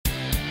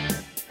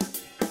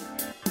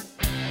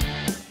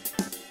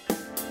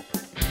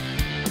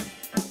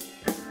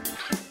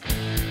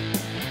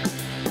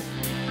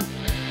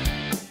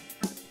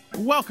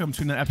Welcome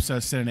to another episode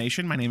of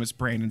Cinenation. My name is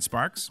Brandon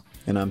Sparks.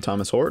 And I'm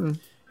Thomas Horton.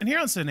 And here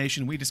on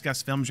Cinenation, we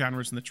discuss film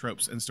genres and the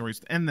tropes and stories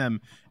in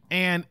them.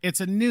 And it's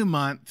a new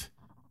month,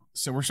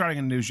 so we're starting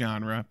a new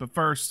genre. But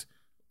first,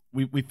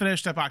 we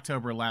finished up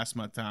October last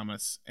month,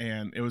 Thomas,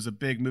 and it was a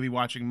big movie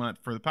watching month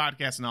for the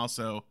podcast and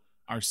also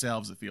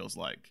ourselves, it feels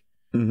like.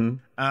 Mm-hmm.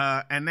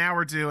 And now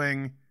we're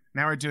doing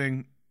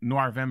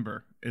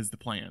Noirvember is the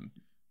plan.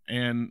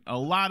 And a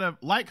lot of,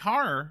 like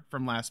horror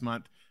from last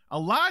month, a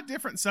lot of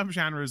different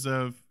subgenres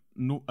of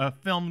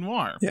film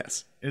noir.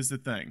 Yes. Is the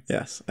thing.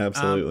 Yes,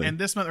 absolutely. And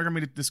this month we're going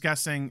to be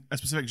discussing a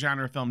specific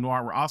genre of film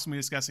noir. We're also going to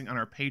be discussing on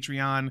our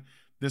Patreon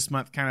this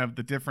month kind of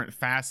the different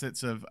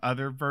facets of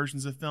other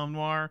versions of film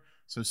noir.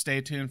 So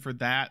stay tuned for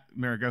that.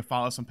 Remember, go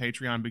follow us on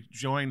Patreon.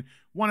 Join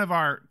one of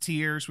our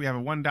tiers. We have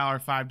a $1,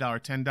 $5,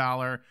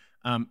 $10.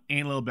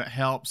 Any little bit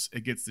helps.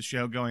 It gets the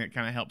show going. It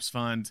kind of helps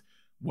fund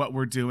what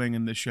we're doing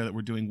in this show that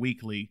we're doing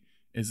weekly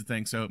is the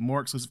thing. So more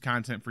exclusive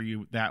content for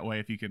you that way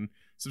if you can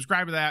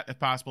subscribe to that if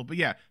possible. But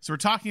yeah, so we're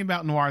talking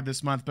about noir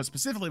this month, but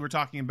specifically we're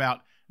talking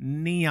about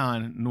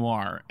neon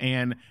noir.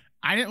 And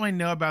I didn't really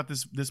know about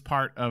this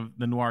part of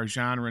the noir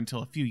genre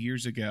until a few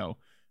years ago,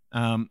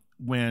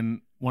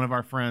 when one of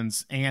our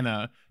friends,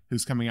 Anna,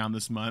 who's coming on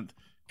this month,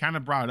 kind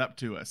of brought it up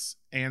to us.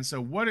 And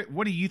so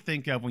what do you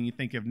think of when you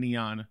think of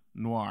neon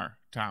noir,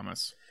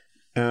 Thomas?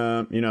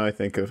 I definitely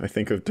think of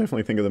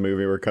the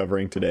movie we're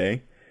covering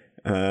today.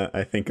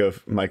 I think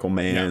of Michael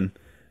Mann.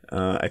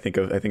 Yeah. I think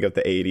of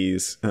the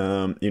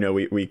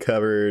 80s. We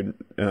covered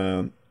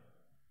and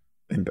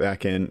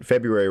back in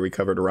February we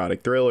covered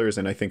erotic thrillers,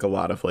 and I think a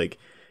lot of like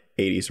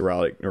 80s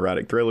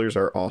erotic thrillers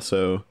are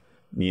also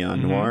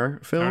neon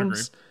noir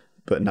films,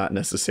 but not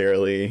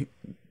necessarily,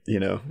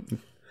 all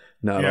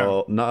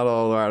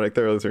erotic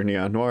thrillers are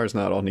neon noirs.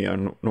 Not all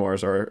neon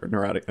noirs are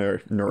neurotic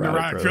thrillers.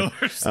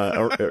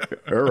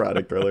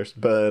 Erotic thrillers.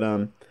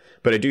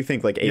 But I do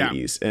think like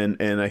 80s,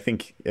 and I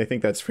think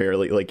that's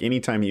fairly, like,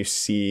 anytime you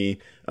see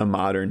a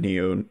modern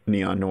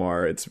neon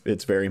noir,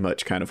 it's very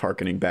much kind of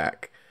harkening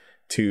back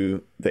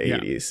to the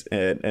 80s,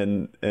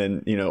 and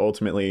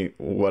ultimately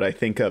what I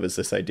think of is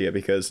this idea,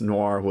 because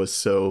noir was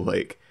so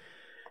like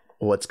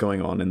what's going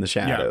on in the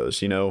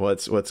shadows,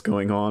 what's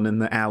going on in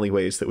the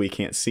alleyways that we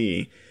can't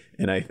see,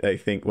 and I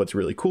think what's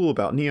really cool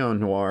about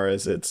neon noir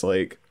is it's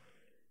like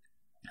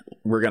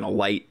we're gonna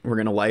light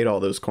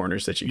all those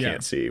corners that you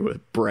can't see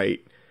with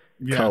bright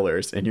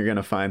colors, and you're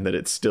gonna find that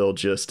it's still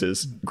just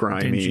as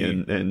grimy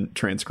and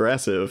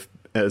transgressive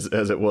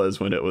as it was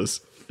when it was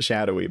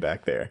shadowy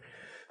back there.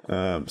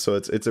 So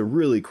it's a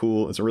really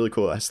cool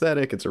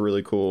aesthetic. It's a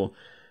really cool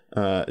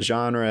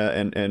genre,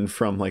 and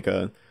from like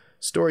a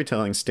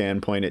storytelling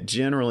standpoint, it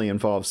generally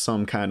involves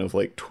some kind of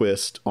like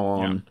twist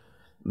on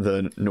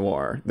the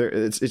noir.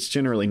 It's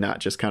generally not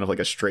just kind of like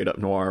a straight up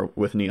noir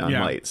with neon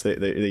lights.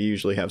 They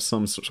usually have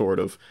some sort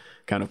of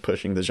kind of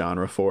pushing the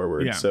genre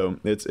forward. So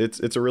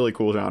it's a really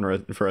cool genre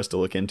for us to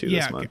look into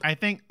this month. I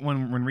think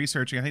when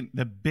researching, I think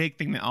the big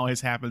thing that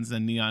always happens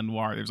in neon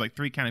noir, there's like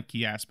three kind of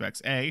key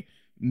aspects.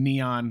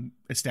 Neon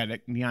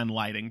aesthetic, neon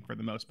lighting for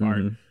the most part.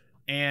 Mm-hmm.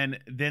 And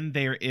then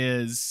there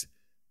is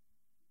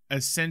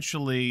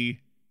essentially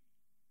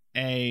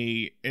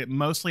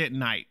mostly at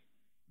night,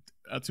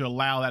 to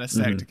allow that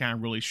aesthetic to kind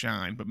of really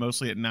shine, but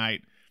mostly at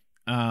night.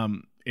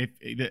 And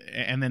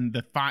then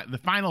the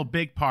final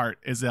big part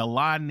is that a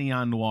lot of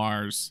neon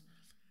noirs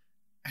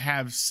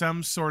have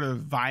some sort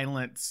of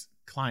violent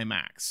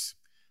climax,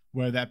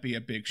 whether that be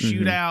a big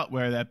shootout,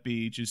 whether that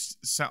be just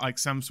like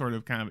some sort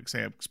of kind of,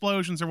 say,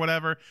 explosions or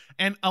whatever.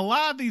 And a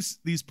lot of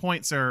these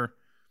points are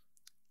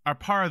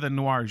part of the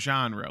noir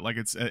genre. Like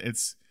it's I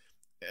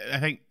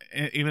think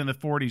even in the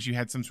 40s you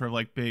had some sort of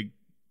like big,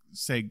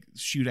 say,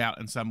 shootout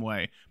in some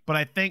way. But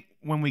I think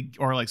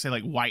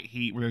like White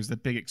Heat, where there's the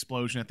big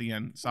explosion at the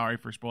end. Sorry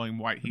for spoiling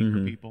White Heat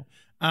for people.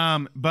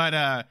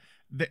 But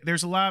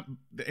there's a lot.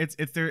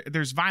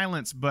 There's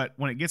violence, but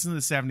when it gets into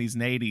the 70s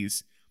and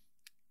 80s,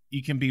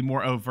 you can be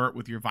more overt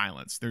with your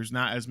violence. There's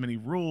not as many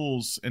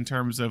rules in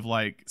terms of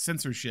like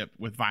censorship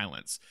with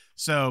violence.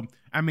 So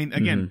I mean,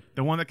 again,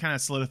 the one that kind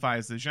of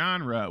solidifies the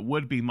genre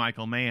would be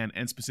Michael Mann,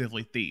 and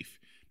specifically Thief,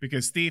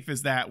 because Thief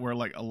is that where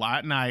like a lot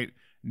at night,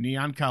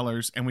 neon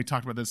colors, and we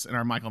talked about this in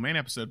our Michael Mann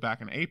episode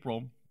back in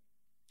April,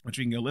 which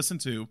you can go listen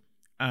to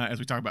as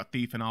we talk about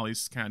Thief and all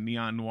these kind of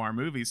neon noir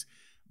movies.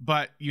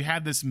 But you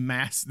had this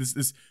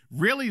this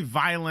really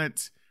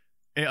violent,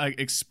 like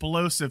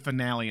explosive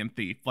finale in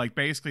Thief. Like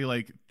basically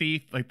like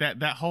Thief, like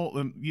that whole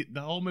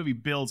the whole movie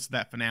builds to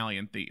that finale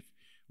in Thief,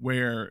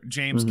 where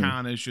James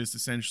Caan is just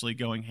essentially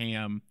going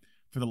ham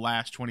for the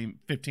last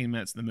 15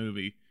 minutes of the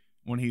movie,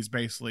 when he's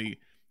basically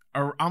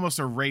almost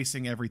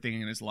erasing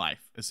everything in his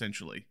life,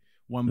 essentially,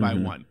 one by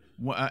one.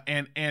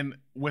 And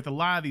with a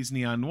lot of these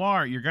neon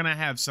noir, you're going to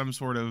have some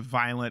sort of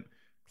violent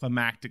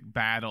climactic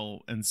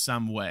battle in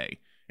some way.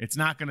 It's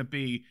not going to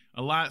be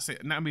not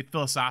going to be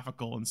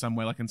philosophical in some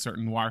way, like in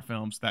certain noir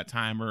films that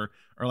time, or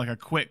like a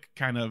quick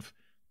kind of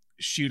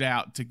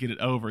shootout to get it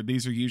over.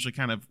 These are usually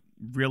kind of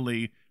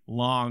really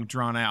long,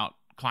 drawn out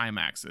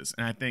climaxes.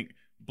 And I think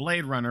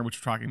Blade Runner, which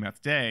we're talking about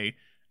today,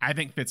 I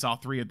think fits all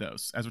three of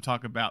those, as we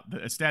talk about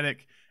the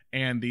aesthetic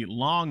and the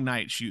long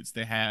night shoots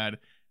they had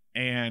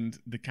and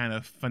the kind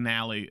of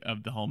finale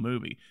of the whole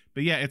movie.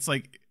 But yeah, it's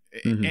like,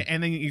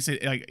 and then you say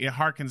like it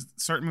harkens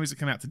certain movies that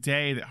come out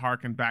today that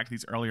harken back to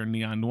these earlier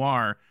neo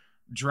noir.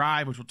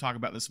 Drive, which we'll talk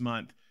about this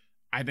month,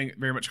 I think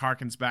very much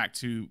harkens back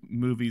to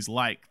movies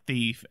like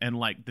Thief and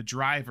like The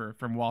Driver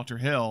from Walter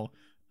Hill,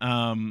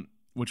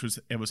 which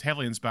was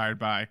heavily inspired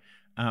by.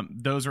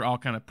 Those are all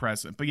kind of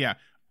present. But yeah,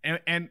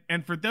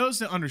 and for those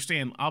that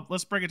understand,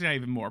 let's break it down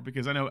even more,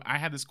 because I know I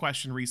had this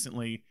question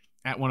recently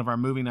at one of our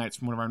movie nights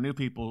from one of our new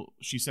people.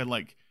 She said,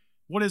 like,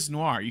 what is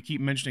noir? You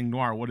keep mentioning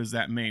noir. What does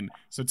that mean?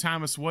 So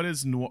Thomas, what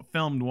is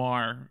film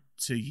noir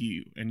to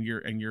you and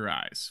your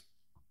eyes?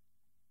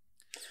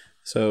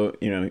 So,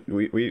 you know,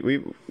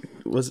 we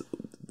was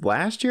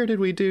last year,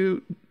 did we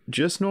do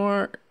just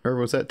noir, or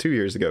was that 2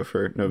 years ago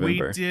for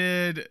November? We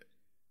did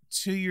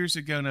 2 years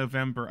ago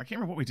November. I can't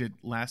remember what we did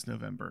last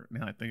November.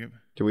 Now I think of.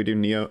 Did we do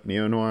neo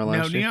noir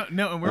last year?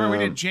 No. We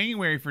did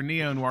January for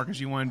neo noir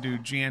because you wanted to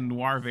do Jan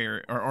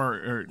Noir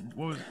or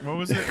what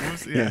was it?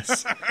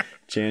 Yes,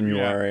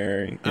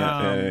 January.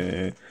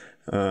 Yeah.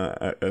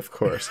 Of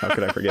course. How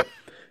could I forget?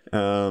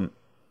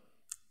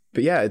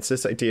 But yeah, it's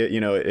this idea,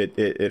 you know, it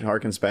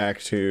harkens back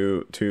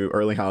to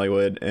early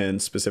Hollywood, and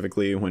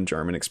specifically when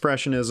German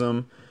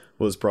Expressionism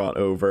was brought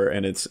over,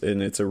 and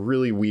it's a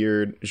really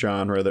weird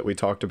genre that we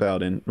talked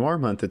about in Noir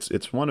Month.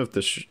 It's one of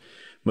the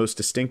most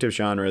distinctive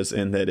genres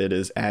in that it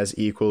is as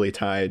equally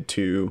tied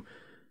to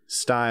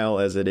style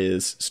as it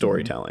is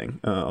storytelling.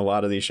 A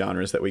lot of these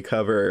genres that we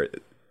cover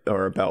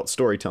are about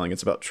storytelling.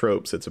 It's about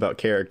tropes. It's about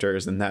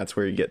characters, and that's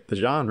where you get the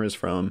genres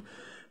from.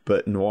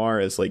 But noir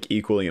is like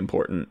equally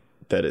important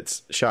that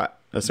it's shot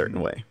a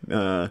certain way,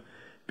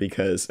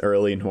 because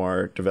early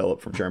noir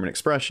developed from German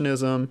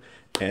Expressionism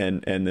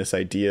and this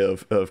idea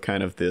of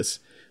kind of this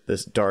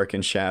dark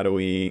and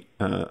shadowy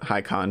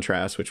high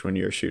contrast, which when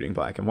you're shooting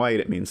black and white,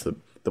 it means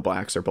the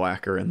blacks are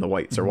blacker and the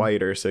whites are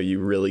whiter, so you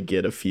really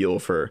get a feel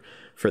for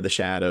the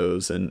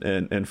shadows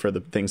and for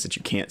the things that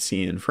you can't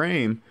see in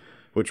frame,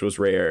 which was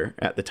rare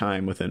at the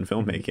time within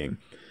filmmaking.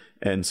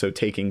 And so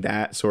taking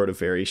that sort of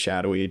very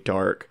shadowy,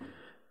 dark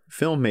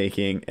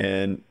filmmaking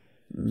and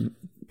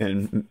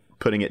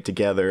putting it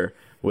together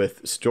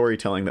with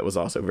storytelling that was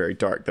also very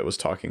dark, that was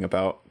talking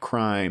about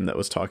crime, that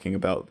was talking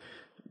about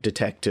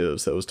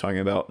detectives, that was talking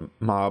about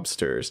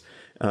mobsters,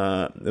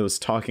 that was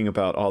talking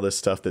about all this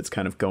stuff that's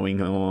kind of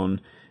going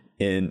on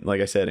in, like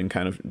I said, in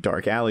kind of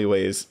dark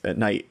alleyways at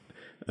night,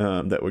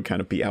 that would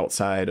kind of be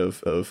outside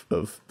of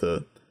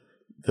the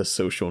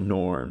social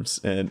norms.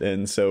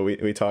 And so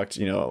we talked,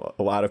 you know,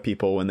 a lot of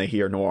people, when they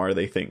hear noir,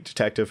 they think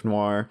detective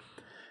noir.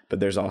 But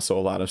there's also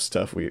a lot of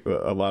stuff,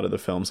 a lot of the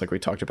films, like we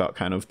talked about,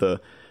 kind of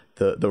the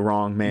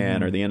wrong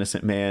man or the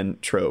innocent man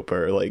trope,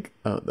 or like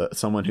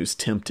someone who's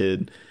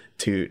tempted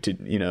to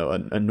you know,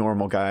 a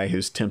normal guy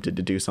who's tempted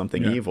to do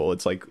something evil.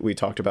 It's like we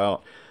talked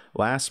about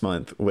last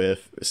month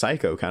with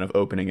Psycho kind of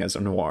opening as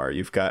a noir.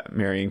 You've got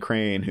Marion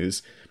Crane,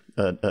 who's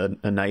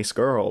a nice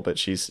girl, but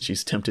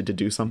she's tempted to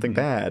do something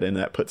bad, and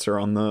that puts her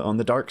on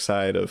the dark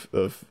side of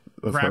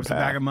grabs a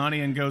bag of money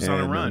and goes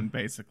on a run,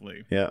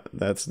 basically. Yeah,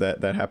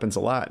 that happens a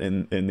lot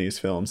in these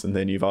films. And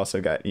then you've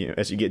also got, you know,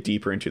 as you get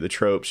deeper into the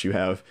tropes, you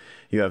have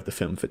the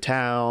femme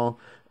fatale,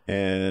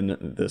 and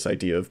this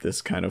idea of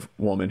this kind of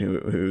woman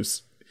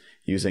who's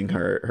using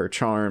her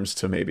charms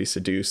to maybe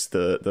seduce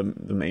the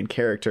main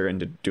character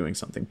into doing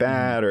something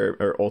bad,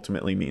 or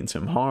ultimately means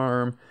him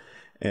harm.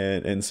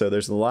 And so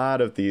there's a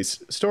lot of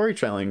these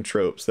storytelling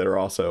tropes that are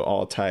also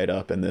all tied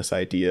up in this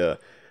idea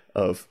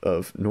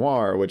of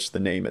noir, which the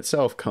name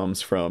itself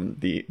comes from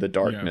the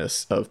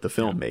darkness of the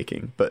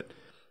filmmaking, but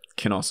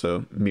can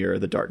also mirror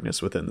the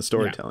darkness within the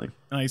storytelling.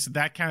 Like I said,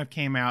 that kind of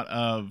came out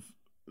of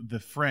the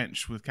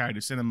French with Cahiers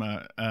du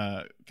Cinema,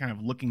 kind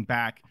of looking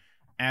back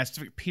at a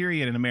specific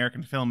period in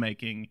American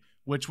filmmaking,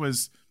 which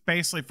was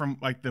basically from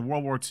like the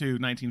World War II,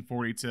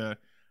 1940 to,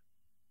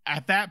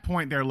 at that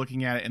point they're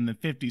looking at it in the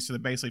 50s, so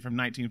basically from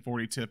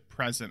 1940 to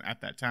present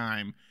at that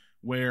time,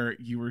 where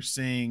you were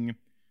seeing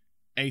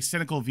a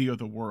cynical view of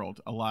the world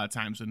a lot of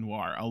times in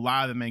noir. A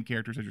lot of the main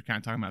characters, as you're kind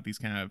of talking about, these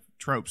kind of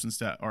tropes and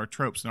stuff, or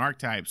tropes and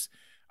archetypes,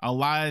 a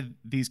lot of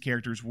these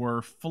characters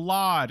were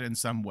flawed in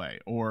some way,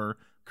 or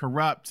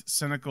corrupt,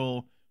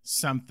 cynical,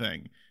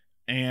 something.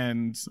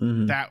 And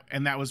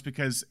that was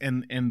because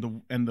in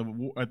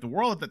the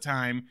world at the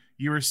time,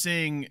 you were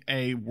seeing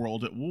a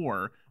world at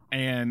war,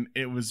 and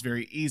it was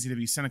very easy to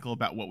be cynical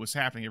about what was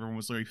happening. Everyone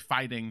was literally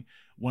fighting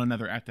one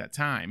another at that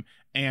time.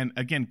 And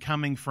again,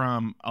 coming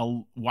from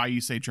why you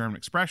say German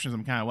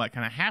Expressionism, kind of what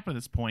kind of happened at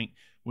this point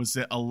was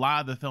that a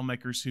lot of the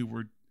filmmakers who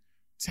were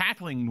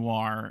tackling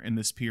noir in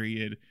this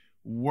period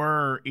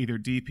were either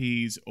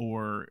DPs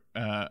or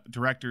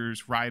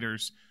directors,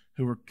 writers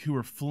who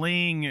were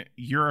fleeing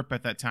Europe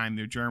at that time,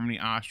 either Germany,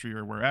 Austria,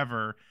 or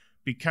wherever,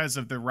 because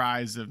of the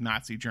rise of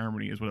Nazi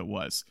Germany, is what it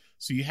was.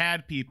 So you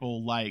had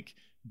people like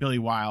Billy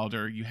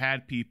Wilder, you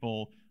had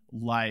people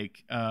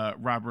like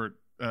Robert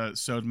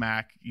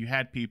Sodermack, you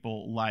had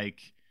people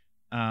like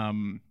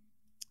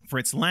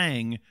Fritz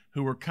Lang,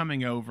 who were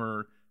coming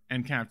over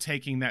and kind of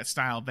taking that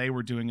style they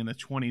were doing in the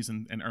 20s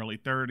and early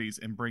 30s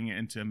and bringing it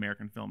into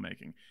American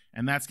filmmaking.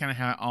 And that's kind of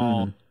how it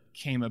all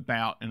came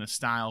about in a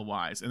style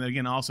wise. And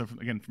again, also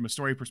from a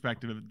story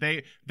perspective,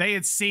 they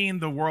had seen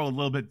the world a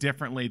little bit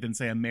differently than,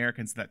 say,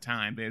 Americans at that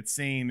time. They had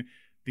seen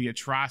the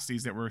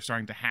atrocities that were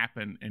starting to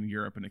happen in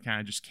Europe, and it kind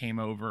of just came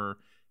over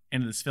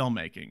into this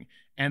filmmaking.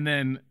 And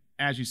then,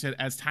 as you said,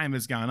 as time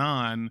has gone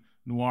on,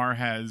 noir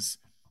has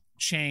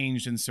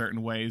changed in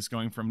certain ways,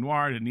 going from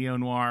noir to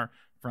neo-noir,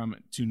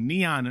 to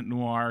neon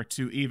noir,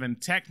 to even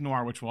tech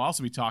noir, which we'll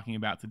also be talking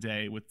about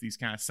today with these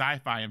kind of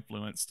sci-fi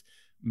influenced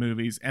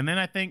movies. And then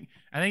I think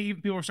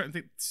even people are starting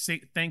to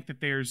think that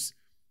there's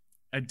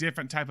a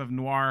different type of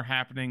noir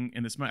happening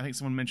in this. I think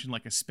someone mentioned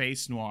like a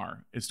space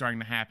noir is starting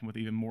to happen with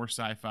even more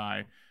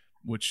sci-fi,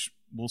 which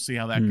we'll see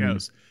how that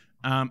goes.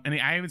 And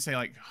I even say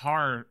like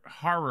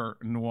horror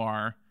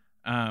noir,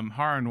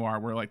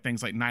 where like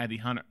things like Night of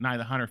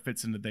the Hunter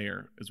fits into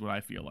there, is what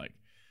I feel like.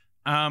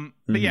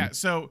 But yeah,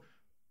 so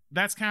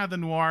that's kind of the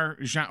noir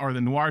genre, or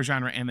the noir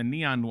genre and the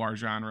neon noir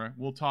genre.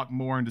 We'll talk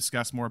more and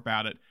discuss more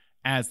about it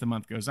as the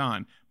month goes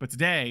on. But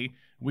today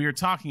we are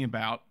talking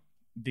about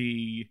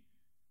the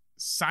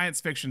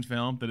science fiction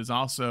film that is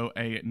also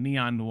a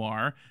neon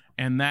noir,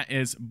 and that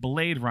is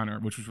Blade Runner,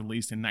 which was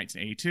released in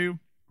 1982,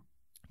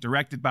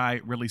 directed by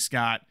Ridley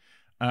Scott,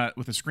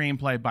 with a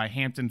screenplay by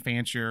Hampton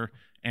Fancher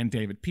and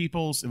David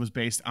Peoples. It was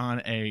based on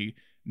a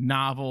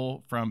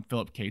novel from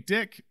Philip K.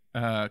 Dick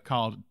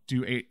called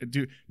Do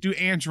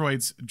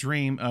Androids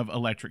Dream of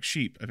Electric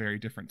Sheep? A very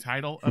different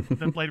title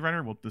than Blade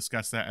Runner. We'll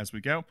discuss that as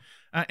we go.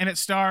 And it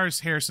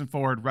stars Harrison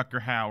Ford,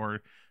 Rutger Hauer,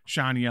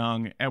 Sean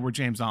Young, Edward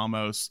James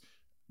Olmos,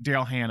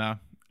 Daryl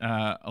Hannah,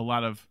 a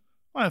lot of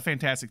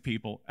fantastic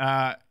people.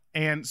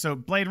 And so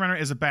Blade Runner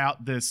is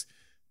about this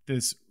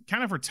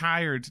kind of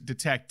retired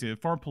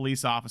detective, former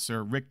police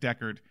officer, Rick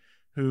Deckard,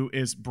 who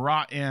is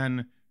brought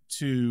in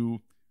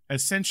to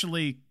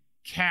essentially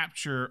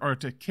capture, or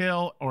to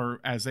kill,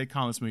 or as they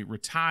call this movie,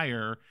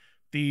 retire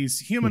these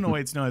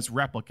humanoids known as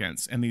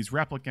replicants. And these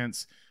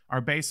replicants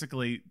are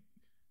basically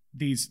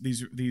these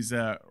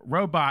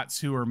robots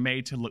who are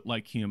made to look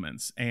like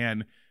humans.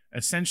 And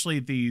essentially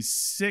these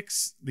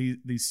six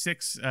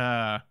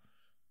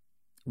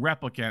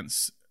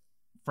replicants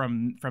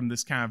from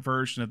this kind of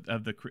version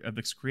of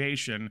this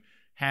creation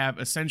have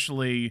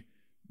essentially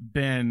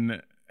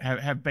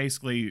have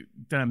basically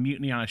done a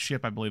mutiny on a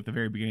ship, I believe, at the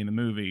very beginning of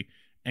the movie,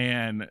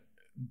 and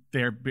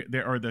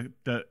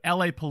the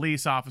LA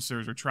police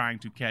officers are trying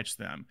to catch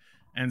them.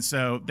 And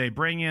so they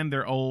bring in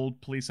their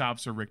old police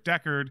officer, Rick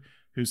Deckard,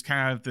 who's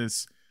kind of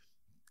this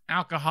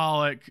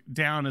alcoholic,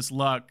 down on his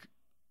luck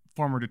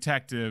former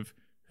detective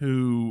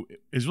who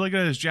is really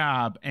good at his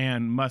job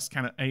and must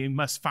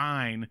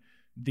find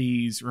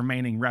these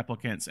remaining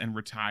replicants and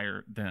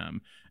retire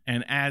them.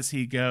 And as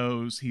he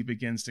goes, he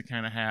begins to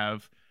kind of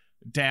have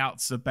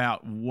doubts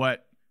about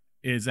what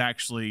is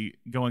actually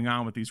going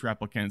on with these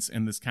replicants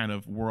in this kind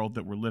of world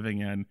that we're living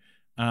in.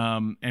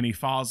 And he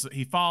falls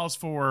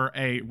for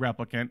a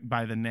replicant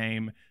by the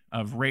name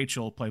of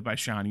Rachel, played by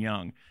Sean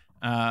Young.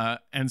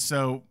 And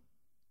so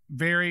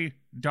very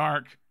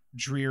dark,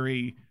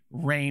 dreary,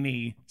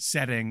 rainy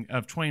setting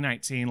of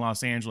 2019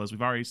 Los Angeles.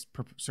 We've already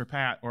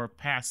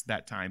passed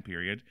that time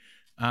period.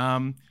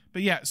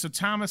 But yeah, so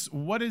Thomas,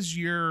 what is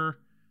your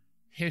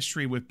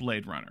history with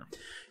Blade Runner?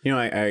 You know,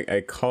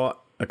 I caught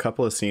a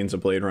couple of scenes of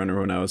Blade Runner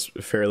when I was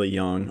fairly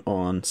young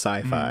on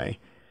Sci-Fi.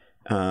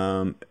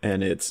 And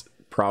it's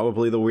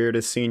probably the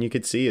weirdest scene you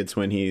could see. It's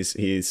when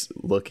he's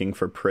looking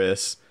for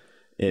Pris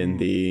in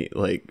the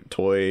like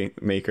toy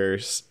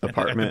maker's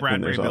apartment,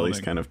 and there's all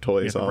these kind of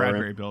toys all around. The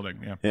Bradbury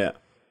building, yeah,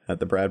 at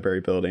the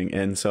Bradbury building.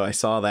 And so I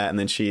saw that, and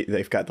then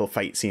they've got the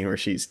fight scene where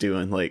she's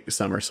doing like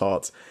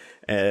somersaults,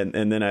 and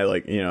then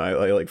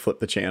I flip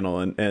the channel,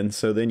 and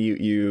so then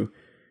you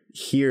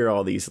hear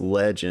all these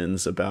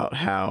legends about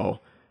how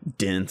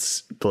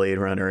dense Blade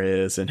Runner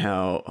is, and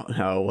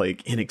how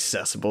like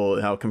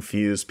inaccessible, how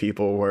confused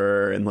people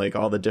were, and like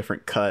all the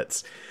different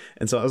cuts.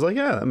 And so I was like,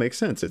 yeah, that makes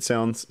sense. It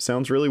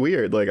sounds really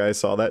weird. Like I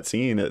saw that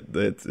scene.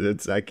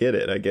 It's I get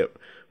it. I get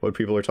what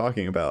people are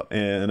talking about.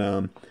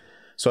 And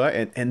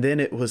and then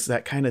it was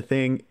that kind of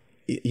thing,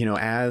 you know,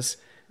 as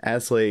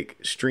like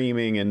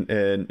streaming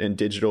and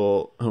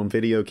digital home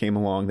video came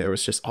along, there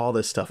was just all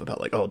this stuff about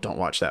like, oh, don't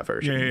watch that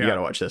version. You got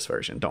to watch this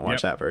version. Don't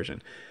watch that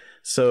version.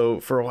 So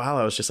for a while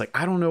I was just like,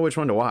 I don't know which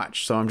one to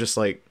watch. So I'm just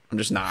not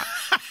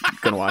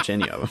going to watch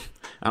any of them.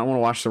 I don't want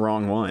to watch the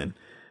wrong one.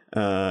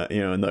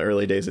 In the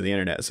early days of the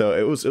internet. So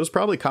it was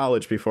probably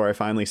college before I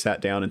finally sat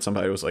down and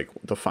somebody was like,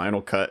 the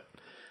final cut,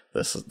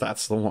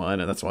 that's the one,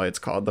 and that's why it's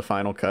called the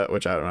final cut,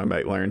 which I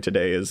might learn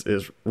today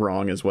is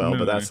wrong as well.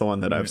 But that's the one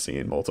that I've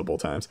seen multiple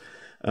times.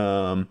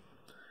 And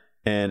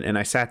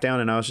I sat down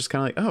and I was just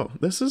kind of like, oh,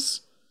 this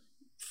is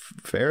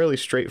fairly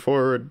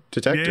straightforward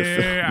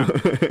detective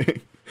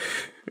film.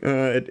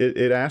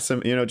 It asks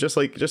him, just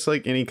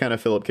like any kind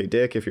of Philip K.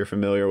 Dick, if you're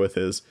familiar with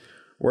his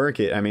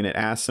work, it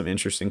asks some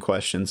interesting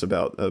questions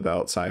about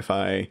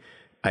sci-fi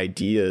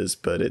ideas,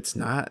 but it's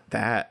not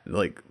that,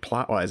 like,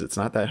 plot wise, it's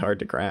not that hard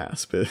to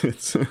grasp.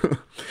 It's I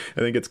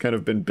think it's kind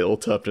of been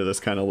built up to this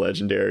kind of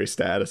legendary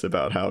status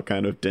about how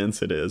kind of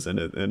dense it is, and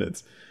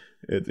it's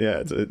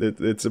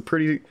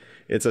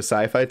a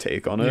sci-fi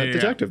take on a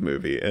detective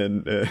movie,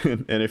 and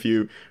if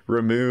you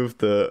remove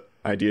the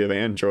idea of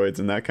androids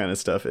and that kind of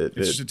stuff, it's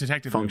just a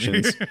detective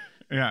functions.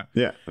 Yeah.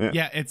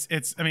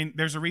 It's. I mean,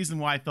 there's a reason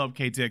why Philip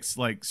K. Dick's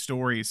like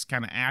stories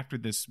kind of after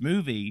this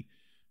movie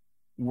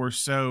were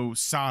so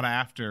sought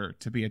after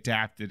to be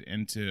adapted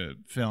into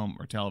film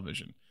or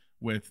television,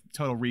 with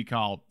Total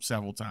Recall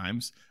several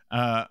times,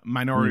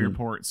 Minority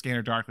Report,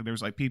 Scanner Darkly. There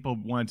was like people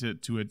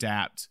wanted to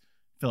adapt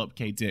Philip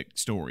K. Dick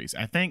stories.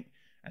 I think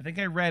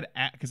I read,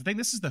 because I think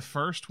this is the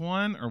first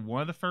one or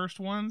one of the first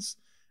ones,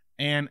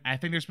 and I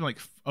think there's been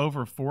like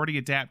over 40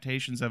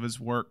 adaptations of his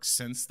work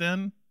since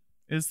then,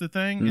 is the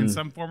thing, in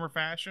some form or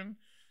fashion.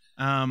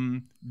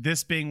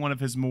 This being one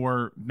of his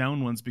more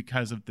known ones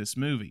because of this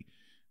movie.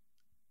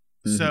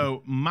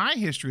 So my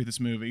history of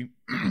this movie,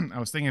 I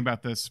was thinking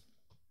about this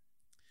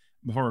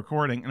before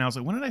recording, and I was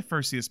like, when did I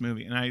first see this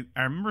movie? And I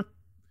remember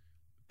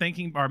I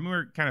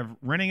remember kind of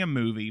renting a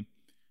movie,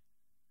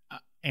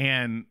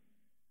 and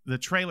the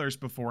trailers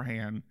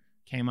beforehand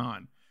came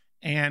on,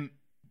 and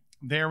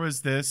there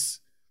was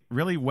this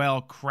really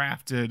well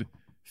crafted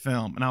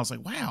film, and I was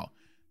like, wow,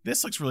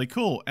 this looks really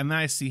cool. And then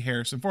I see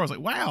Harrison Ford. I was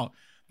like, wow,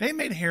 they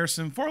made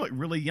Harrison Ford look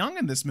really young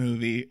in this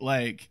movie.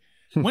 Like,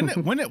 when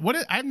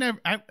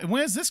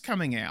is this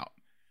coming out?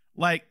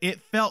 Like,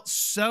 it felt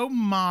so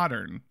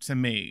modern to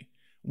me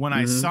when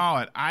I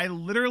saw it. I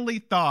literally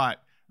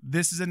thought,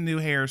 this is a new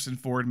Harrison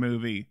Ford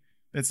movie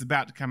that's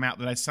about to come out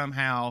that I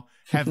somehow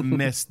have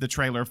missed the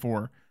trailer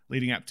for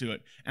leading up to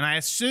it. And I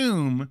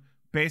assume,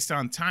 based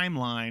on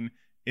timeline,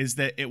 is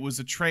that it was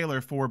a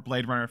trailer for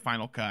Blade Runner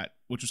Final Cut,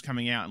 which was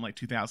coming out in like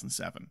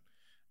 2007.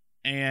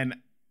 And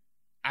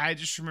I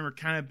just remember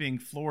kind of being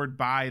floored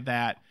by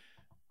that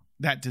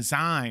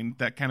design,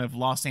 that kind of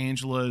Los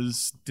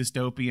Angeles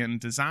dystopian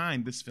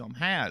design this film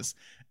has.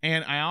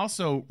 And I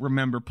also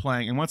remember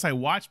playing, and once I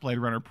watched Blade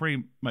Runner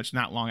pretty much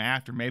not long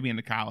after, maybe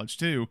into college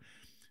too,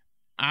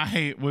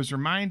 I was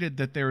reminded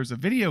that there was a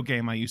video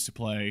game I used to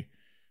play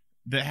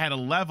that had a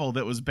level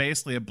that was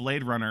basically a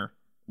Blade Runner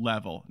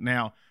level.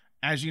 Now,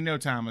 as you know,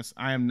 Thomas,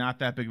 I am not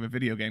that big of a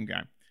video game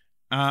guy.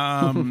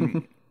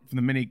 From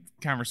the many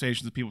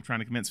conversations of people trying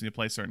to convince me to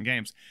play certain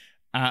games.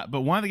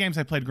 But one of the games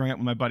I played growing up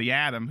with my buddy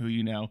Adam, who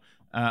you know,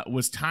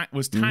 was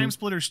Time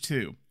Splitters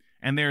 2.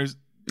 And there's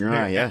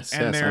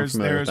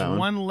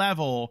one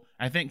level,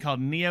 I think, called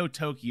Neo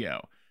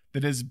Tokyo,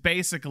 that is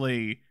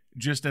basically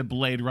just a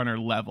Blade Runner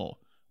level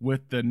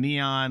with the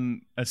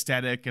neon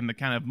aesthetic and the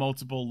kind of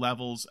multiple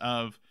levels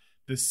of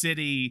the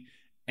city,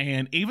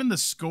 and even the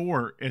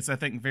score is, I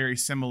think, very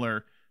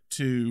similar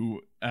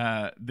to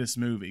this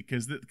movie,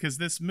 because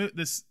this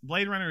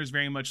Blade Runner is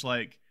very much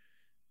like,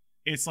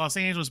 it's Los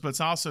Angeles, but it's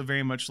also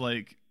very much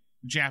like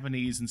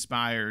Japanese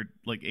inspired,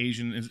 like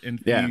Asian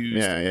infused.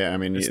 Yeah. I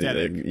mean,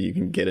 you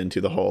can get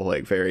into the whole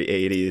like very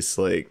 80s,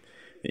 like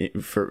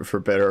for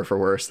better or for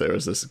worse. There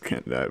was this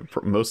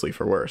mostly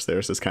for worse. There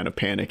was this kind of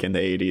panic in the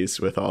 80s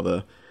with all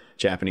the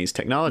Japanese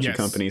technology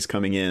companies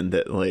coming in,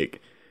 that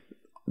like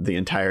the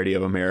entirety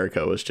of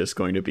America was just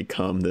going to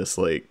become this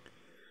like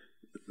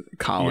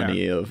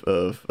colony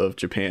of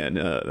Japan.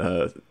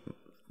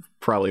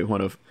 Probably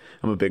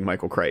I'm a big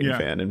Michael Crichton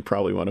fan, and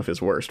probably one of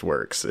his worst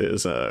works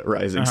is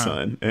Rising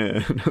Sun.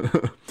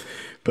 And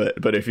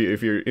but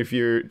if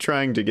you're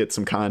trying to get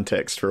some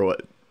context for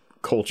what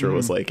culture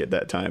was like at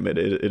that time, it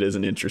is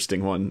an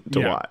interesting one to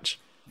watch,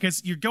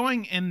 because you're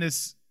going in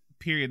this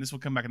period. This will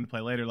come back into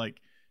play later. Like,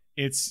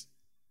 it's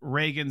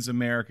Reagan's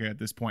America at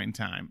this point in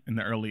time in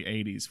the early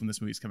 80s when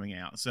this movie's coming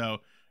out.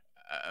 So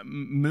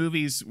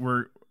movies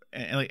were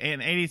like,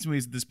 and 80s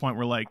movies at this point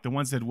were like, the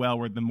ones that did well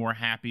were the more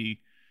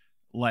happy,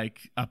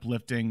 like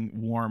uplifting,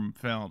 warm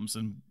films,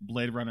 and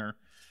Blade Runner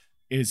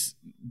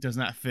does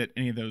not fit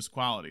any of those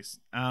qualities.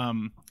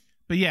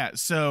 But yeah,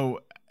 so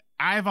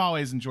I've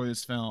always enjoyed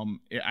this film.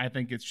 I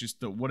think it's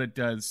just what it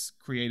does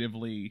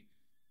creatively,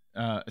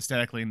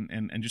 aesthetically,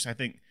 and just I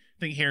think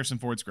Harrison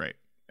Ford's great.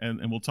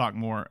 And we'll talk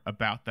more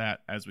about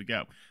that as we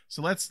go.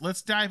 So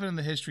let's dive into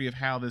the history of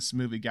how this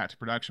movie got to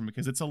production,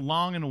 because it's a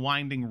long and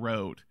winding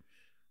road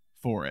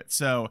for it.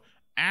 So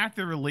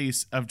after the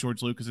release of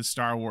George Lucas's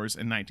Star Wars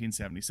in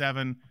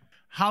 1977,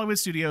 Hollywood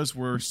studios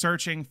were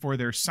searching for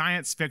their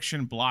science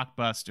fiction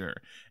blockbuster,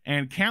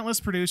 and countless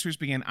producers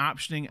began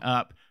optioning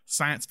up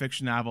science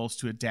fiction novels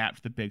to adapt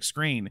to the big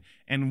screen.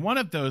 And one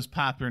of those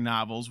popular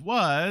novels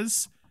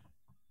was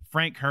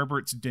Frank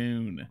Herbert's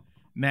Dune.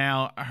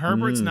 Now,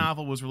 Herbert's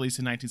novel was released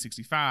in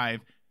 1965,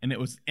 and it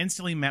was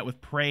instantly met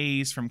with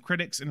praise from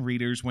critics and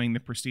readers, winning the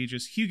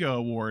prestigious Hugo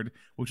Award,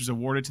 which was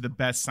awarded to the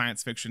best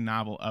science fiction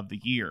novel of the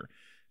year.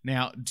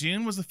 Now,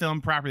 Dune was a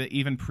film property that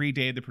even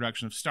predated the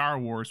production of Star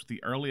Wars, with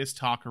the earliest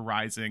talk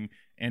arising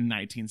in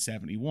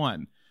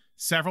 1971.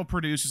 Several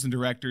producers and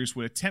directors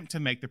would attempt to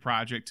make the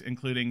project,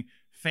 including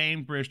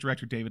famed British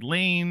director David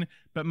Lean,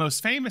 but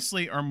most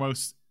famously, or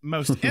most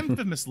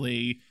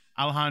infamously,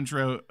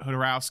 Alejandro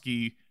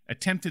Jodorowsky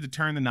attempted to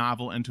turn the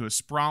novel into a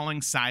sprawling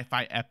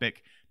sci-fi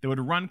epic that would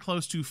run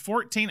close to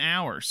 14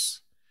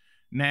 hours.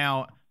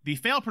 Now, the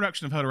failed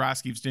production of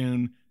Jodorowsky's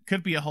Dune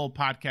could be a whole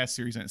podcast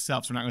series in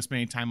itself, so we're not going to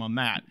spend any time on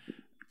that.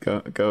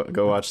 Go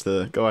watch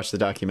the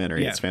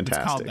documentary. It's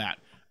fantastic. It's called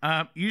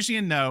that. Usually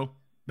you know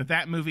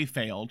that movie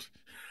failed.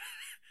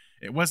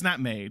 It was not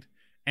made,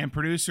 and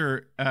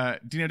producer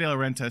Dino De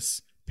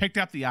Laurentiis picked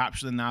up the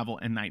option of the novel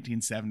in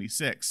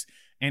 1976,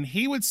 and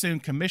he would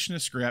soon commission a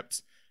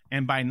script.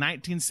 And by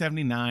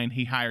 1979,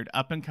 he hired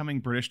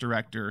up-and-coming British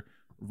director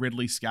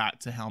Ridley Scott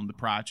to helm the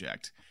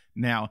project.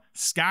 Now,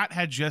 Scott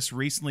had just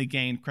recently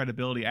gained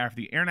credibility after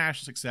the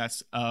international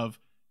success of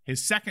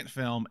his second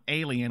film,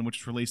 Alien,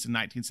 which was released in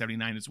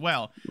 1979 as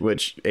well.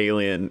 Which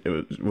Alien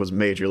was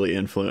majorly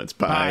influenced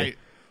by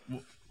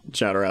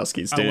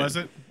Jodorowsky's Dune. Oh, was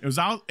it? It was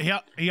all.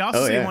 He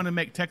also said he wanted to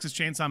make Texas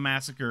Chainsaw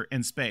Massacre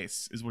in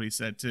space, is what he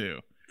said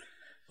too.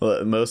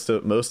 Well, most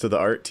of the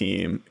art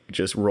team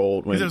just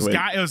rolled when it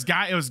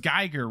was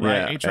Geiger, right?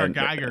 Yeah, H.R.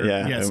 Geiger.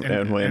 Yeah, yes.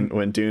 And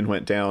when Dune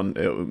went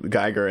down,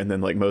 Geiger and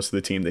then like most of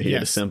the team that he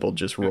had assembled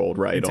just rolled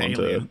right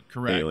onto Alien.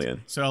 Correct.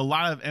 Alien. So a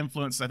lot of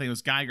influence. I think it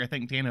was Geiger. I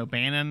think Dan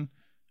O'Bannon,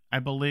 I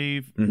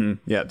believe.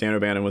 Mm-hmm. Yeah, Dan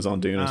O'Bannon was on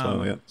Dune as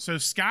well. Yeah. So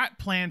Scott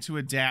planned to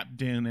adapt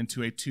Dune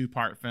into a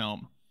 2-part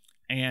film,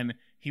 and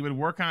he would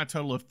work on a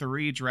total of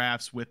 3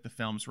 drafts with the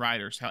film's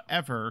writers.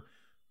 However,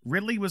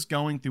 Ridley was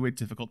going through a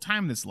difficult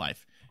time in his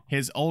life.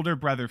 His older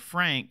brother,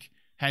 Frank,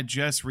 had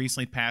just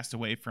recently passed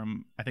away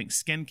from, I think,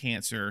 skin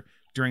cancer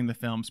during the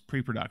film's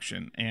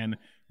pre-production. And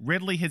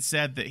Ridley had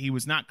said that he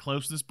was not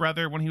close to his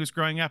brother when he was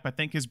growing up. I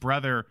think his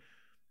brother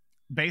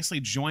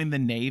basically joined the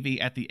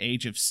Navy at the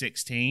age of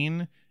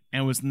 16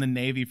 and was in the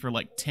Navy for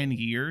like 10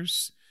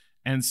 years.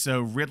 And so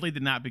Ridley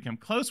did not become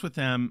close with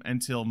him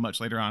until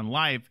much later on in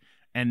life.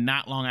 And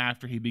not long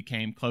after he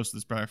became close to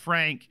his brother,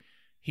 Frank,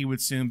 he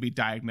would soon be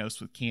diagnosed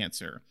with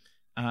cancer.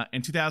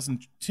 In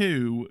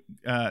 2002,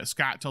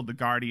 Scott told The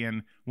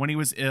Guardian, when he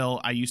was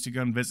ill, I used to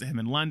go and visit him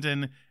in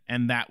London,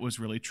 and that was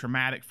really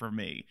traumatic for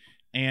me.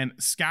 And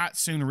Scott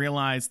soon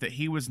realized that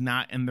he was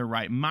not in the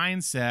right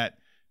mindset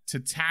to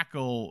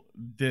tackle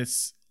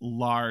this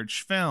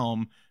large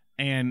film,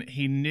 and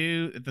he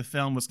knew that the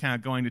film was kind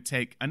of going to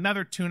take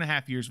another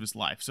 2.5 years of his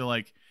life. So,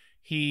 like,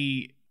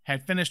 he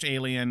had finished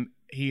Alien,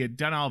 he had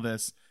done all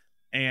this,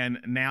 and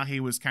now he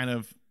was kind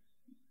of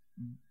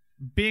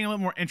being a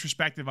little more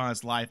introspective on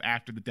his life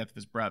after the death of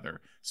his brother.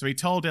 So he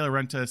told De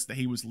Laurentiis that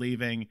he was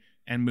leaving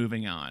and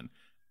moving on.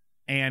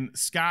 And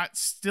Scott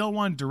still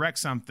wanted to direct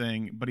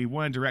something, but he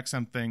wanted to direct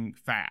something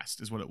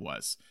fast, is what it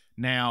was.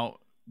 Now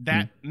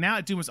that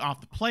Dune was off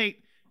the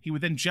plate, he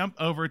would then jump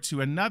over to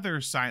another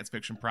science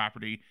fiction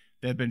property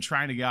that had been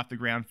trying to get off the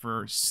ground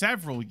for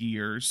several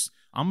years,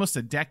 almost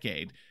a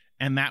decade.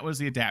 And that was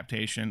the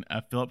adaptation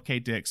of Philip K.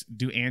 Dick's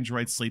Do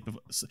Androids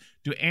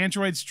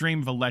Dream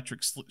of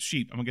Electric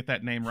Sheep? I'm going to get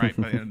that name right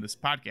by the end of this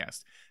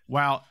podcast.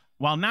 While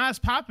not as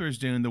popular as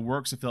Dune, the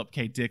works of Philip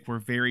K. Dick were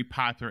very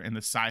popular in the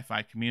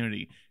sci-fi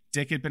community.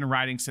 Dick had been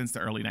writing since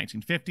the early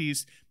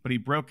 1950s, but he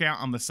broke out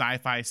on the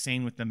sci-fi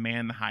scene with The Man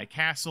in the High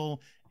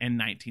Castle in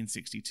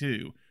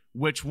 1962,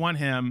 which won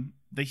him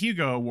the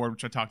Hugo Award,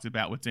 which I talked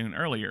about with Dune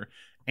earlier.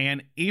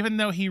 And even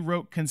though he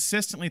wrote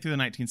consistently through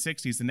the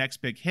 1960s, the next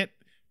big hit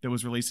that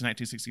was released in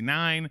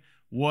 1969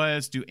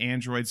 was Do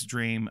Androids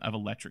Dream of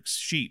Electric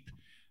Sheep?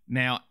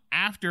 Now,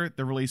 after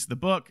the release of the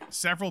book,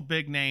 several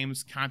big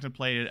names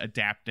contemplated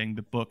adapting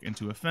the book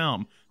into a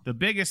film. The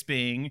biggest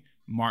being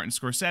Martin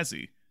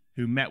Scorsese,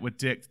 who met with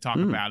Dick to talk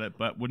about it,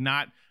 but would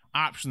not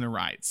option the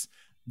rights.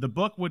 The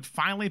book would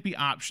finally be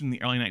optioned in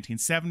the early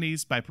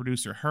 1970s by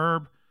producer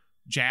Herb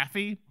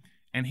Jaffe,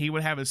 and he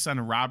would have his son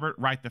Robert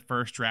write the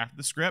first draft of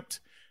the script.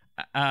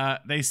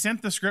 They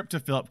sent the script to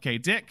Philip K.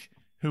 Dick,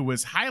 who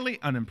was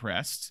highly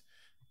unimpressed.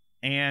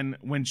 And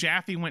when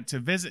Jaffe went to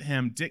visit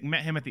him, Dick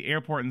met him at the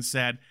airport and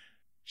said,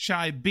 "Shall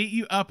I beat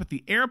you up at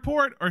the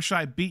airport or shall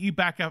I beat you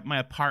back up at my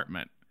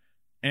apartment?"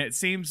 And it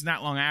seems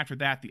not long after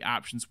that, the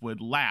options would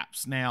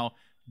lapse. Now,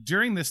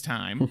 during this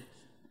time,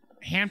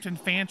 Hampton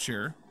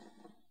Fancher,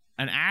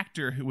 an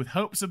actor who with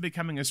hopes of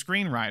becoming a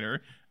screenwriter,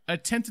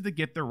 attempted to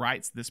get the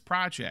rights to this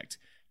project.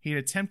 He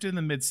had attempted in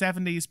the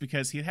mid-70s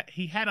because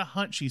he had a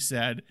hunch, he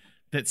said,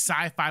 that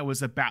sci-fi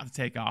was about to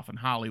take off in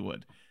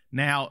Hollywood.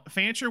 Now,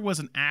 Fancher was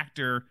an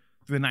actor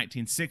through the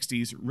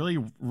 1960s,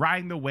 really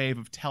riding the wave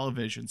of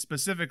television,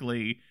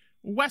 specifically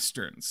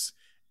Westerns.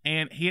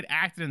 And he had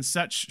acted in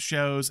such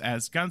shows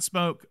as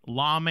Gunsmoke,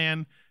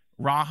 Lawman,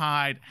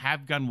 Rawhide,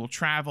 Have Gun Will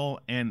Travel,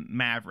 and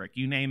Maverick.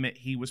 You name it,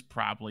 he was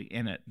probably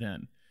in it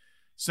then.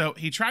 So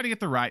he tried to get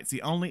the rights.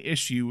 The only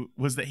issue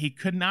was that he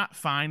could not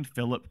find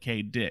Philip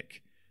K.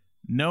 Dick.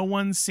 No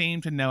one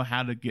seemed to know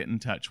how to get in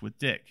touch with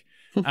Dick.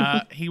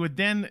 He would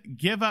then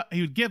give up.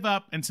 He would give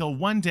up until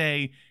one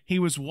day he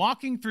was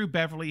walking through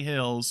Beverly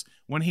Hills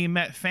when he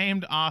met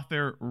famed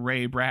author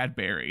Ray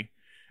Bradbury,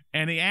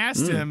 and he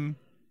asked him,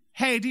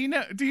 "Hey, do you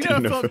know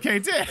Philip K.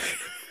 Dick?"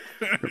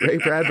 Ray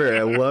Bradbury,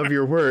 I love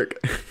your work.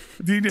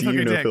 Do you know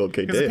Philip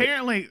K. Dick? Because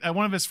apparently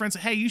one of his friends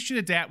said, hey, you should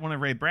adapt one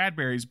of Ray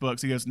Bradbury's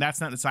books. He goes, that's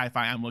not the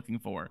sci-fi I'm looking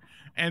for.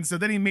 And so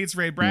then he meets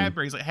Ray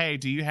Bradbury. He's like, hey,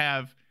 do you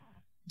have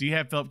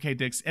Philip K.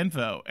 Dick's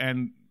info?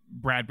 And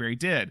Bradbury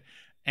did.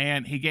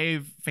 And he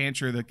gave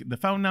Fancher the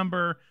phone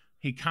number.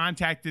 He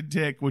contacted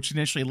Dick, which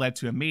initially led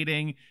to a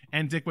meeting.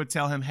 And Dick would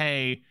tell him,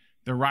 hey,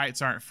 the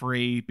rights aren't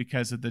free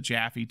because of the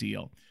Jaffe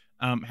deal.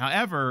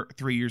 However,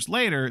 3 years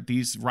later,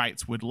 these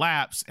rights would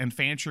lapse, and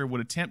Fancher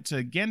would attempt to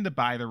again to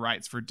buy the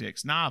rights for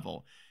Dick's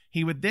novel.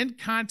 He would then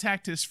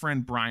contact his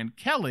friend Brian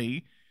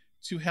Kelly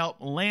to help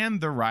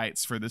land the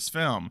rights for this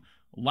film.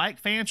 Like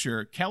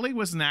Fancher, Kelly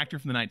was an actor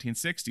from the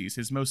 1960s,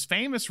 his most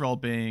famous role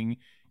being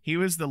he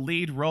was the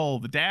lead role,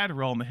 the dad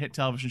role in the hit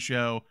television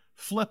show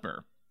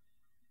Flipper,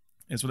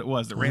 is what it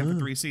was, that ran for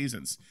 3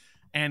 seasons.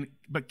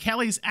 But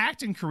Kelly's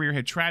acting career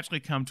had tragically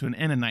come to an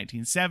end in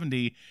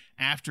 1970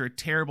 after a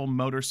terrible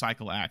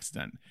motorcycle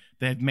accident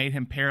that had made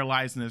him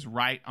paralyzed in his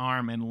right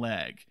arm and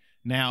leg.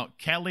 Now,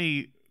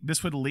 Kelly,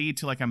 this would lead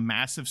to like a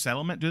massive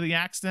settlement due to the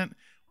accident,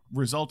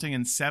 resulting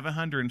in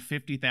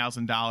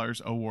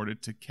 $750,000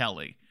 awarded to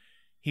Kelly.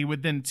 He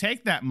would then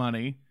take that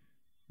money,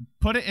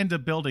 put it into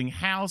building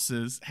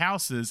houses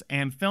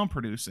and film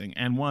producing.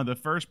 And one of the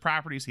first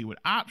properties he would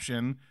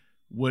option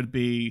would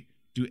be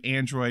Do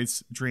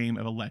Androids Dream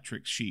of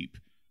Electric Sheep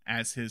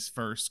as his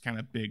first kind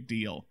of big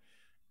deal,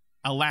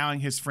 allowing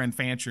his friend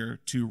Fancher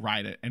to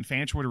write it. And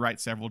Fancher would write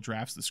several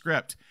drafts of the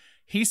script.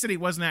 He said he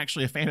wasn't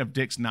actually a fan of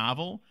Dick's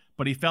novel,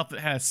 but he felt that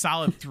it had a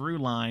solid through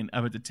line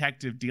of a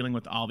detective dealing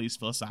with all these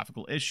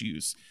philosophical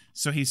issues.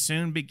 So he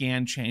soon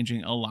began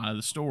changing a lot of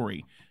the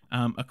story.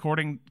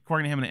 According to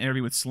him in an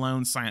interview with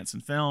Sloan Science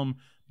and Film,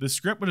 the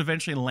script would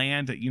eventually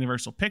land at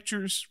Universal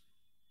Pictures,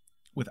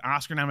 with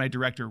Oscar-nominated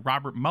director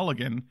Robert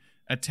Mulligan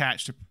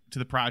attached to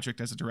the project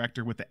as a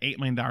director with the $8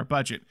 million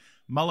budget.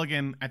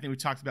 Mulligan, I think we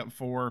talked about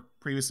before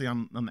previously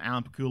on the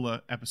Alan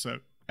Pakula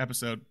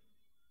episode.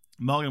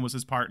 Mulligan was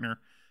his partner,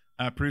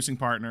 producing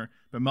partner,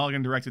 but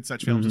Mulligan directed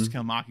such films as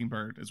Kill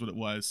Mockingbird, is what it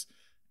was,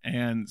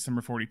 and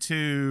Summer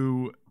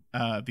 42,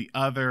 the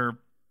other,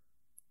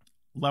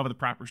 Love of the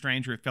Proper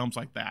Stranger, films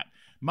like that.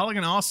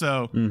 Mulligan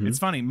also, it's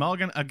funny,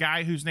 Mulligan, a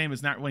guy whose name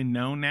is not really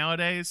known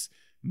nowadays,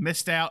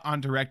 missed out on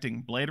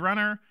directing Blade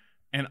Runner,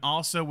 and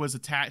also was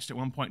attached at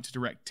one point to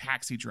direct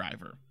Taxi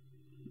Driver.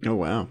 Oh,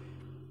 wow.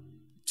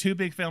 2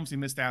 big films he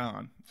missed out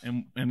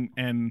on,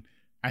 and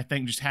I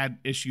think just had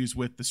issues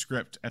with the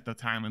script at the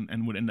time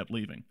and would end up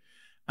leaving.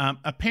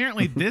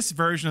 Apparently, this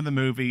version of the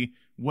movie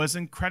was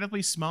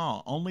incredibly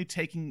small, only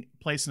taking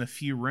place in a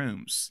few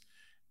rooms.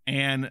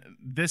 And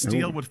this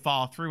deal would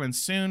fall through. And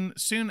soon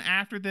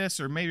after this,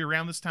 or maybe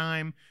around this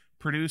time,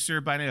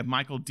 producer by the name of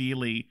Michael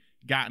Dealey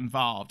got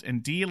involved.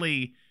 And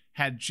Dealey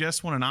had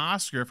just won an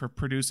Oscar for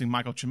producing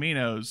Michael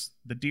Cimino's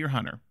The Deer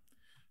Hunter.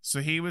 So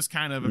he was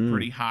kind of a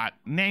pretty hot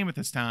name at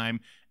this time.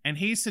 And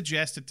he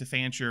suggested to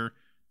Fancher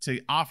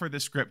to offer the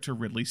script to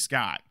Ridley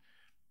Scott.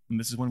 And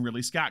this is when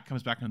Ridley Scott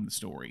comes back into the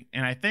story.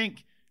 And I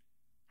think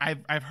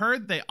I've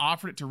heard they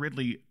offered it to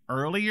Ridley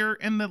earlier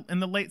in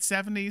the late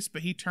 70s,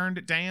 but he turned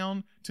it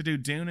down to do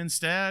Dune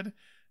instead.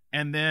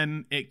 And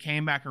then it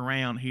came back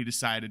around. He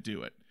decided to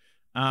do it.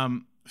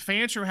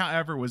 Fancher,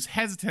 however, was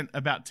hesitant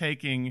about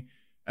giving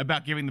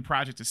the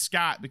project to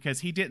Scott because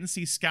he didn't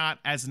see Scott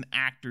as an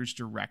actor's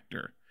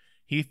director.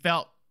 He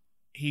felt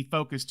he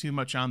focused too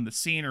much on the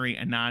scenery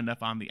and not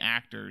enough on the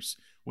actors,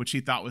 which he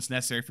thought was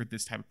necessary for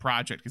this type of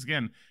project. Because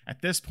again,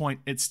 at this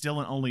point, it's still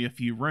in only a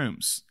few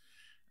rooms.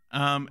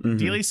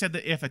 Dealey said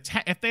that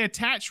if they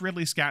attached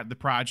Ridley Scott to the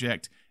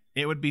project,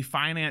 it would be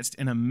financed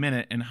in a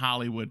minute in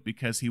Hollywood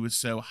because he was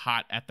so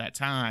hot at that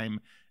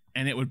time,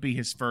 and it would be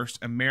his first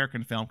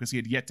American film because he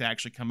had yet to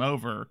actually come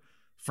over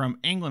from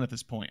England at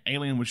this point.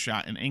 Alien was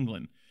shot in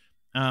England.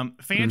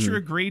 Fancher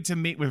agreed to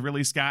meet with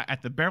Ridley Scott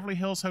at the Beverly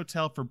Hills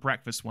Hotel for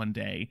breakfast one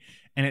day,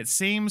 and it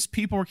seems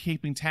people were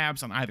keeping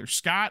tabs on either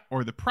Scott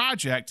or the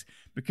project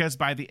because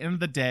by the end of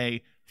the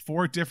day,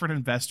 4 different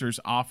investors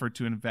offered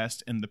to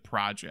invest in the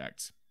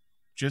project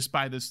just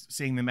by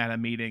seeing them at a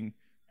meeting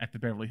at the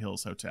Beverly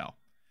Hills Hotel.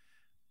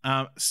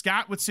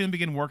 Scott would soon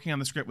begin working on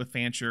the script with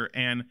Fancher,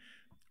 and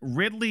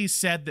Ridley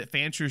said that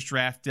Fancher's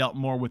draft dealt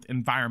more with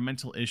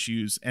environmental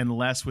issues and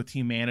less with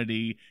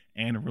humanity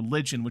and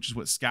religion, which is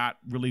what Scott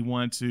really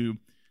wanted to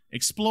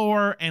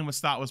explore and was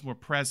thought was more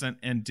present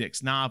in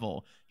Dick's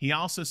novel. He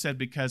also said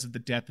because of the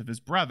death of his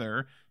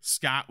brother,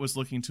 Scott was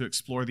looking to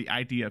explore the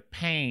idea of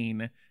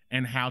pain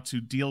and how to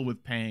deal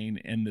with pain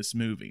in this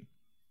movie.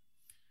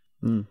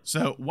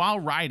 So while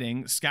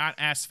writing, Scott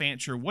asked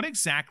Fancher, what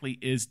exactly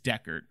is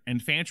Deckard?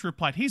 And Fancher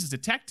replied, he's a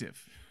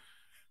detective.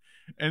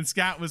 And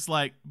Scott was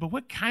like, but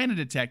what kind of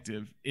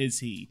detective is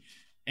he?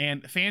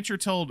 And Fancher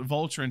told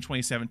Vulture in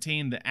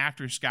 2017 that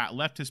after Scott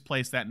left his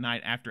place that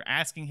night, after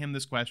asking him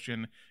this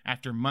question,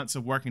 after months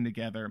of working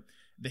together,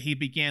 that he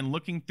began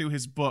looking through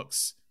his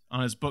books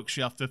on his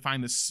bookshelf to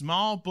find this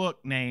small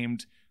book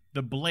named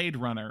The Blade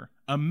Runner,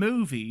 a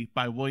movie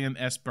by William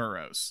S.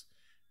 Burroughs.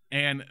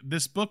 And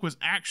this book was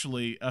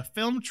actually a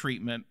film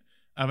treatment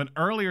of an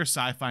earlier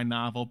sci-fi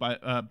novel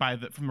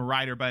from a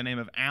writer by the name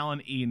of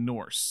Alan E.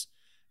 Nourse.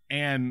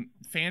 And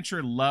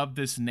Fancher loved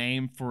this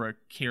name for a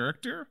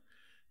character,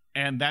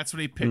 and that's what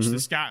he pitched to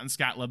Scott, and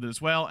Scott loved it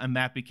as well, and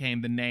that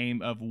became the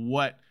name of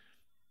what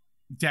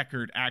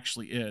Deckard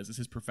actually is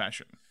his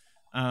profession.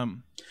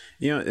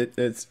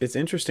 It's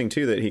interesting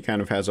too that he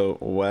kind of has a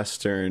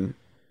Western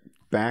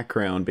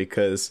background,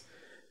 because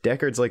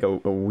Deckard's like a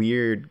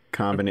weird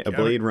combination. A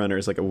Blade Runner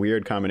is like a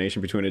weird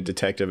combination between a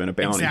detective and a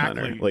bounty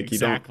hunter. Like you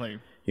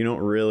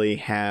don't really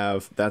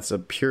have, that's a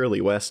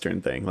purely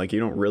Western thing. Like you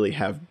don't really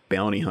have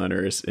bounty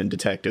hunters in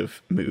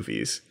detective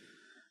movies.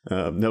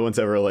 No one's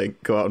ever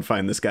like, go out and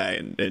find this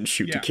guy and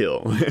shoot to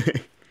kill. Because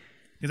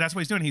that's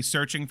what he's doing. He's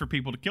searching for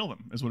people to kill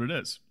them, is what it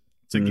is.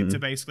 To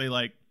basically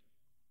like,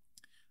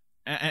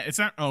 it's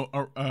not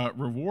a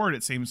reward,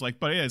 it seems like,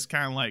 but it is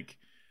kind of like,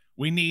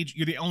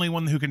 you're the only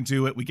one who can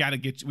do it. We gotta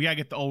get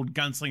the old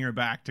gunslinger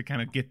back to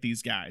kind of get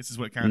these guys, is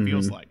what it kind of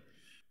feels like.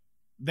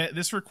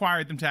 This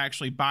required them to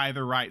actually buy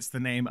the rights to the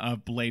name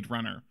of Blade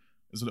Runner,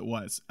 is what it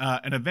was.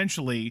 And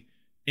eventually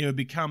it would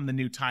become the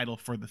new title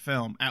for the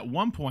film. At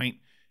one point,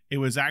 it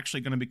was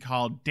actually going to be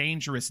called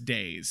Dangerous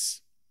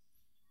Days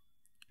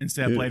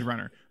instead of Blade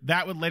Runner.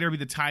 That would later be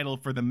the title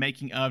for the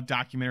making of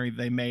documentary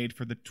they made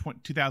for the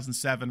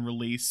 2007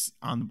 release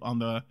on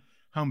the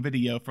home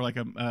video, for like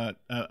a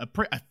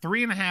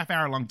 3.5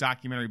 hour long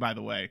documentary, by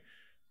the way,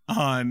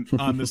 on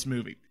this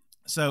movie.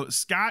 So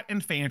Scott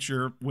and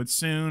Fancher would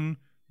soon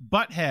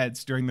butt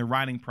heads during the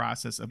writing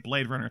process of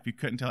Blade Runner, if you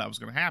couldn't tell that was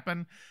going to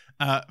happen.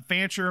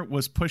 Fancher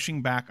was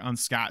pushing back on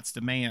Scott's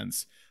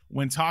demands.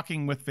 When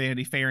talking with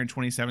Vanity Fair in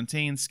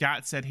 2017,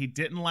 Scott said he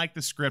didn't like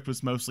the script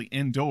was mostly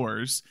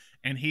indoors,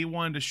 and he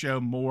wanted to show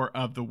more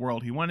of the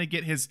world. He wanted to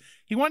get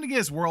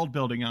his world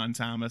building on,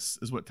 Thomas,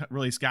 is what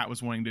really Scott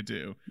was wanting to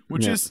do,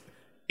 which is,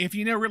 if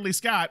you know Ridley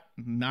Scott,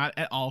 not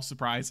at all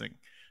surprising.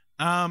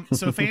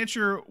 So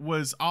Fancher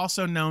was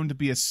also known to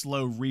be a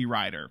slow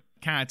rewriter,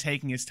 kind of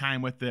taking his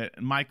time with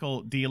it.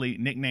 Michael Dealey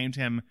nicknamed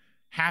him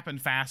Happen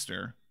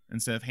Faster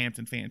instead of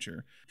Hampton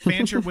Fancher.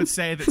 Fancher would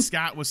say that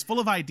Scott was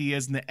full of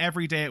ideas and that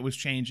every day it was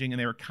changing, and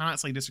they were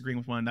constantly disagreeing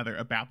with one another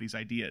about these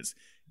ideas.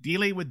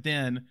 Dealey would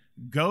then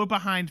go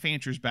behind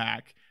Fancher's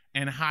back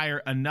and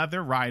hire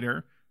another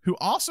writer who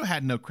also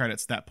had no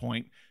credits at that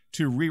point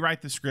to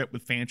rewrite the script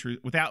with Fancher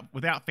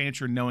without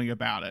Fancher knowing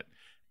about it.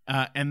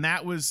 And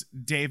that was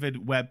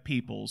David Webb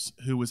Peoples,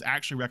 who was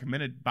actually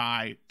recommended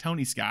by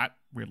Tony Scott,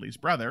 Ridley's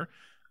brother.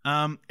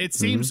 It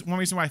seems one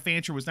reason why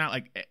Fancher was not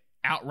like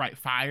outright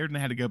fired and they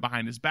had to go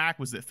behind his back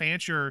was that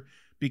Fancher,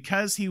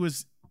 because he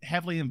was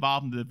heavily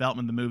involved in the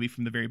development of the movie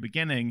from the very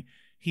beginning,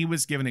 he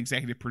was given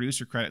executive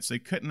producer credit, so they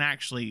couldn't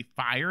actually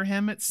fire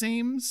him, it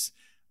seems.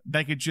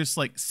 They could just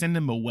like send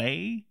him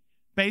away,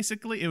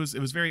 basically. It was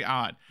very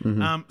odd.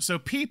 So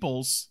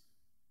Peoples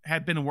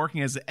had been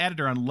working as an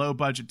editor on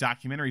low-budget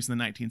documentaries in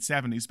the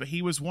 1970s, but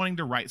he was wanting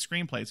to write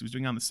screenplays. He was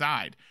doing on the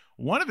side.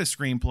 One of his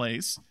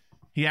screenplays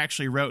he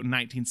actually wrote in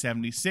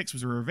 1976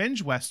 was a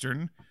revenge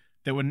western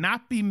that would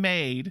not be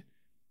made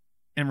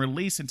and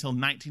released until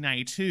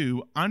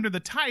 1992 under the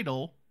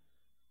title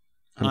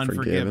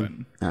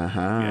Unforgiven.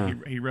 Yeah,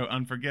 he wrote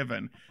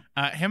Unforgiven.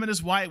 Him and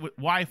his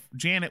wife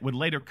Janet would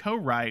later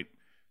co-write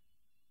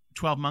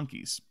 12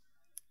 Monkeys.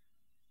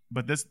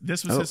 But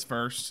this was his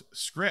first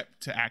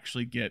script to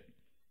actually get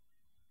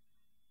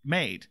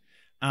made.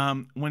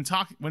 When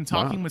talking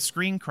with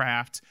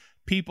Screencraft,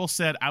 people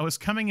said, I was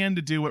coming in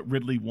to do what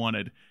Ridley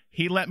wanted.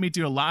 He let me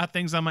do a lot of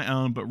things on my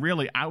own, but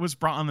really I was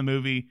brought on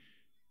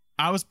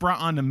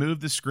to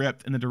move the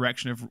script in the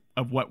direction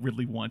of what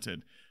Ridley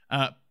wanted.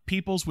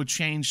 Peoples would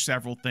change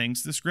several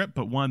things to the script,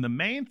 but one of the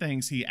main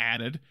things he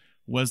added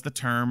was the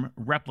term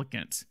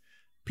replicant.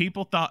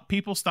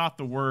 Peoples thought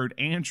the word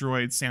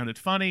android sounded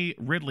funny,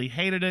 Ridley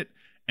hated it,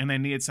 and they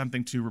needed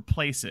something to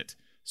replace it.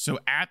 So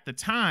at the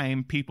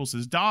time,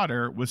 Peoples'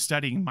 daughter was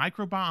studying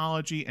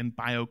microbiology and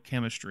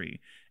biochemistry,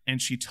 and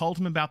she told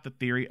him about the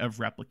theory of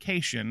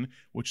replication,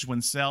 which is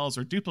when cells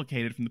are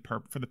duplicated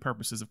for the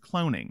purposes of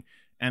cloning,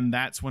 and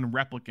that's when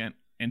replicant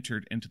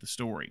entered into the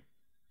story.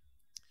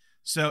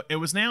 So it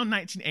was now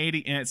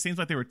 1980, and it seems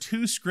like there were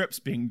two scripts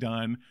being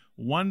done,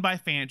 one by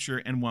Fancher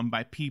and one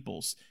by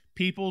Peoples.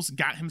 Peoples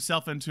got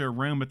himself into a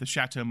room at the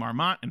Chateau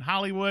Marmont in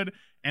Hollywood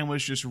and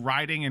was just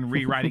writing and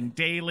rewriting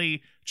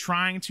daily,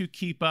 trying to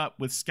keep up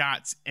with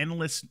Scott's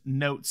endless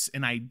notes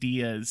and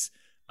ideas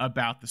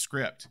about the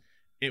script.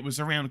 It was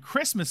around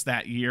Christmas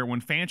that year when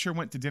Fancher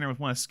went to dinner with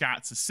one of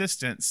Scott's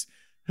assistants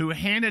who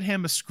handed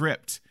him a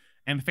script,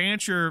 and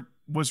Fancher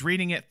was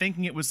reading it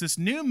thinking it was this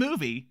new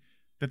movie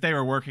that they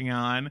were working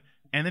on,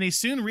 and then he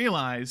soon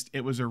realized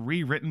it was a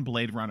rewritten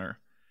Blade Runner.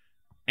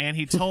 And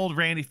he told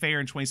Vanity Fair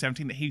in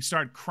 2017 that he stood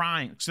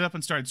up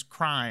and started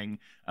crying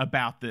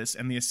about this.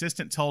 And the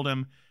assistant told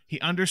him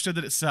he understood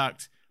that it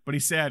sucked, but he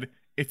said,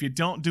 if you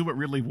don't do what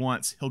Ridley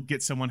wants, he'll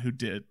get someone who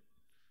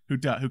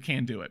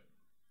can do it.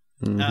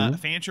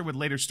 Fancher would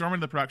later storm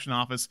into the production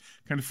office,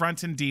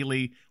 confronting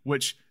Dealey,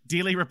 which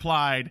Dealey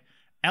replied,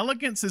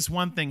 elegance is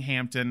one thing,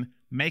 Hampton.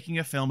 Making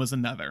a film is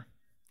another.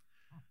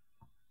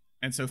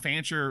 And so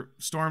Fancher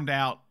stormed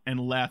out and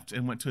left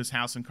and went to his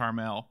house in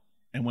Carmel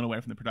and went away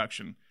from the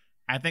production.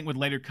 I think would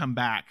later come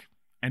back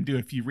and do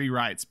a few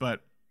rewrites,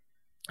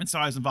 and so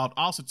I was involved.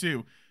 Also,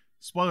 too,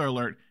 spoiler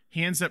alert,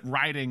 he ends up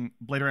writing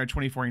Blade Runner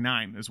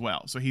 2049 as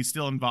well. So he's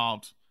still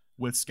involved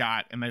with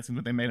Scott, and they think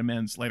that they made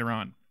amends later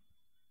on.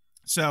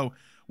 So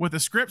with the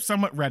script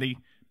somewhat ready,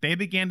 they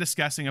began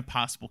discussing a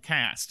possible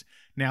cast.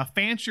 Now,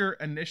 Fancher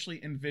initially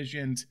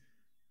envisioned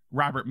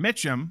Robert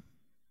Mitchum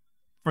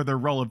for the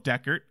role of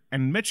Deckard,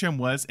 and Mitchum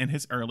was in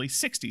his early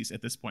 60s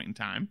at this point in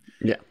time.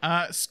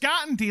 Yeah.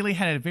 Scott and Dealey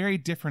had a very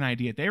different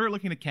idea. They were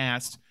looking to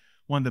cast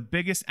one of the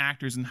biggest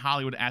actors in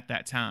Hollywood at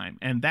that time,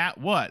 and that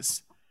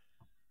was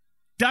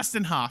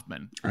Dustin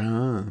Hoffman.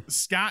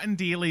 Scott and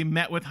Dealey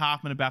met with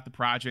Hoffman about the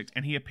project,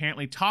 and he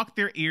apparently talked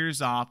their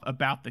ears off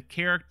about the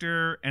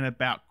character and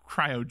about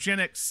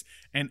cryogenics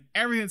and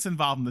everything that's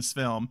involved in this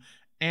film.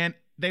 And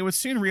they would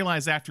soon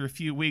realize after a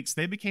few weeks,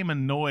 they became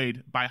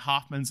annoyed by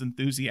Hoffman's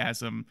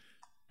enthusiasm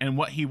and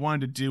what he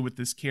wanted to do with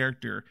this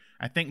character.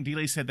 I think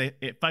Dealey said it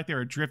felt like they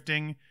were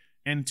drifting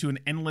into an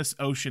endless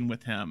ocean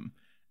with him,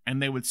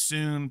 and they would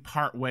soon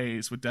part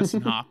ways with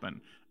Dustin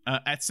Hoffman.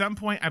 At some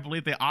point, I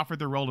believe they offered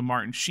the role to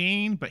Martin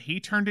Sheen, but he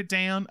turned it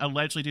down,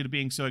 allegedly due to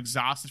being so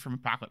exhausted from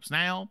Apocalypse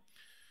Now.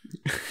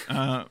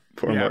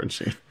 Poor Martin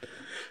Sheen.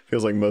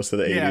 Feels like most of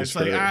the 80s it's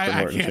like,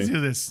 I can't do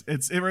this.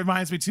 It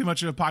reminds me too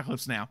much of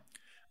Apocalypse Now.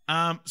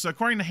 So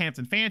according to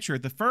Hampton Fancher,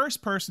 the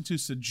first person to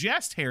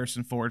suggest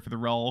Harrison Ford for the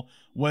role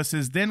was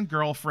his then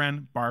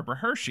girlfriend, Barbara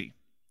Hershey.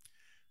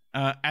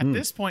 At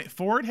this point,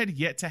 Ford had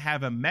yet to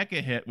have a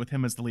mega hit with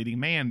him as the leading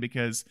man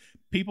because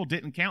people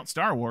didn't count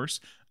Star Wars.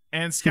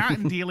 And Scott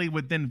and Dealey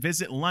would then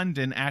visit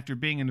London after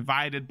being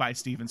invited by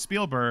Steven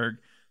Spielberg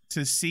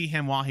to see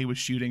him while he was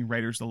shooting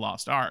Raiders of the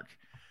Lost Ark.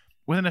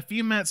 Within a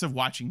few minutes of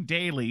watching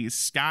dailies,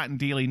 Scott and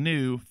Dealey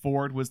knew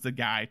Ford was the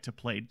guy to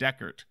play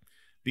Deckard.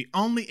 The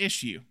only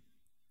issue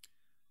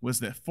was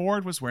that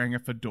Ford was wearing a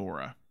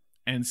fedora,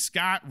 and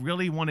Scott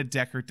really wanted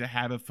Deckard to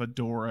have a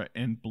fedora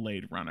in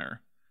Blade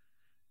Runner.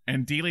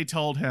 And Dealey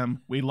told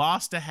him, "We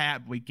lost a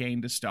hat, but we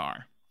gained a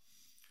star."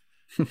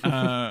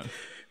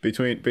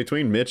 Between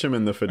Mitchum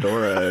and the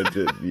fedora,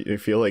 I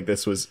feel like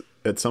this was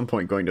at some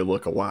point going to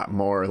look a lot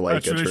more like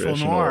a traditional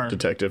noir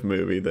detective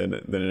movie than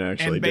it actually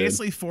did. And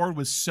basically, Ford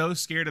was so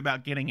scared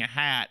about getting a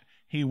hat,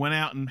 he went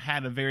out and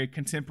had a very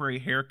contemporary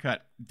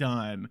haircut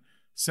done.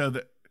 So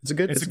that it's a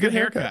good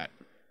haircut.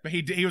 But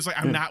he was like,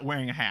 I'm not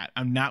wearing a hat.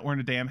 I'm not wearing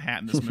a damn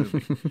hat in this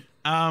movie.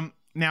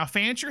 Now,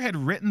 Fancher had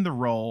written the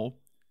role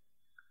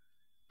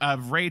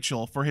of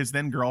Rachel for his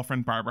then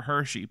girlfriend, Barbara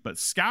Hershey. But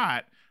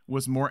Scott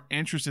was more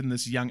interested in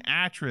this young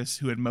actress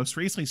who had most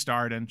recently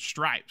starred in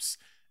Stripes.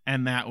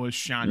 And that was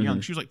Sean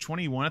Young. She was like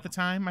 21 at the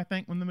time, I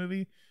think, when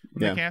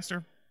they cast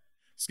her.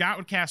 Scott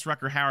would cast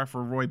Rutger Hauer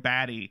for Roy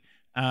Batty.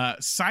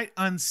 Sight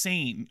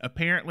unseen.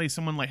 Apparently,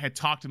 someone had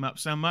talked him up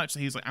so much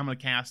that he's like, I'm going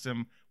to cast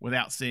him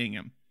without seeing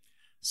him.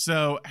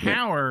 So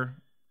Hauer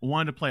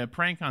wanted to play a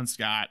prank on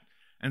Scott,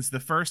 and so the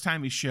first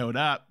time he showed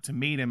up to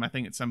meet him, I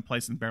think at some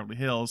place in Beverly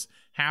Hills,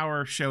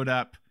 Hauer showed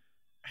up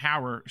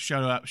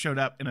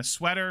in a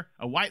sweater,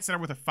 a white sweater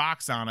with a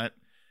fox on it,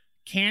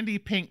 candy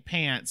pink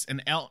pants,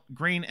 and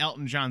green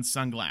Elton John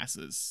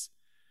sunglasses.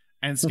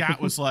 And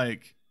Scott was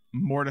like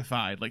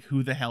mortified, like,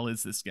 who the hell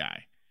is this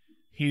guy?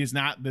 He is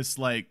not this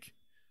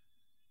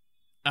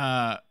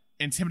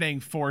intimidating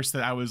force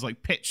that I was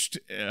pitched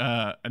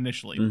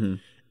initially.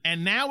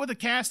 And now with the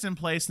cast in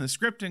place and the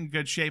script in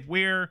good shape,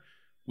 we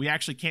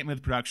actually can't move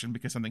the production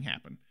because something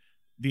happened.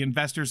 The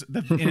investors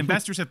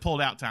have pulled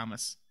out,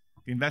 Thomas.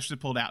 The investors have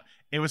pulled out.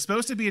 It was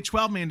supposed to be a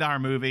 $12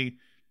 million movie,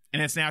 and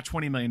it's now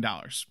 $20 million.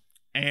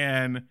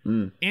 And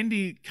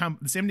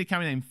this indie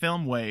company named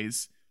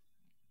Filmways,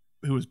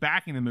 who was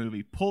backing the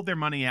movie, pulled their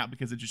money out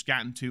because it just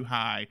gotten too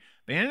high.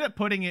 They ended up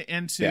putting it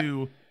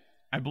into,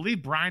 I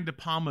believe, Brian De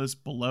Palma's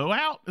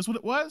Blowout is what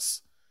it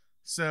was.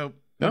 So...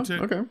 okay.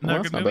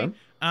 Well, that's not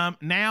bad.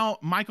 Now,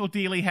 Michael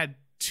Dealey had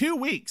 2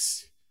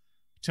 weeks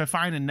to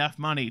find enough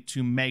money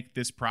to make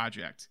this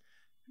project.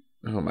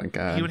 Oh, my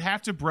God. He would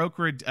have to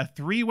broker a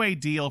 3-way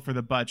deal for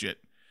the budget.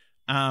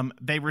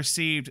 They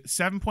received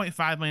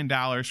 $7.5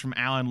 million from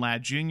Alan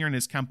Ladd Jr. and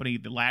his company,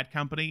 the Ladd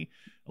Company.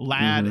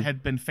 Ladd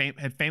had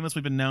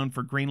famously been known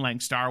for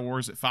greenlighting Star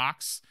Wars at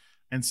Fox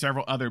and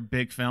several other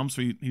big films,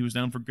 so he was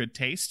known for good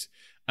taste.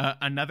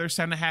 Another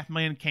 $7.5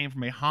 million came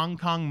from a Hong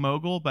Kong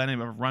mogul by the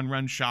name of Run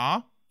Run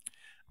Shaw.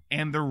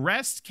 And the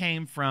rest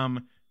came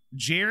from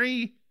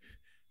Jerry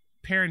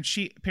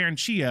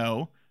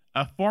Parenchio,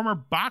 a former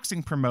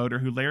boxing promoter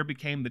who later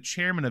became the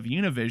chairman of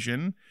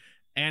Univision,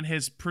 and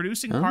his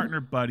producing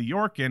partner, Bud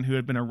Yorkin, who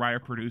had been a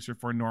writer-producer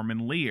for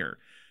Norman Lear.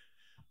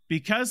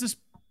 Because this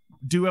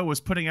duo was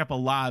putting up a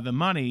lot of the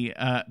money,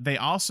 they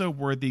also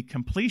were the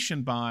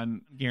completion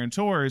bond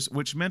guarantors,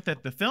 which meant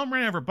that the film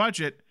ran over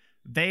budget.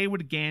 They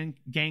would gain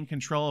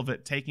control of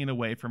it, taking it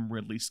away from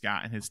Ridley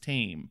Scott and his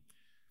team.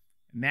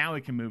 Now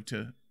we can move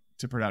to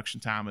to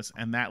production, Thomas,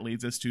 and that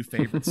leads us to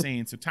favorite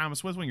scenes. So,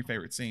 Thomas, what's one of your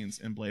favorite scenes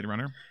in Blade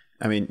Runner?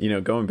 I mean,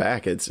 going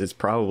back, it's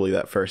probably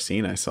that first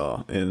scene I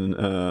saw, and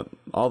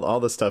all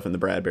the stuff in the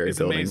Bradbury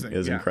building amazing.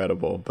 Is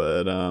incredible.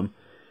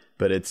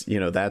 But it's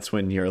that's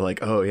when you're like,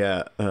 oh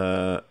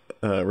yeah,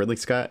 Ridley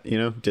Scott,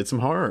 did some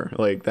horror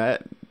like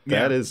that.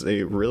 That is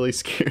a really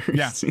scary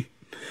scene.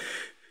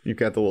 You've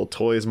got the little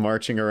toys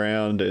marching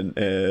around, and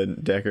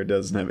Deckard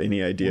doesn't have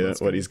any idea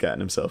what he's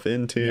gotten himself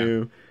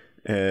into.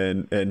 Yeah.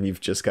 And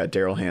you've just got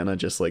Daryl Hannah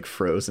just like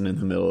frozen in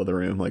the middle of the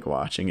room, like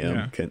watching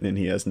him, and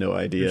he has no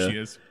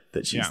idea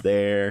that she's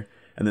there.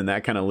 And then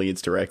that kind of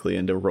leads directly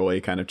into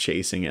Roy kind of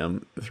chasing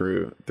him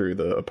through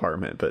the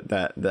apartment. But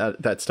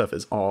that stuff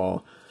is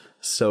all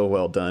so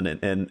well done,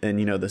 and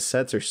the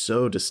sets are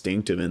so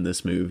distinctive in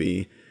this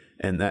movie,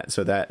 and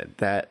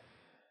that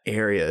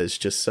area is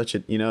just such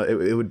a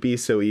it would be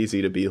so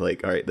easy to be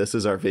like, all right, this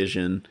is our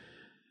vision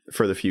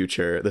for the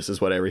future, this is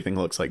what everything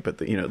looks like, but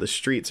the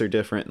streets are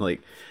different.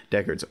 Like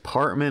Deckard's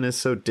apartment is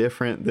so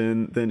different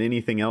than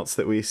anything else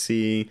that we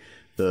see.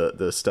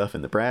 The stuff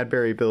in the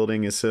Bradbury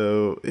building is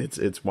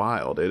it's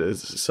wild. It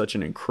is such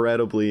an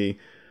incredibly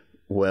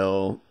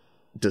well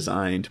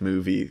designed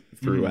movie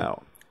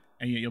throughout.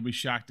 And you'll be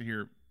shocked to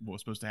hear what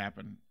was supposed to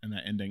happen in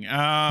that ending.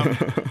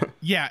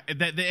 Yeah,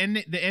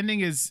 the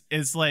ending is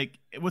like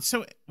what's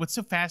so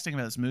fascinating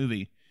about this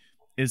movie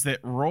is that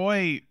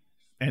Roy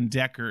and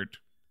Deckard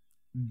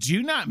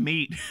do not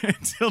meet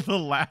until the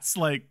last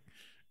like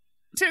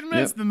 10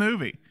 minutes of the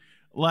movie.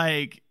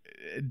 Like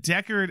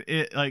Deckard,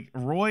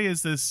 Roy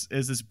is this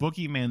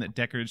boogeyman that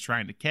Deckard is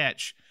trying to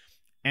catch,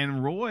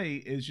 and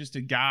Roy is just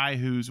a guy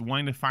who's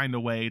wanting to find a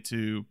way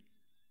to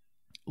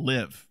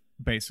live.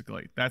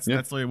 Basically, that's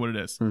literally what it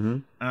is.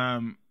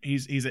 Mm-hmm.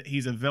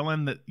 He's a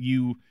villain that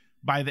you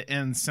by the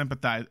end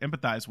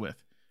empathize with.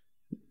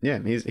 Yeah,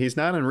 he's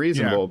not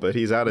unreasonable, but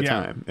he's out of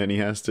time, and he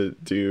has to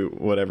do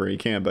whatever he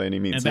can by any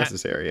means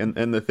necessary.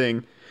 And the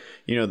thing,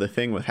 the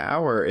thing with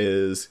Hauer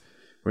is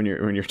when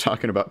you're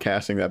talking about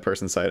casting that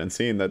person sight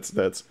unseen,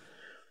 that's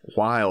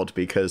wild,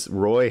 because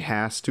Roy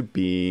has to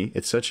be.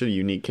 It's such a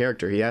unique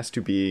character. He has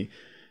to be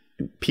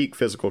in peak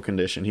physical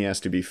condition. He has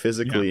to be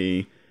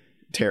physically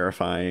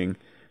terrifying,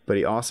 but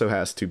he also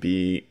has to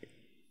be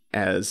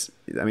that's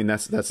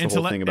the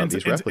whole thing about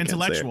these replicants.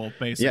 Intellectual,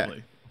 basically.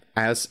 Yeah.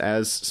 As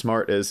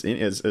smart as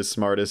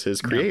smart as his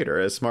creator,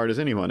 as smart as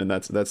anyone, and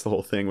that's the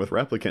whole thing with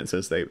replicants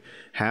is they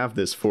have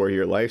this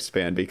 4-year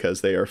lifespan because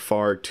they are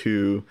far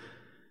too.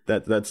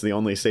 That's the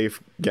only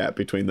safe gap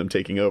between them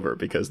taking over,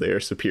 because they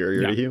are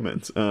superior to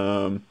humans.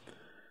 And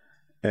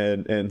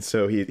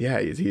so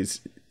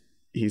he's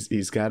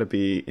got to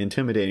be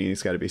intimidating.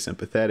 He's got to be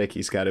sympathetic.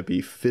 He's got to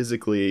be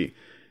physically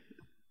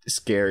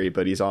scary,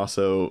 but he's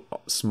also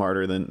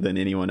smarter than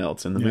anyone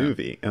else in the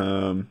movie.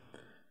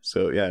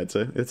 So yeah, it's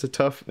a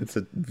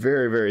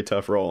very, very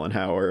tough role, and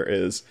Hauer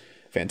is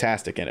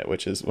fantastic in it,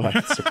 which is why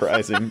it's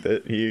surprising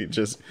that he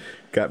just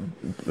got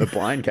the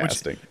blind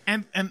casting.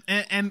 And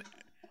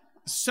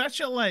such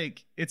a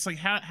it's like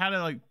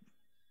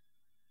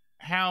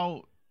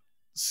how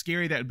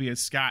scary that would be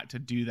as Scott to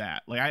do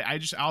that. Like I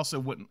just also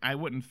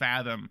wouldn't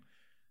fathom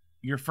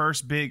your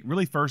first big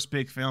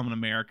film in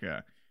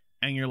America,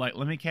 and you're like,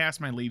 let me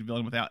cast my lead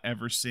villain without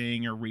ever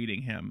seeing or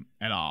reading him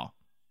at all.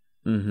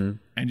 Mm-hmm.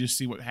 And just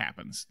see what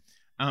happens.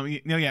 But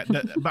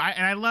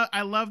I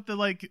love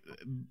the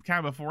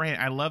kind of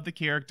beforehand. I love the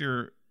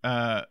character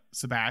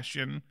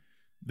Sebastian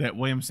that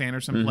William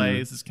Sanderson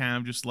plays. Is kind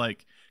of just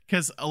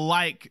because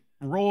like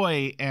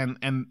Roy and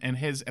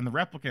the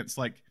replicants,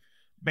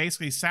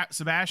 basically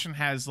Sebastian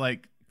has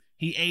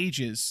he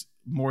ages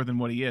more than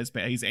what he is,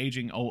 but he's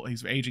aging old.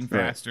 He's aging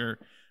faster,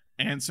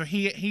 and so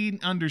he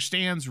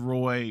understands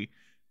Roy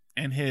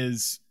and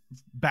his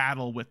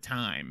battle with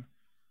time,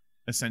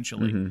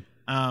 essentially. Mm-hmm.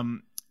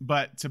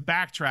 But to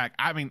backtrack,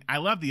 I mean, I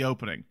love the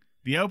opening.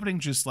 The opening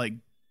just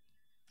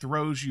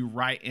throws you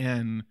right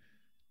in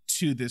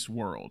to this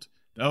world.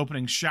 The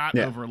opening shot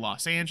over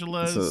Los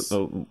Angeles. It's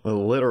a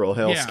literal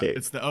hellscape. Yeah,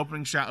 it's the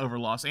opening shot over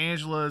Los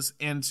Angeles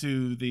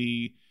into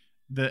the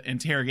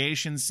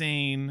interrogation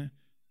scene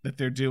that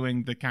they're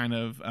doing, the kind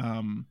of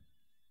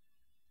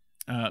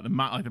the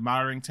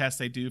monitoring test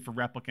they do for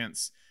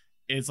replicants.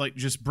 It's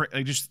just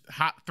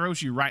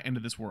throws you right into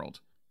this world,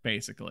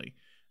 basically.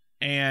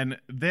 And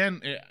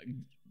then it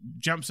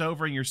jumps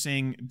over and you're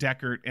seeing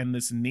Deckard in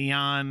this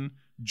neon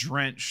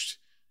drenched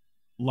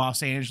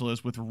Los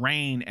Angeles with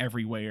rain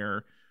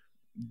everywhere,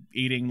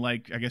 eating I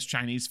guess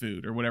Chinese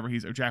food or whatever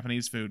or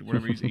Japanese food,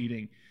 whatever he's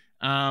eating.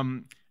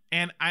 And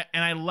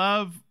I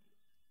love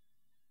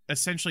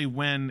essentially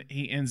when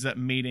he ends up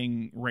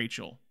meeting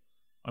Rachel,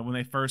 when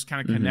they first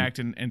kind of connect,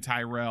 and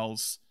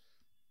Tyrell's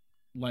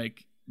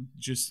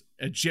just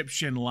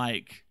Egyptian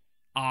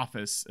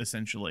office,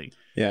 essentially.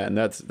 Yeah, and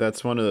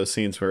that's one of those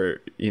scenes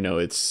where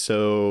it's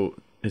so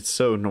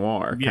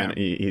noir. Kind of,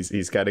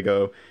 he's got to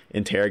go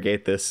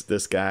interrogate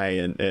this guy,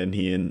 and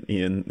he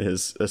and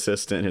his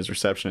assistant, his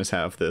receptionist,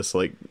 have this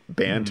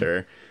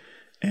banter,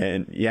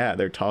 and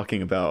they're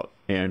talking about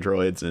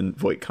androids and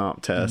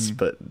Voight-Kampff tests,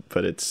 but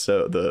it's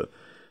so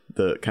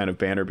the kind of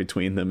banter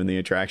between them and the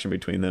attraction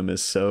between them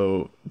is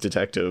so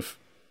detective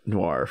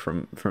noir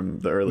from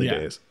the early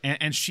days.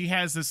 And she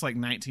has this like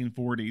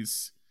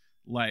 1940s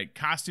like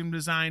costume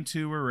design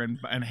to her and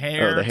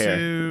hair, the hair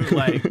too.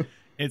 Like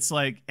it's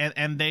like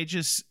and they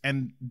just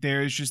and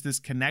there's just this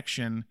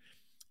connection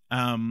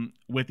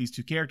with these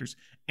two characters,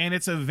 and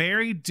it's a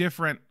very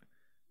different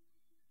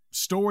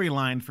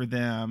storyline for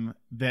them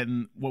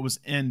than what was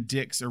in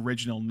Dick's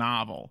original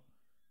novel,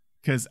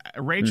 because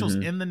Rachel's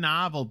in the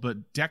novel,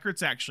 but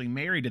Deckard's actually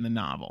married in the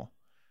novel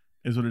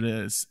is what it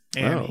is.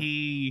 And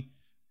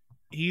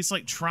he's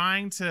like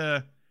trying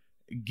to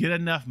get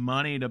enough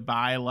money to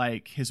buy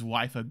like his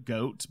wife a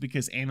goat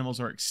because animals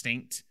are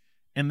extinct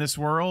in this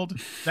world.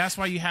 That's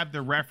why you have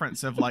the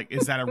reference of like,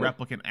 is that a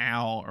replicant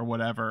owl or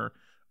whatever,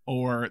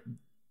 or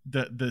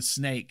the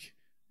snake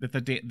that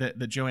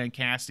the Joanne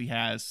Cassidy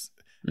has.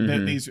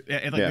 These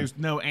there's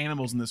no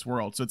animals in this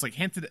world, so it's like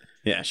hinted at.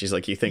 Yeah, she's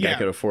like, you think I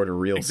could afford a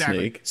real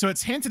snake? So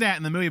it's hinted at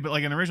in the movie, but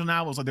like in the original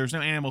novel, it's like there's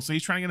no animals, so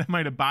he's trying to get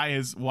money to buy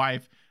his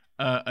wife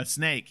a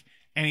snake,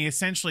 and he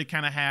essentially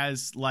kind of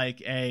has like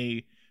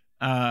he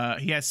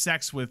has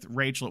sex with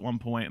Rachel at one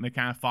point, and they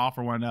kind of fall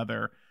for one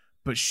another.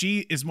 But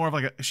she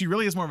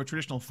really is more of a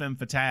traditional femme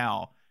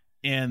fatale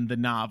in the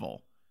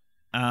novel.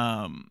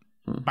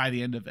 By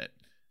the end of it,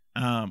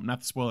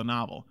 not to spoil the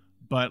novel.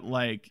 But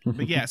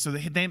yeah, so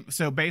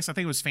based, I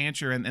think it was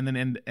Fancher and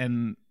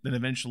then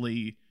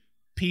eventually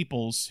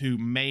Peoples who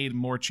made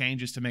more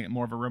changes to make it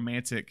more of a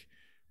romantic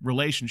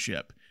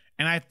relationship.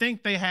 And I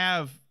think they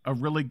have a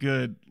really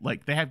good,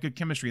 they have good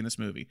chemistry in this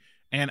movie.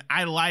 And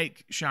I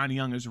like Sean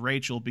Young as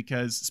Rachel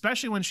because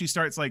especially when she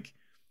starts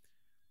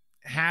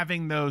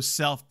having those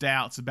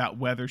self-doubts about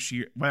whether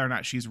or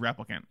not she's a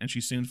replicant, and she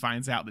soon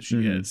finds out that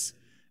she is.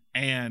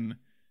 And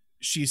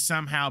she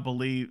somehow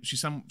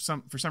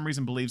for some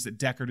reason believes that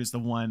Deckard is the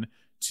one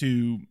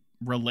to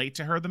relate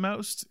to her the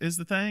most is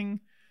the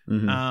thing.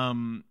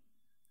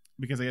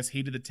 Because I guess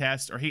he did the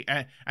test, or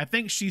I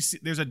think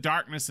there's a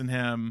darkness in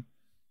him,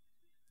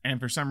 and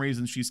for some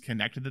reason she's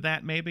connected to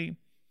that. Maybe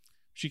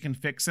she can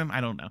fix him.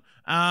 I don't know.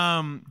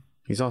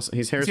 He's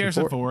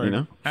Harrison Ford, you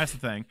know? That's the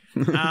thing.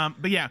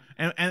 But yeah,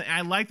 and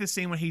I like the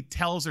scene when he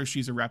tells her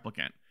she's a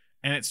replicant,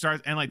 and it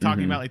starts and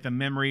talking about the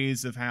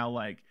memories of how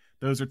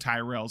those are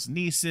Tyrell's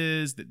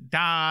nieces that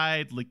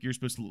died. You're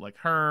supposed to look like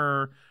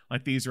her.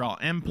 These are all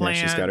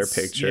implants. Yeah, she's got her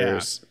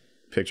pictures. Yeah.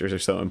 Pictures are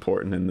so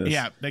important in this.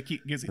 Yeah,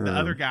 the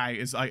other guy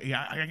is like,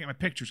 yeah, I gotta get my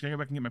pictures. Gotta go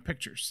back and get my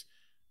pictures.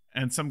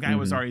 And some guy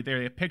was already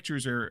there. The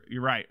pictures you're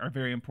right, are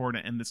very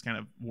important in this kind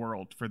of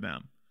world for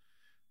them.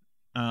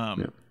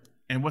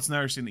 And what's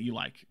another scene that you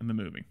like in the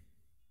movie?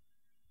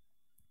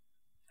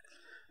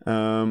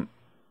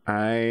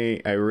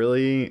 I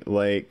really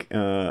like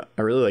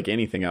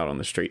anything out on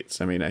the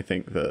streets. I mean, I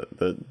think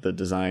the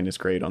design is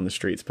great on the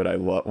streets, but I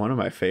love one of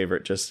my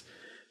favorite just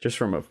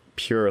from a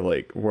pure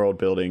world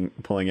building,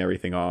 pulling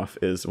everything off,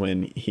 is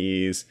when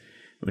he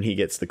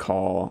gets the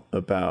call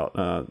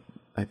about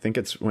I think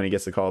it's when he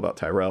gets the call about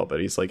Tyrell, but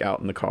he's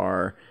out in the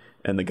car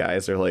and the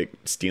guys are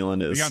stealing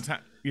his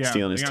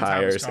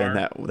tires, and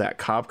that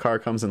cop car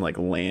comes and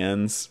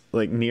lands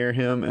near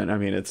him, and I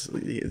mean it's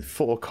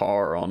full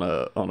car on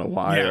a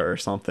wire or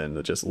something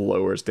that just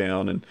lowers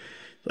down, and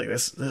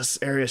this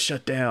area's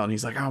shut down.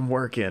 He's like, I'm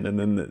working, and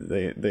then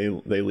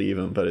they leave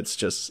him, but it's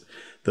just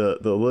the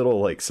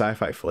little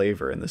sci-fi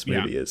flavor in this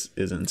movie is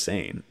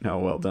insane how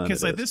well done.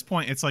 Because at this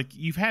point it's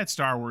you've had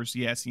Star Wars,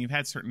 yes, and you've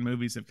had certain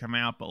movies that have come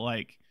out, but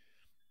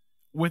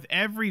with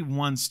every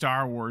one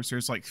Star Wars,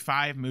 there's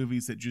 5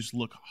 movies that just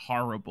look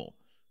horrible.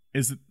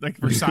 Is it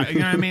for you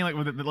know what I mean?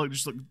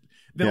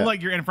 They look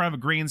like you're in front of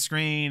a green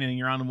screen and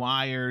you're on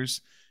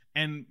wires.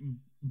 And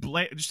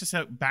just to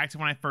say back to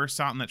when I first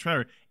saw it in that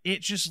trailer,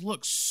 it just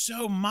looks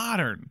so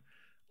modern.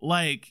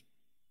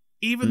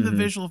 Even the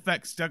visual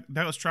effects,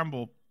 Douglas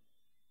Trumbull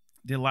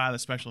did a lot of the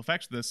special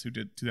effects of this, who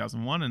did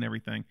 2001 and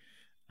everything.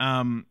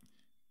 The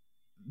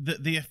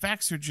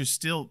effects are just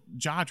still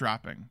jaw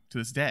dropping to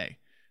this day.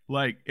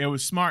 It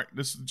was smart.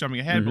 This is jumping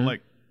ahead, but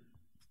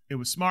it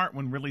was smart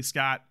when Ridley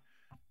Scott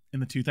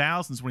in the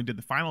 2000s, when he did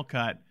the final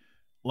cut,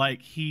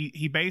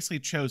 he basically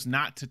chose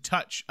not to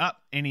touch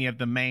up any of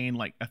the main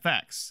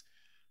effects.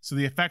 So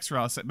the effects were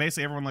all set.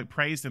 Basically everyone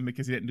praised him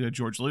because he didn't do a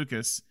George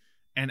Lucas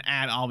and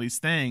add all these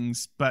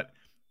things, but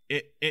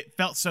it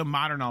felt so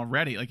modern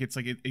already.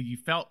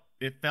 It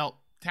felt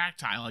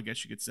tactile, I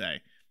guess you could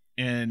say,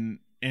 in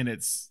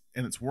its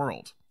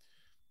world.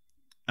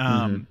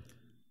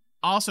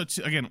 Also,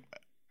 again,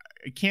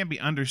 it can't be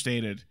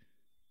understated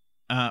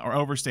or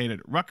overstated.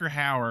 Rutger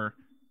Hauer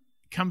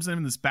comes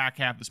in this back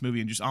half of this movie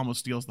and just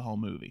almost steals the whole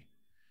movie.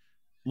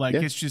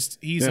 It's just,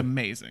 he's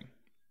amazing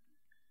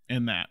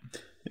in that.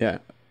 Yeah.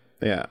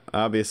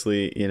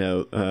 Obviously,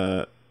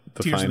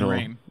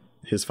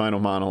 his final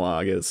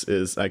monologue is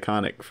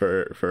iconic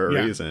for a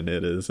reason.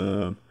 It is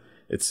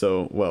it's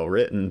so well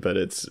written, but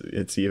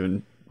it's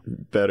even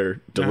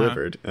better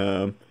delivered.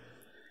 I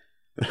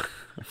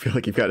feel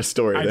like you've got a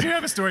story there. I do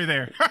have a story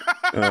there.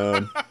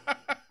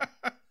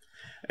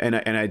 And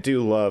I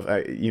do love,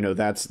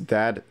 that's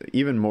that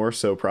even more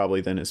so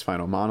probably than his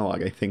final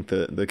monologue. I think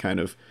the kind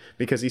of,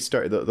 because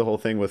the whole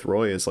thing with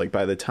Roy is like,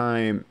 by the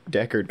time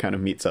Deckard kind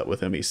of meets up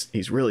with him,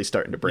 he's really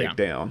starting to break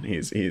down.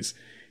 He's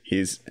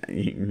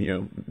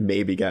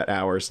maybe got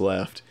hours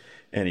left,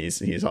 and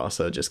he's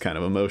also just kind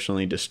of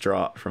emotionally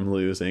distraught from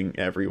losing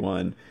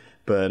everyone.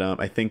 But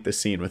I think the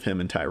scene with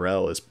him and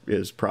Tyrell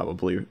is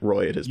probably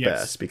Roy at his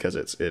best, because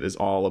it is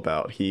all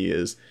about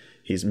he's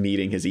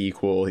meeting his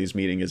equal, he's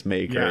meeting his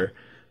maker,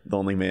 the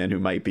only man who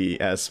might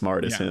be as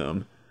smart as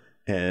him,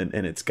 and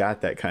it's got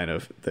that kind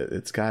of,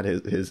 it's got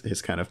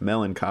his kind of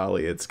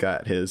melancholy, it's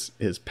got his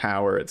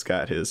power, it's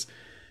got his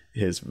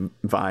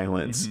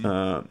violence.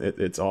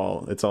 It's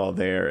all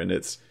there, and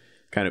it's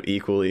kind of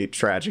equally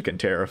tragic and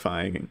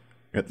terrifying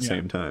at the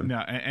same time. No,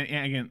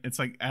 and again, it's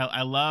like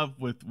I love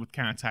with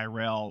kind of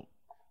Tyrell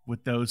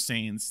with those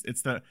scenes.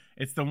 It's the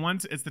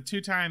two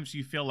times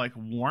you feel like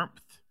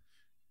warmth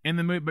in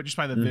the movie, but just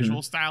by the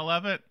visual style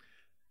of it.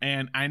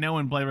 And I know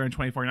in Blade Runner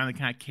 2049 they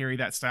kind of carry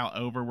that style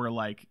over, where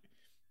like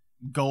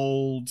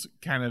gold,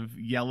 kind of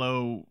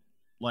yellow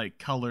like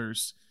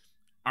colors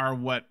are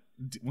what,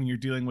 when you're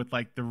dealing with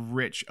like the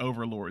rich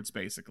overlords,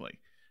 basically.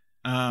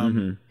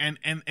 And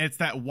it's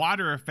that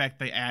water effect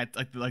they add,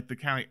 like the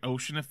kind of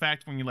ocean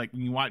effect when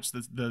you watch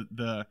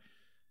the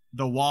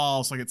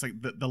walls, like it's like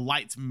the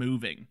light's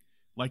moving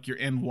like you're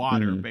in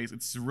water. Basically,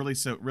 it's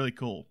really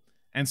cool.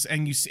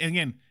 And you see,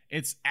 again,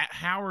 it's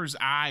Howard's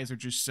eyes are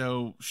just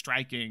so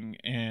striking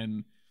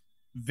and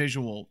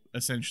visual,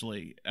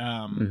 essentially,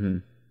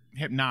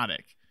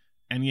 hypnotic.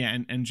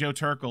 And Joe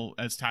Turkel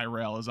as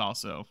Tyrell is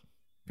also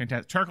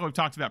fantastic. Turkel, we've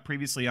talked about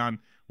previously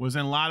was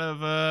in a lot of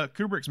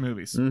Kubrick's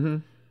movies.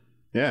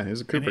 Yeah,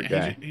 he's a Kubrick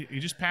guy. He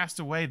just passed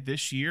away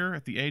this year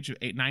at the age of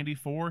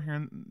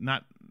 94.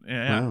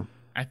 Wow.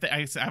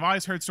 I've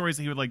always heard stories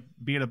that he would like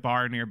be at a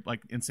bar near,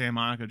 like in Santa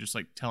Monica, just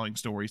like telling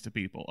stories to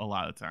people a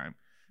lot of the time.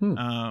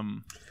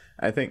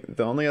 I think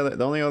the only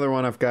other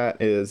one I've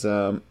got is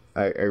I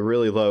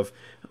really love.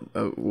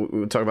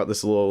 We'll talk about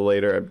this a little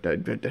later. I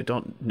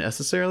don't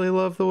necessarily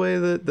love the way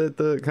that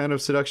the kind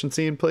of seduction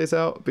scene plays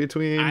out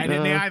between. I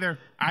didn't either.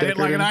 I didn't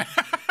like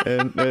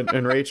it.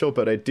 and Rachel,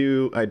 but I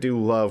do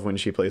love when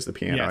she plays the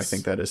piano. Yes. I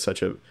think that is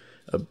such a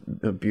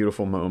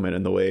beautiful moment,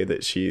 in the way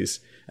that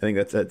she's. I think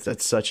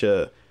that's such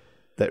a,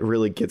 that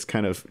really gets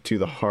kind of to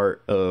the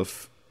heart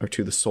of, or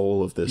to the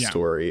soul of this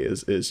story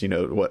is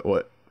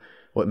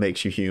what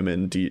makes you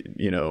human.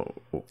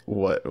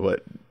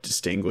 What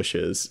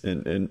distinguishes,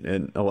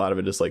 and a lot of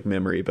it is like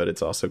memory, but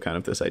it's also kind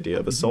of this idea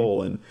of a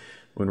soul. And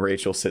when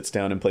Rachel sits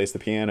down and plays the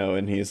piano,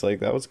 and he's like,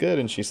 that was good,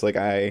 and she's like,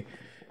 I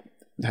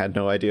had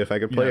no idea if I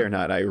could play or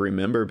not. I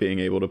remember being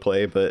able to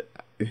play, but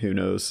who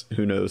knows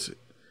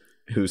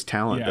whose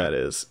talent that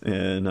is.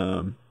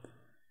 And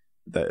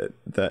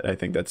that I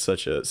think that's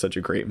such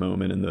a great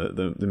moment in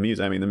the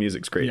music. I mean, the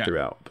music's great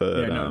throughout,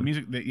 but the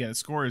music, the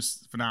score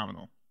is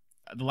phenomenal.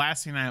 The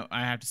last thing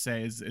I have to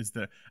say is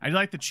I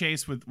like the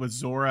chase with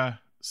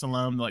Zora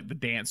Salome, like the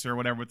dancer or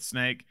whatever with the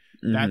snake.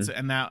 That's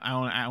I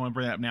want to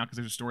bring that up now because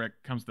there's a story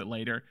that comes with it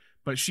later.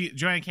 But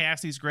Joanna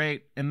Cassidy's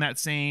great in that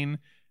scene.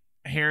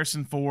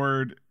 Harrison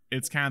Ford,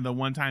 it's kind of the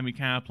one time he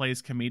kind of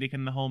plays comedic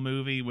in the whole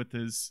movie with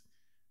his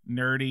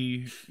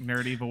nerdy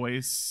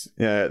voice.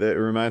 Yeah, it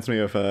reminds me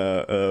of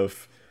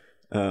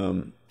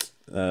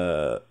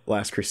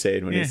Last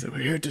Crusade when he's, we're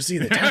here to see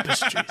the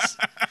tapestries.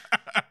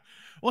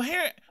 Well,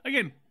 here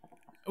again,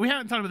 we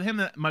haven't talked about him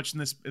that much in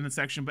this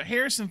section, but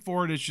Harrison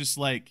Ford is just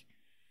like,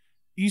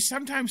 you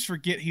sometimes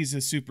forget he's a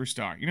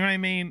superstar. You know what I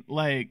mean?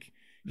 Like,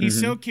 he's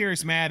so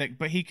charismatic,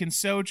 but he can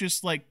so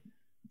just like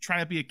try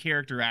to be a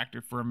character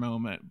actor for a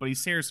moment. But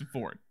he's Harrison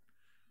Ford,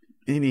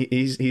 and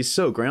he's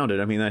so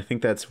grounded. I mean, I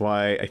think that's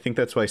why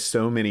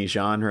so many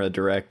genre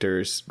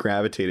directors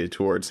gravitated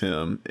towards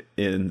him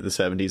in the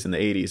 70s and the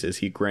 80s, is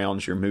he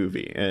grounds your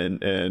movie,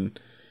 and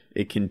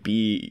it can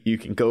be, you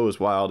can go as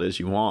wild as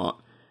you want.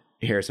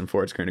 Harrison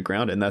Ford's going to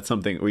ground it, and that's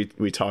something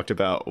we talked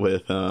about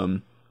with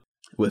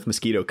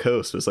Mosquito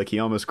Coast, was like he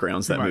almost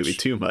grounds that movie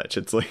too much.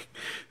 It's like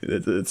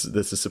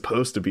this is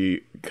supposed to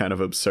be kind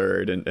of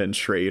absurd and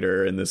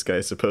Schrader, and this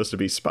guy's supposed to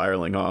be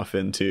spiraling off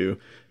into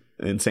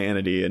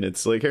insanity, and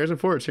it's like Harrison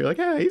Ford, so you're like,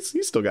 yeah,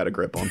 he's still got a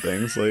grip on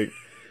things. Like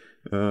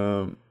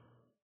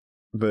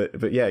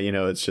but yeah,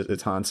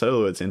 it's Han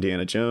Solo, it's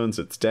Indiana Jones,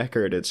 it's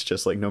Deckard. It's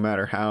just like, no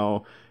matter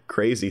how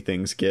crazy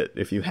things get,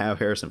 if you have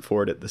Harrison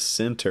Ford at the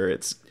center,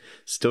 it's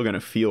still going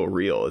to feel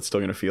real. It's still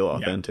going to feel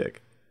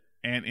authentic.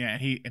 And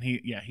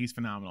he's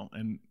phenomenal.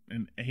 And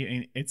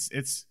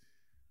it's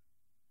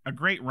a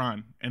great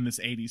run in this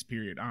 80s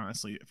period,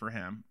 honestly, for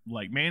him.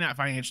 Like, maybe not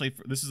financially,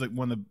 this is like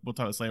we'll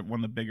talk this later, one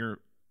of the bigger,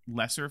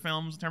 lesser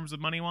films in terms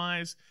of money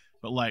wise,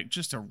 but like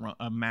just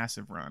a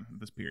massive run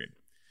this period.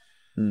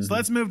 So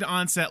let's move to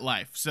on-set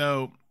life.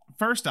 So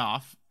first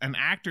off, an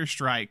actor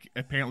strike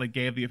apparently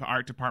gave the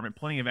art department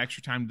plenty of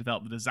extra time to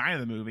develop the design of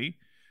the movie.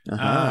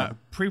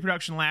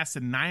 Pre-production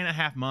lasted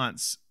 9.5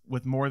 months,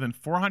 with more than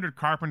 400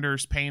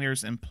 carpenters,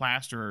 painters, and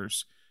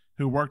plasterers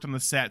who worked on the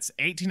sets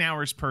 18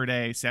 hours per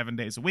day, 7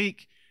 days a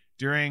week.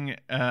 during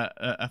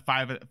a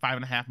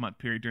 5.5 month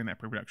period during that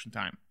pre-production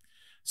time.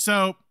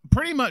 So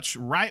pretty much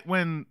right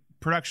when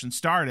production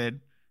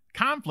started,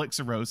 conflicts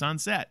arose on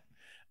set.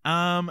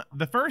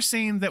 The first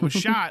scene that was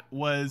shot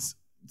was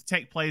to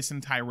take place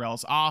in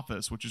Tyrell's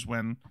office, which is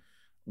when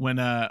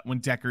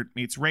Deckard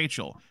meets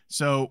Rachel.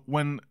 So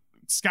when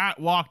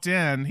Scott walked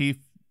in, he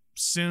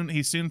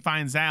soon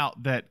finds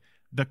out that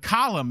the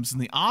columns in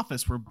the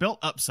office were built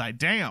upside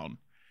down,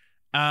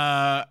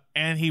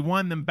 and he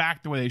won them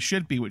back the way they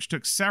should be, which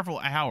took several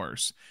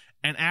hours.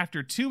 And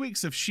after 2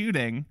 weeks of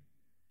shooting,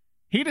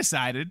 he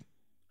decided,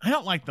 I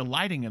don't like the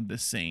lighting of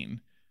this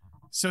scene.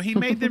 So he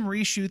made them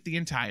reshoot the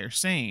entire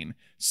scene.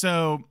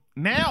 So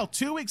now,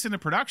 2 weeks into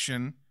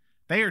production,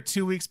 they are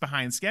 2 weeks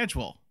behind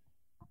schedule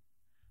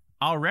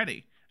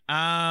already.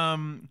 Oh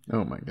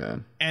my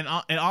God. And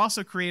it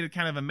also created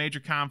kind of a major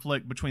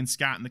conflict between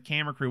Scott and the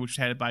camera crew, which was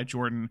headed by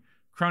Jordan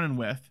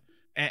Cronenweth.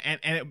 And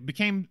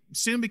it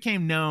soon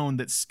became known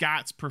that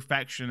Scott's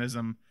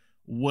perfectionism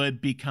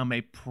would become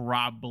a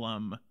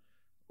problem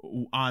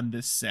on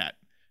this set.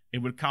 It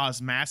would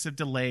cause massive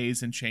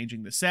delays in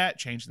changing the set,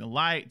 changing the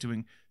light,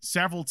 doing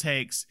several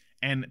takes,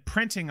 and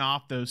printing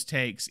off those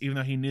takes, even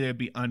though he knew they'd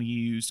be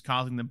unused,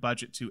 causing the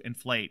budget to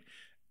inflate.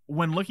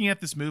 When looking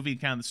at this movie,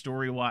 kind of the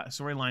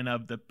storyline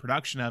of the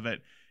production of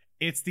it,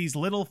 it's these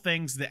little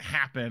things that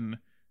happen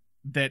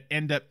that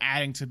end up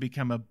adding to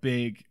become a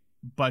big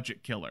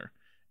budget killer.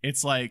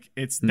 It's like,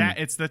 it's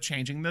the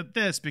changing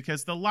this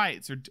because the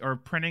lights are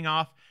printing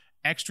off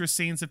extra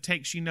scenes of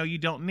takes you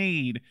don't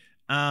need.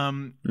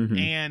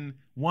 And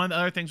one of the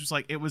other things was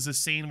like, it was a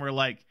scene where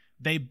like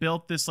they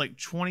built this like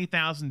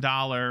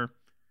 $20,000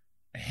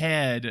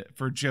 head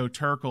for Joe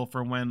Turkel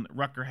for when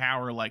Rutger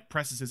Hauer like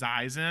presses his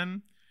eyes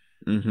in,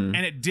 and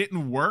it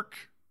didn't work.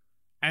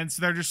 And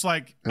so they're just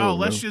like,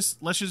 let's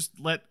just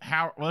let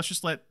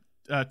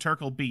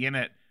Turkel be in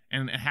it.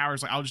 And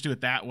Hauer's like, I'll just do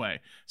it that way.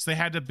 So they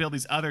had to build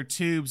these other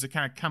tubes that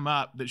kind of come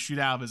up that shoot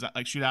out of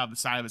the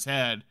side of his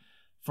head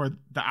for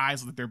the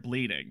eyes that they're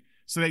bleeding.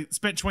 So they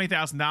spent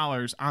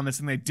 $20,000 on this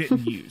and they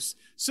didn't use.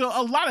 So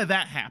a lot of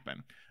that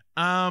happened.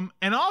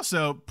 And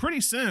also,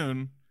 pretty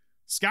soon,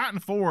 Scott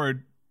and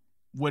Ford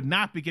would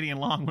not be getting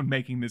along when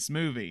making this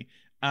movie.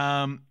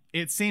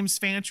 It seems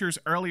Fancher's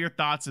earlier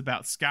thoughts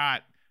about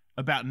Scott,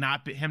 about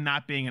him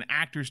not being an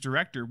actor's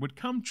director, would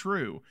come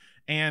true.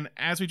 And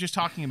as we were just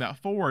talking about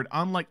Ford,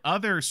 unlike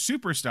other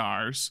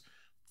superstars,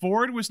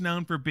 Ford was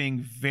known for being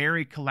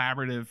very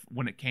collaborative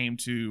when it came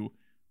to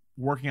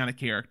working on a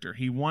character.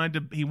 He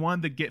wanted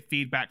to get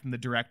feedback from the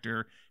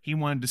director. He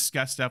wanted to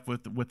discuss stuff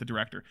with the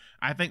director.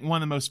 I think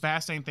one of the most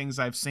fascinating things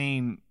I've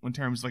seen in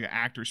terms of like an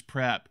actor's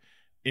prep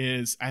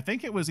is, I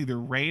think it was either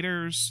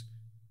Raiders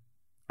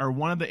or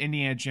one of the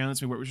Indiana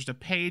Jones movies, where it was just a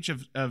page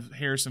of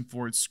Harrison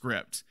Ford's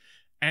script.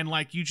 And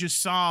like, you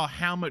just saw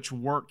how much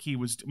work he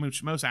was,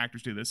 which most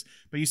actors do this,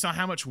 but you saw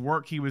how much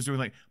work he was doing,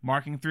 like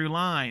marking through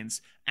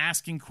lines,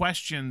 asking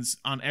questions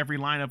on every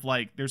line of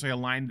like, there's like a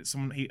line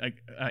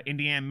that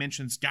Indiana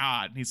mentions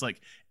God. And he's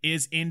like,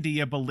 is Indy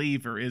a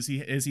believer? Is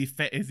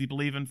he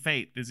believe in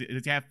faith? Does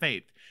he have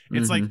faith?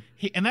 It's like,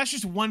 and that's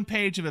just one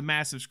page of a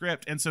massive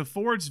script. And so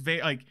Ford's very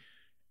like,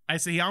 I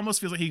say he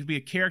almost feels like he could be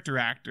a character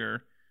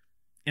actor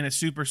in a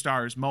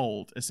superstar's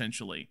mold,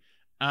 essentially.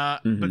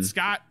 But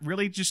Scott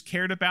really just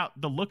cared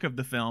about the look of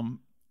the film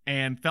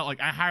and felt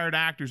like, I hired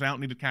actors, I don't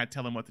need to kind of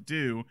tell them what to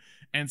do.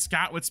 And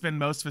Scott would spend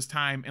most of his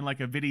time in like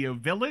a video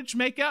village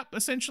makeup,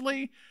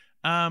 essentially,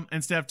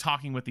 instead of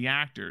talking with the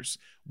actors.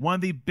 One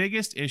of the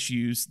biggest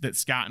issues that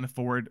Scott and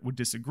Ford would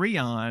disagree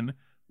on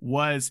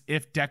was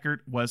if Deckard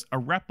was a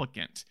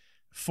replicant.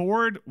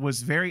 Ford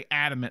was very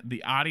adamant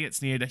the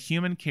audience needed a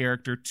human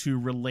character to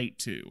relate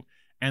to,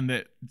 and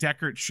that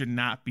Deckard should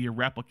not be a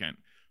replicant.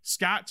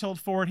 Scott told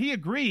Ford he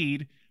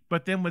agreed,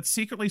 but then would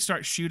secretly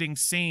start shooting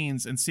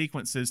scenes and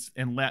sequences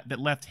that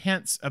left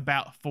hints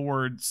about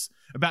Deckard's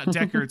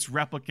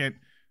replicant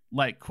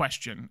like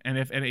question, and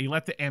he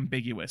left it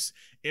ambiguous.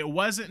 It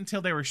wasn't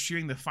until they were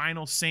shooting the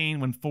final scene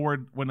when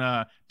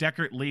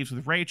Deckard leaves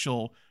with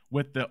Rachel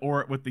with the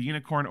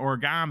unicorn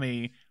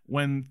origami,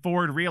 when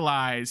Ford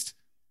realized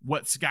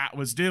what Scott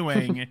was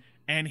doing,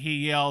 and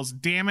he yells,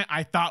 "Damn it!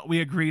 I thought we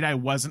agreed I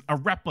wasn't a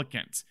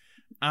replicant."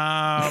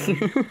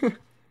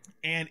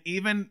 And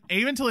even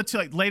till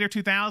the later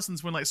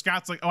 2000s, when like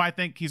Scott's like, "Oh, I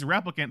think he's a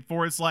replicant,"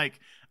 Ford's like,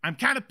 "I'm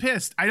kind of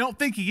pissed. I don't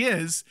think he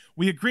is.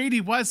 We agreed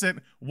he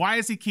wasn't. Why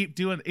does he keep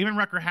doing it?" Even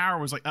Rutger Hauer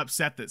was like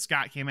upset that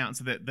Scott came out and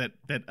said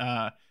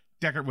that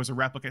Deckard was a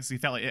replicant, so he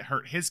felt like it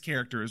hurt his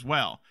character as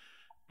well.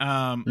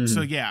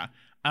 So yeah,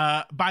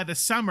 by the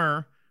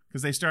summer,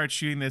 because they started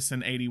shooting this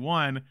in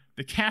 1981,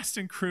 the cast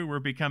and crew were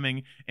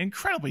becoming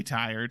incredibly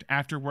tired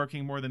after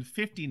working more than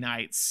 50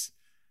 nights.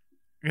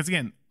 Because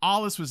again,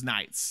 all this was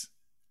nights.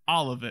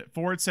 All of it.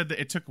 Ford said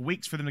that it took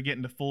weeks for them to get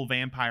into full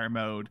vampire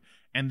mode,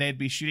 and they'd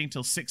be shooting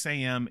till 6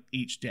 a.m.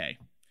 each day.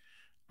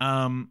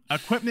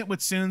 Equipment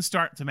would soon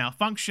start to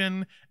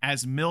malfunction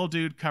as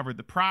mildew covered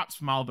the props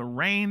from all the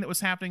rain that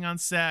was happening on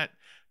set.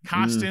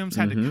 Costumes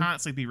had to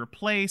constantly be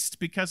replaced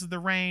because of the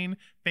rain.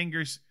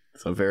 Fingers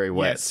It's a very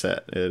wet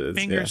set. It is.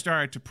 Fingers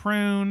started to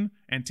prune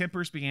and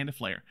tempers began to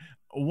flare.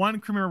 One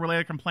crew member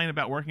later complained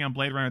about working on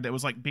Blade Runner that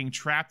was like being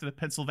trapped in a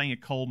Pennsylvania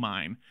coal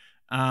mine.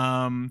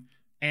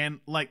 And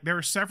like there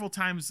were several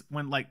times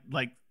when like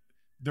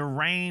the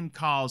rain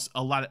caused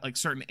a lot of like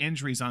certain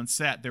injuries on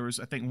set. There was,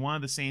 I think, one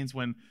of the scenes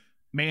when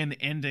maybe in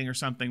the ending or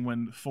something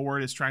when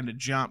Ford is trying to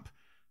jump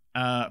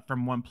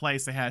from one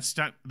place, they had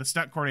the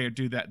stunt coordinator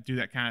do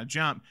that kind of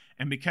jump,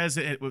 and because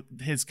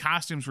his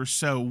costumes were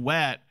so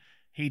wet,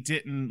 he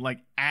didn't like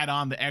add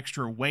on the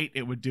extra weight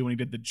it would do when he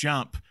did the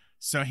jump,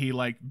 so he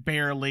like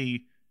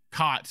barely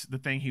caught the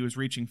thing he was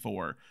reaching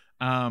for.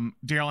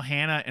 Daryl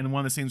Hannah, in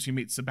one of the scenes we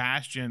meet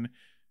Sebastian,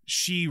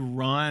 she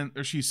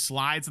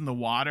slides in the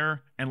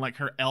water and like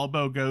her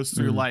elbow goes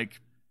through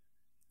like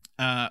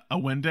a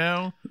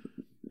window.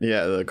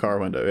 Yeah, the car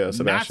window. Yeah,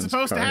 Sebastian's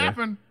not supposed to car,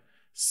 happen.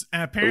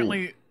 And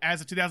apparently,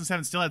 as of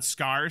 2007, still had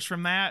scars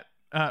from that,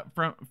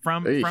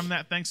 from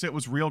that thing. So it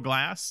was real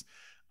glass.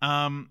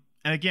 And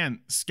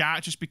again,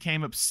 Scott just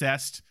became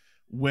obsessed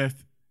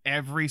with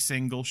every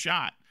single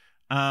shot.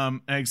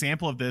 An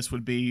example of this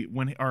would be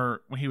when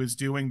he was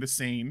doing the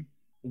scene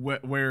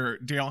where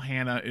Daryl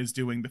Hannah is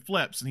doing the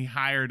flips, and he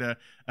hired a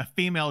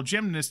female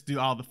gymnast to do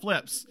all the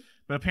flips.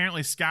 But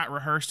apparently, Scott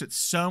rehearsed it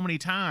so many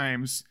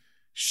times,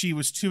 she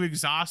was too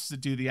exhausted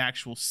to do the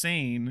actual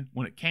scene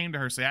when it came to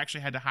her. So they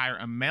actually had to hire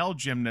a male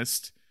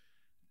gymnast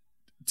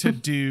to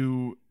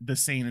do the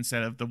scene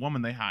instead of the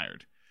woman they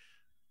hired.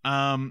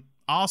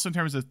 Also, in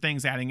terms of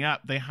things adding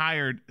up, they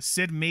hired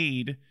Sid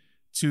Mead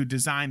to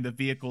design the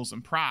vehicles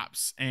and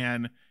props.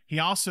 And he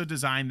also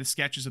designed the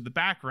sketches of the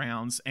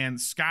backgrounds. And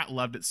Scott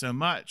loved it so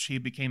much, he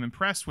became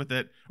impressed with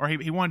it, or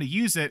he wanted to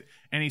use it.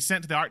 And he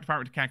sent to the art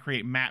department to kind of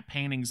create matte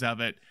paintings of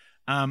it.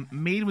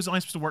 Mead was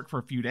only supposed to work for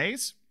a few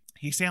days.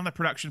 He stayed on the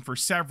production for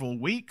several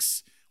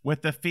weeks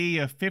with the fee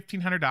of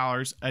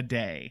 $1,500 a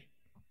day.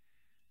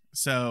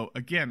 So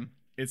again,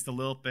 it's the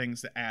little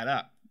things that add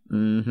up.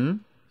 Mm-hmm.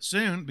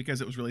 Soon, because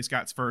it was really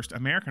Scott's first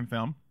American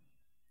film,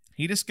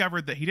 he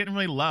discovered that he didn't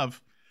really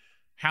love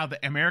how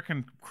the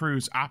American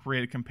crews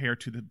operated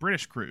compared to the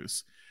British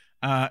crews.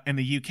 In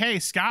the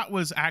UK, Scott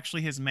was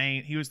actually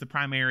he was the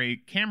primary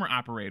camera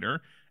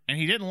operator, and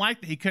he didn't like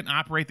that he couldn't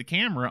operate the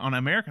camera on an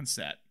American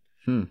set.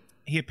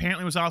 He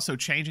apparently was also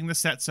changing the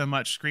set so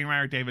much.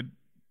 Screenwriter David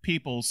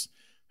Peoples,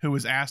 who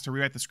was asked to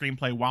rewrite the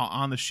screenplay while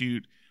on the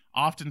shoot,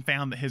 often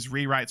found that his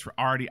rewrites were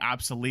already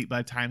obsolete by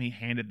the time he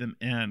handed them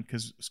in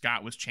because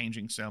Scott was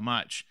changing so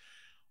much.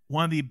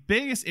 One of the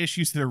biggest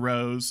issues that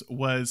arose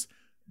was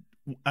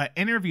an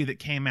interview that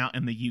came out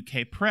in the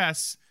UK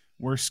press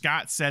where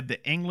Scott said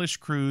the English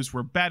crews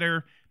were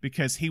better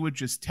because he would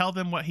just tell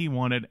them what he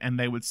wanted and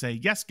they would say,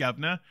 "Yes,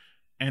 governor,"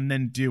 and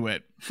then do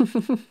it.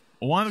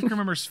 One of the crew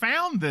members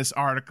found this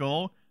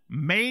article,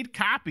 made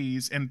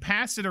copies, and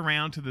passed it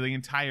around to the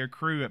entire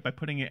crew by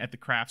putting it at the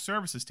craft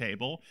services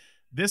table.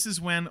 This is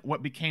when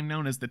what became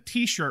known as the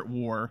T-shirt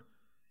war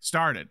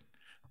started.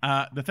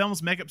 The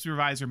film's makeup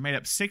supervisor made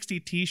up 60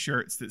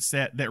 T-shirts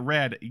that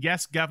read,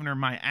 "Yes, governor,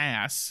 my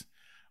ass,"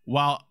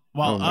 while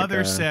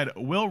others said,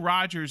 "Will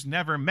Rogers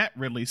never met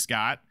Ridley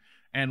Scott."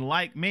 And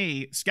like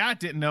me, Scott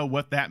didn't know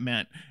what that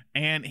meant.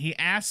 And he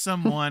asked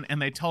someone,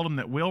 and they told him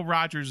that Will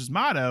Rogers'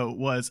 motto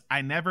was,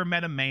 "I never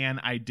met a man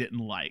I didn't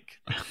like."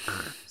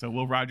 So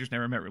Will Rogers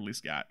never met Ridley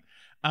Scott.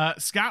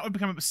 Scott would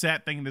become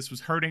upset, thinking this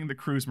was hurting the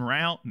crew's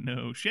morale.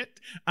 No shit.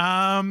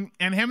 And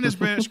him and his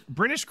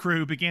British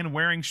crew began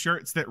wearing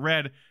shirts that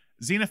read,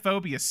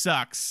 "Xenophobia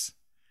sucks."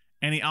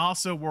 And he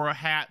also wore a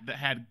hat that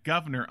had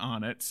governor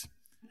on it.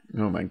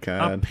 Oh my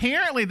God.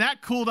 Apparently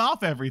that cooled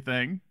off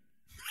everything.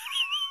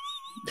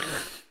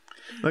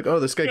 Like, oh,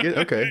 this guy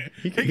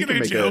he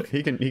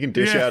can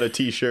dish out a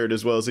T-shirt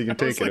as well as he can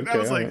take it. I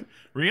was like,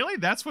 really?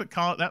 That's what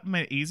that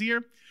made it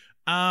easier.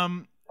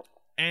 And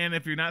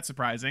if you're not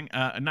surprised,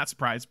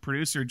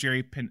 producer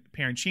Jerry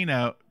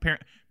Parenchio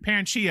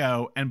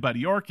and Bud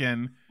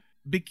Yorkin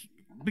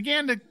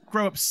began to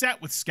grow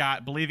upset with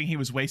Scott, believing he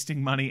was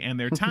wasting money and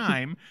their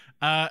time.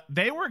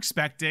 They were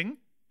expecting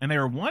and they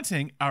were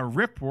wanting a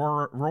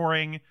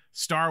rip-roaring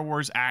Star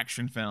Wars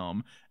action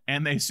film.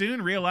 And they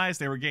soon realized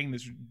they were getting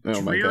this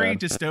dreary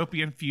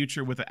dystopian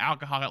future with an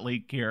alcoholic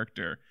lead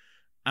character.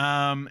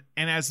 And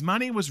as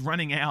money was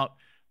running out,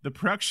 the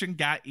production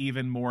got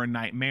even more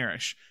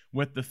nightmarish,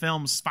 with the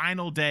film's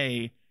final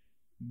day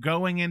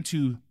going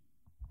into,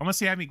 I want to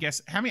see,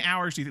 how many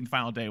hours do you think the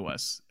final day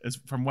was, as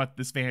from what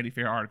this Vanity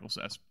Fair article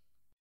says?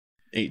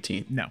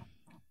 18. No.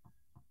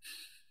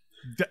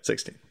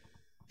 16.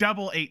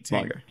 Double 18.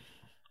 Longer.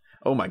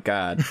 Oh my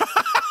God.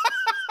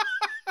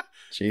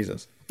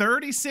 Jesus.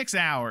 36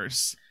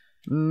 hours.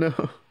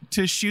 No.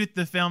 To shoot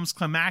the film's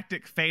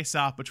climactic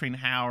face-off between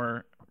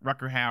Rutger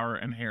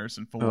Hauer and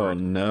Harrison Ford. Oh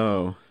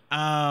no.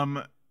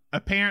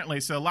 Apparently,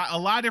 so a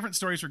lot of different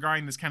stories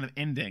regarding this kind of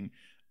ending.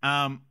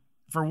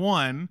 For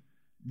one,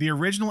 the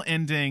original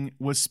ending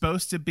was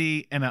supposed to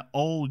be in an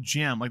old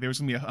gym. Like there was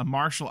going to be a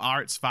martial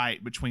arts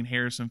fight between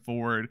Harrison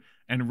Ford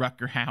and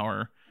Rutger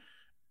Hauer.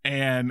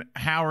 And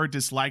Hauer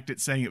disliked it,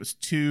 saying it was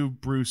too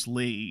Bruce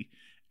Lee.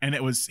 And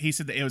he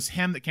said that it was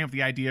him that came up with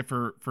the idea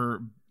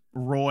for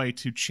Roy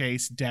to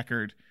chase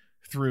Deckard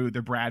through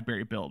the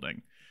Bradbury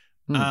building.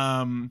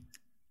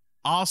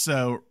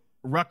 Also,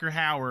 Rutger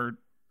Hauer,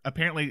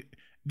 apparently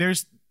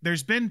there's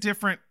been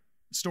different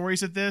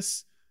stories of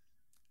this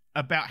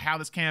about how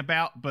this came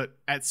about, but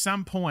at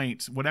some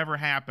point, whatever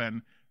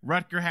happened,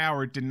 Rutger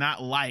Hauer did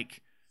not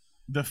like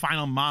the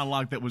final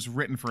monologue that was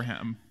written for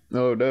him.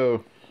 Oh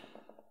no.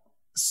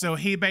 So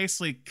he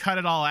basically cut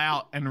it all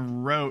out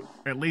and wrote,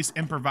 at least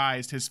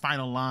improvised, his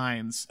final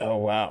lines. Oh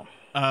wow.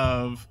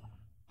 Of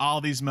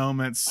all these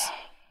moments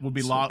will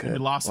be, lost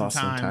in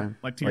time,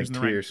 like tears in the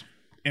rain.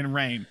 In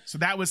rain. So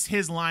that was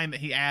his line that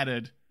he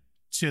added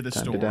to the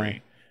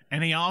story.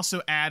 And he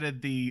also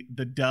added the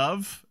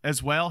dove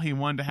as well. He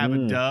wanted to have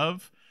a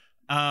dove.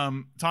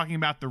 Talking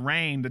about the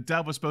rain, the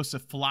dove was supposed to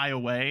fly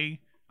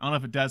away. I don't know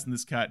if it does in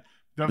this cut.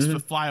 The dove was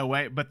supposed to fly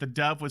away, but the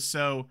dove was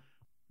so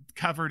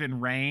covered in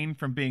rain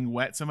from being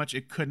wet so much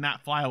it could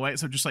not fly away.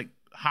 So it just like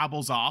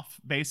hobbles off,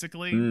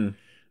 basically.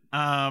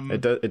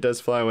 It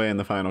does fly away in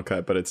the final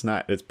cut, but it's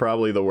not. It's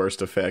probably the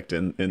worst effect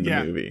in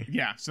the movie.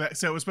 Yeah. So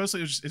it was supposed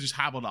to. It just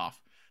hobbled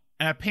off.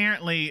 And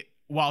apparently,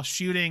 while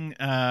shooting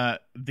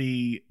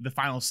the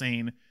final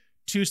scene,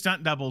 2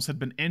 stunt doubles had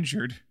been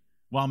injured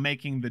while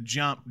making the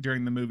jump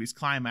during the movie's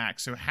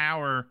climax. So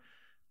Hauer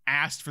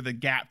asked for the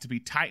gap to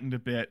be tightened a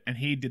bit, and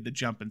he did the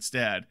jump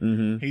instead.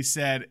 He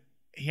said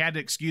he had to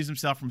excuse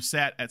himself from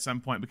set at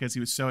some point because he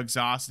was so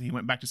exhausted. He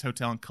went back to his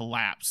hotel and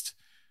collapsed,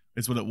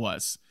 is what it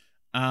was.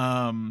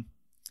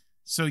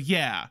 So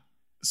yeah.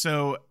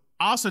 So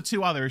also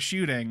too, while they were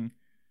shooting,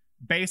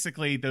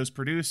 basically those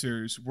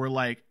producers were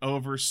like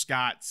over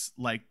Scott's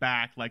like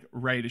back, like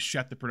ready to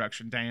shut the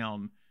production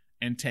down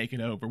and take it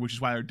over, which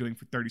is why they're doing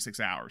for 36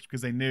 hours,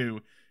 because they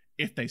knew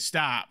if they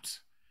stopped,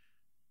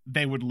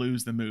 they would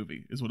lose the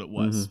movie, is what it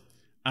was.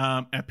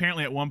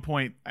 Apparently at one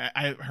point,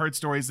 I heard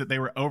stories that they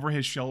were over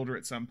his shoulder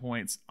at some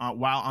points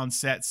while on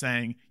set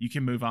saying, you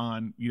can move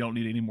on. You don't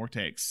need any more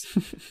takes.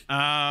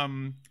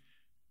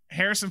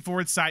 Harrison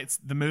Ford cites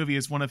the movie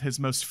as one of his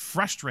most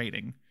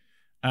frustrating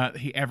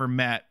he ever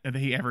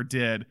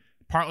did,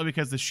 partly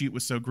because the shoot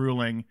was so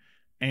grueling,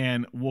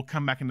 and we'll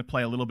come back into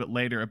play a little bit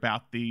later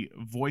about the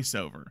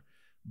voiceover.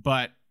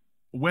 But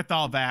with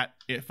all that,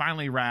 it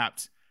finally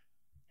wrapped,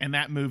 and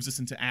that moves us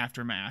into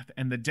Aftermath.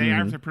 And the day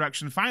after the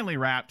production finally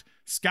wrapped,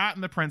 Scott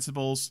and the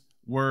principals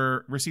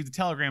received a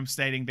telegram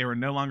stating they were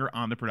no longer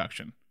on the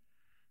production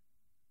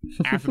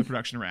after the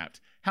production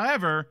wrapped.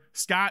 However,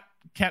 Scott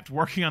kept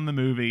working on the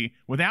movie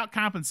without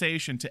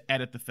compensation to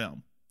edit the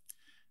film.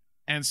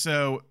 And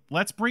so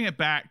let's bring it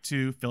back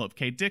to Philip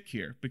K. Dick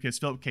here, because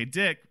Philip K.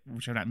 Dick,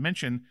 which I not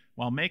mentioned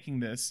while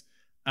making this,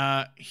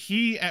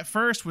 he at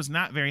first was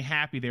not very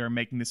happy they were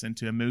making this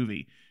into a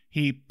movie.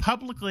 He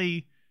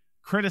publicly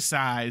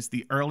criticized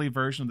the early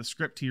version of the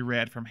script he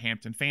read from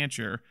Hampton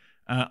Fancher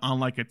on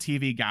like a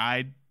TV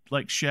guide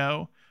like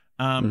show,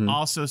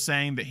 also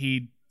saying that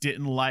he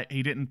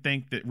didn't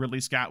think that Ridley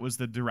Scott was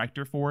the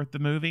director for the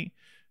movie,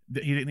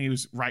 that he didn't think he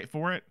was right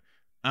for it.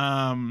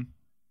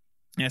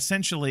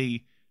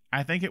 Essentially,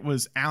 I think it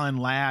was Alan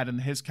Ladd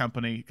and his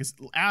company, because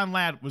Alan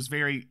Ladd was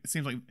it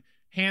seems like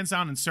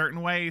hands-on in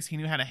certain ways. He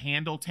knew how to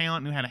handle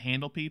talent, knew how to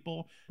handle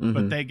people,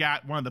 but they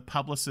got one of the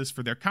publicists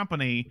for their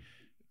company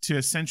to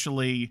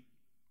essentially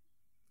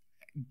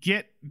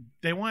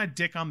they wanted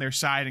Dick on their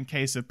side in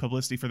case of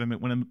publicity for them.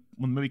 When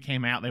the movie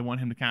came out, they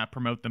wanted him to kind of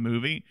promote the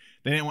movie.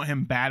 They didn't want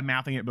him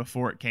bad-mouthing it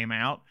before it came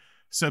out.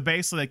 So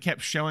basically they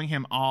kept showing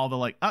him all the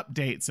like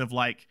updates of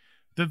like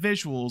the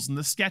visuals and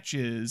the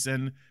sketches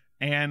and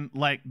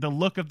like the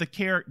look of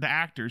the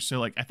actors. So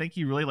like I think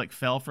he really like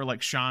fell for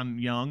like Sean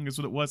Young is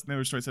what it was. And they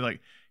were starting to say like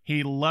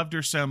he loved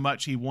her so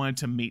much he wanted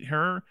to meet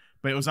her,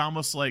 but it was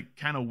almost like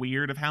kind of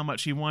weird of how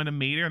much he wanted to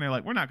meet her. And they're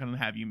like, we're not going to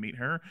have you meet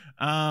her.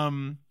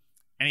 And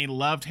he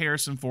loved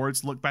Harrison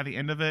Ford's look by the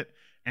end of it.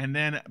 And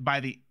then by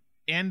the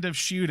end of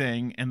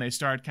shooting, and they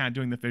started kind of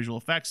doing the visual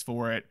effects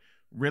for it,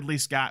 Ridley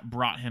Scott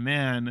brought him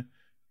in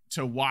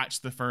to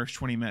watch the first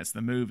 20 minutes of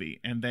the movie,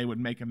 and they would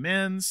make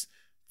amends.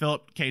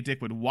 Philip K.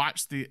 Dick would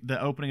watch the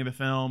opening of the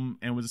film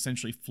and was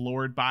essentially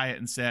floored by it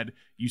and said,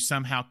 you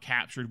somehow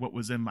captured what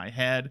was in my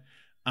head.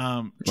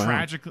 Wow.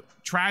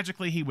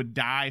 Tragically, he would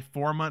die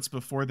 4 months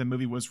before the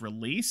movie was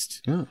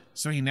released. Yeah.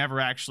 So he never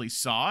actually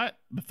saw it,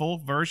 the full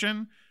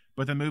version,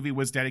 but the movie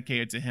was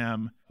dedicated to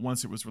him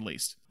once it was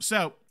released.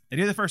 So they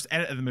did the first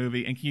edit of the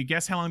movie, and can you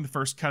guess how long the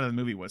first cut of the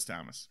movie was,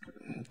 Thomas?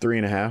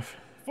 3.5.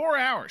 4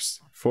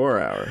 hours. 4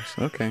 hours.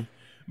 Okay.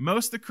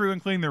 Most of the crew,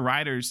 including the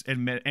writers,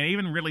 admit, and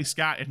even Ridley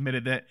Scott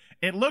admitted that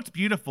it looked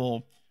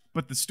beautiful,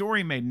 but the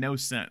story made no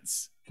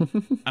sense.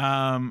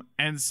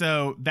 And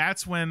so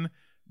that's when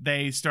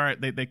they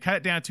cut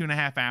it down to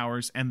 2.5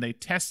 hours, and they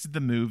tested the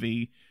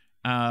movie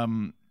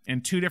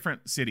in 2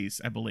 different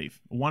cities, I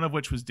believe, one of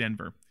which was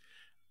Denver.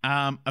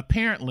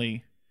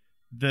 Apparently,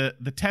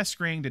 the test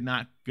screening did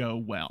not go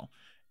well,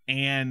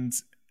 and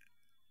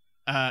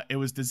it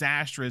was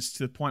disastrous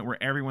to the point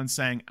where everyone's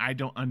saying, I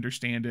don't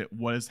understand it.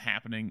 What is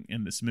happening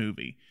in this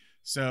movie?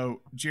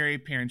 So Jerry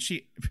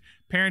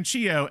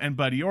Parenchio and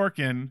Buddy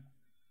Orkin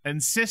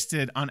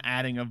insisted on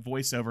adding a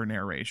voiceover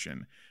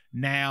narration.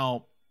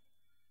 Now,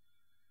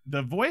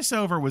 the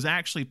voiceover was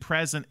actually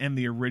present in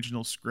the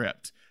original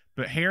script,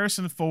 but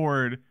Harrison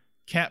Ford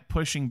kept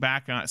pushing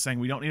back on it, saying,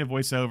 we don't need a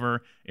voiceover.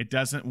 It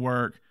doesn't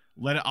work.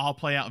 Let it all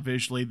play out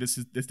visually. This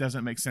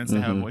doesn't make sense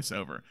to have a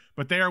voiceover.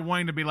 But they are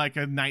wanting to be like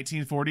a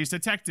 1940s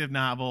detective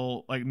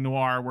novel, like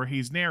noir, where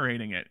he's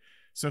narrating it.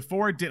 So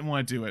Ford didn't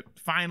want to do it.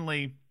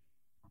 Finally,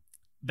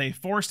 they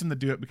forced him to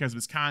do it because of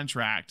his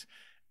contract.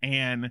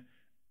 And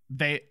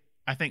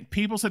I think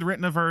Peoples had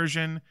written a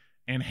version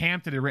and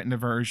Hampton had written a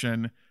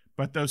version,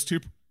 but those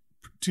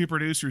two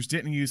producers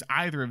didn't use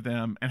either of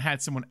them and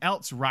had someone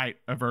else write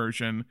a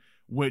version,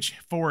 which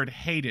Ford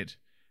hated.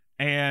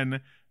 And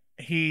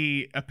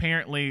he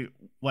apparently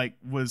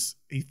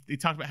he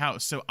talked about how it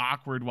was so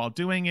awkward while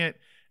doing it,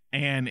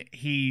 and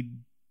he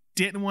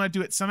didn't want to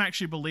do it. Some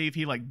actually believe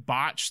he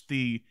botched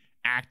the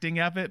acting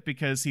of it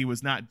because he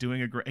was not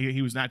doing a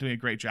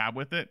great job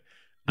with it.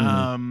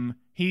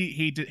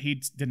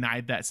 He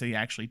denied that, so he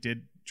actually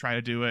did try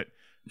to do it.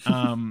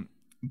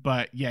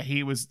 But yeah,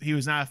 he was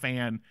not a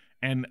fan,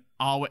 and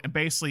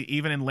basically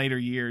even in later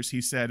years he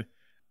said,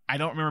 I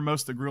don't remember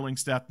most of the grueling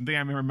stuff. The thing I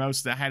remember most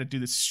is that I had to do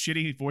this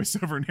shitty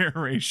voiceover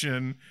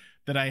narration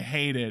that I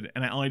hated,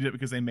 and I only did it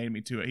because they made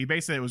me to it. He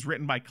basically, it was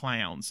written by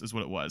clowns is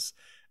what it was.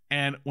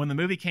 And when the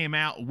movie came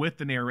out with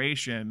the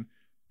narration,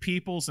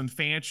 Peoples and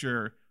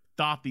Fancher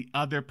thought the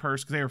other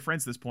person, because they were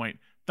friends at this point,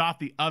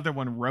 thought the other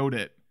one wrote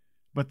it,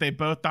 but they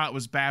both thought it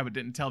was bad, but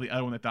didn't tell the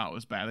other one they thought it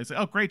was bad. They said,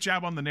 oh, great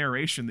job on the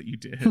narration that you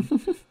did.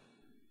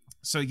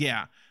 So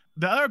yeah.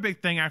 The other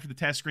big thing after the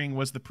test screening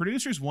was the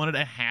producers wanted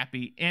a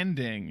happy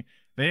ending.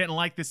 They didn't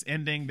like this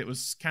ending that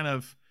was kind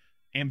of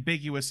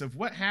ambiguous of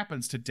what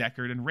happens to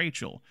Deckard and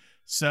Rachel.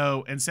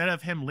 So instead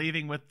of him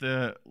leaving with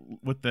the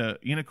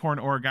unicorn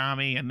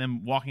origami and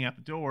them walking out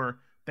the door,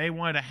 they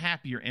wanted a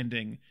happier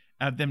ending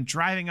of them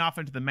driving off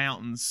into the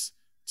mountains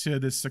to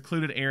this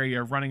secluded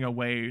area, running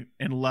away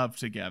in love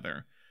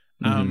together.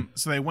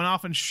 So they went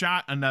off and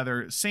shot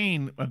another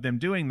scene of them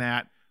doing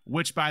that,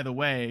 which, by the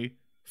way,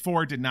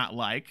 Ford did not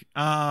like.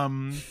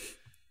 And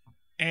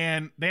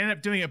they ended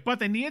up doing it, but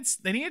they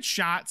needed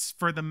shots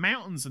for the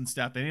mountains and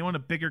stuff. They want a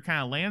bigger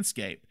kind of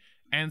landscape.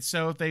 And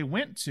so they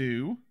went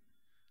to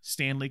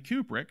Stanley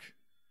Kubrick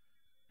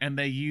and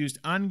they used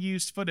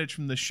unused footage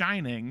from The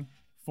Shining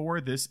for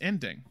this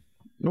ending.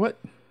 What?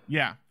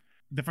 Yeah.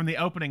 From the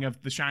opening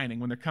of The Shining,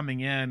 when they're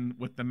coming in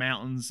with the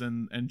mountains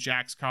and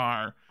Jack's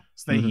car.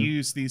 So they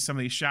used some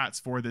of these shots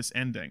for this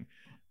ending.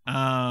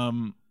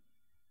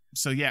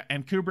 So yeah,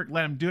 and Kubrick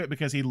let him do it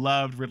because he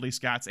loved Ridley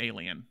Scott's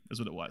Alien, is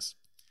what it was.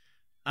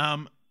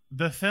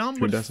 The film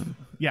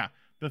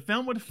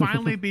would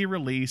finally be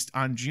released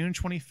on June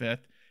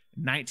 25th,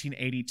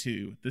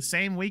 1982, the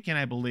same weekend,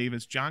 I believe,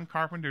 as John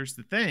Carpenter's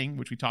The Thing,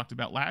 which we talked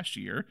about last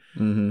year.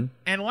 And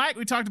like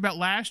we talked about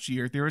last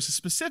year, there was a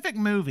specific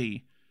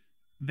movie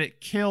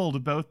that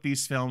killed both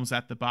these films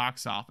at the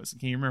box office.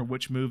 Can you remember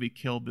which movie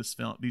killed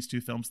these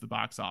two films at the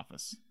box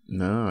office?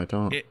 No, I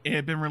don't. It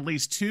had been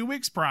released 2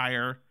 weeks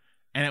prior,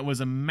 and it was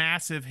a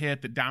massive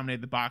hit that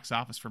dominated the box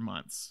office for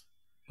months.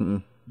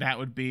 That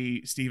would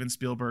be Steven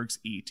Spielberg's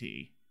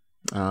E.T.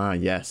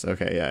 Yes.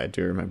 Okay, yeah, I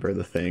do remember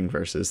The Thing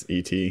versus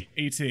E.T.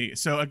 E.T.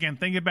 So again,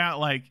 think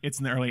about it's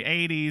in the early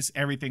 80s.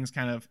 Everything's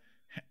kind of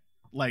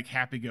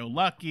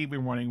happy-go-lucky. We're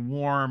wanting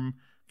warm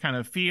kind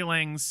of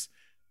feelings.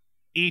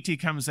 E.T.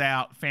 comes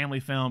out, family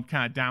film,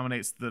 kind of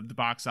dominates the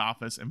box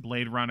office, and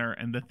Blade Runner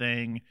and The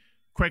Thing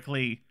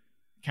quickly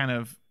kind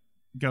of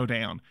go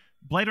down.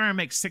 Blade Runner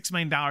makes $6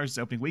 million its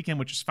opening weekend,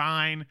 which is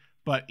fine,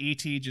 but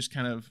E.T. just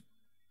kind of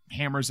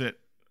hammers it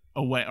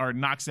away or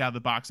knocks it out of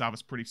the box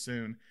office pretty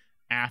soon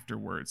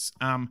afterwards.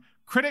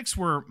 Critics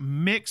were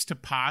mixed to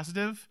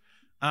positive.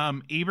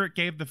 Roger Ebert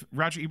gave the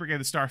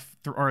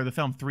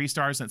film 3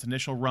 stars in its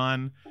initial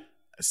run,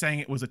 saying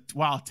it was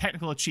while a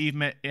technical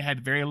achievement, it had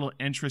very little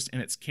interest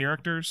in its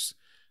characters.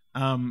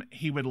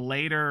 He would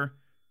later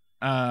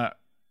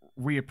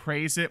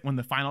reappraise it when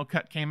the final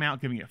cut came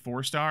out, giving it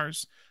 4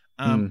 stars.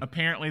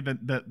 Apparently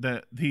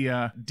the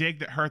dig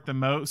that hurt the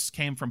most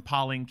came from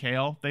Pauline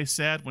Kael, they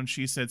said, when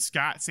she said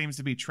Scott seems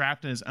to be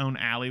trapped in his own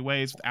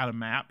alleyways without a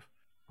map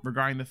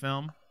regarding the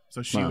film.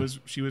 So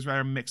she was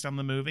rather mixed on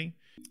the movie.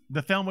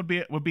 The film would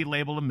be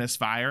labeled a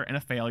misfire and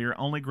a failure,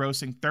 only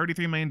grossing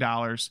 $33 million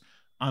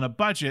on a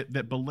budget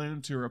that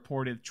ballooned to a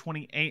reported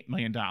 $28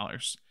 million.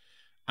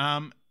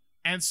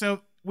 And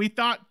so we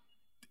thought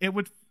it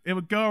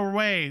would go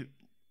away,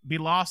 be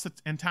lost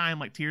in time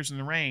like Tears in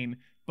the Rain.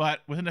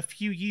 But within a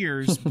few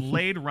years,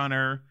 Blade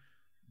Runner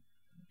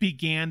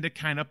began to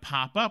kind of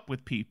pop up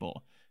with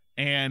people.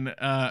 And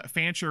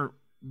Fancher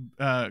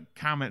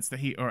comments that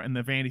in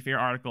the Vanity Fair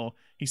article,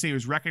 he said he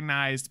was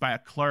recognized by a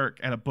clerk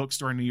at a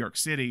bookstore in New York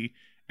City.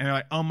 And they're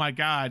like, oh my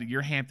God,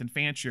 you're Hampton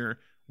Fancher.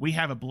 We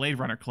have a Blade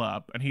Runner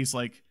club. And he's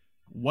like,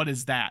 what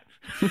is that?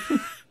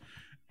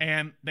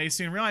 And they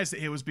soon realized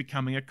that it was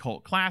becoming a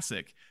cult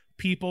classic.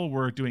 People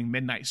were doing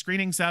midnight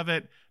screenings of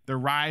it. The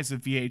rise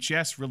of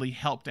VHS really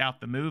helped out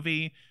the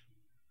movie.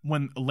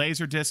 when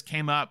Laserdisc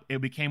came up, it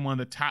became one of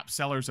the top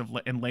sellers in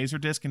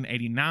Laserdisc in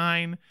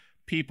 '89.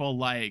 People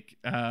like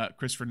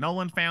Christopher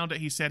Nolan found it.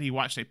 He said he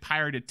watched a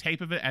pirated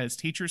tape of it at his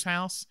teacher's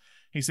house.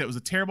 He said it was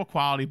a terrible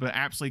quality, but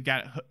absolutely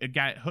got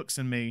its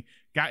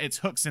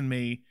hooks in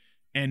me,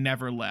 and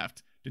never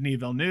left. Denis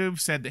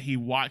Villeneuve said that he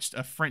watched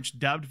a French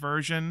dubbed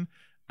version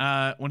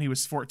when he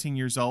was 14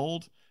 years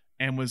old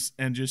and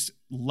just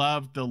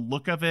loved the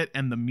look of it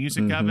and the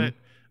music of it.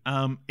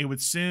 It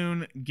would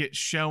soon get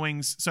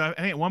showings. So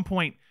I think at one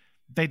point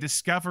they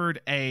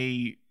discovered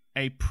a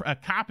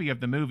copy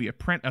of the movie, a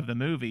print of the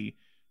movie,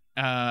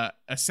 a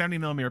 70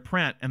 millimeter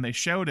print, and they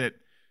showed it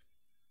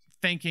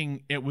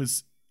thinking it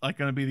was like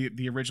going to be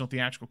the original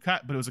theatrical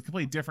cut, but it was a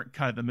completely different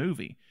cut of the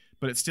movie.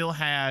 But it still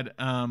had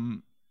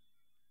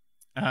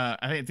I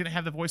think it didn't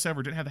have the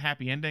voiceover, didn't have the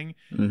happy ending.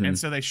 And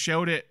so they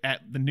showed it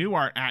at the New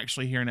Art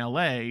actually here in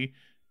LA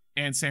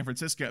and San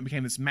Francisco. It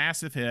became this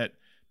massive hit.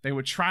 They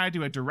would try to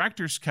do a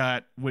director's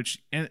cut,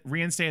 which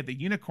reinstated the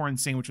unicorn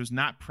scene, which was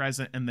not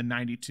present in the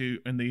 92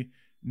 in the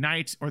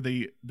night or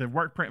the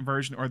work print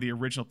version or the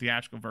original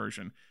theatrical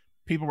version.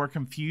 People were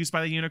confused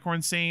by the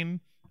unicorn scene,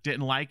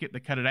 didn't like it. They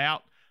cut it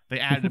out. They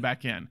added it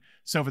back in.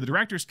 So for the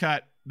director's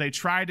cut, they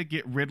tried to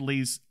get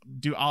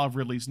do all of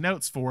Ridley's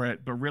notes for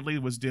it, but Ridley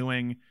was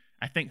doing,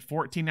 I think,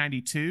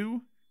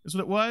 1492 is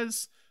what it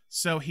was.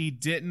 So they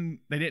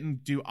didn't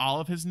do all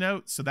of his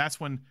notes. So that's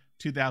when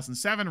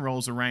 2007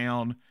 rolls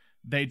around.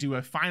 They do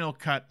a final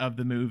cut of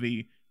the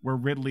movie where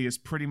Ridley is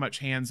pretty much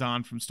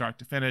hands-on from start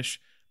to finish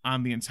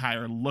on the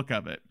entire look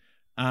of it.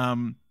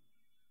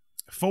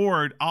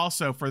 Ford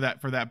also for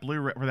that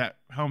Blu-ray, for that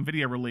home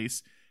video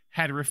release,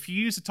 had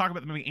refused to talk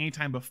about the movie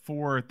anytime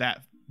before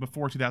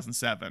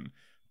 2007,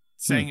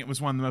 saying it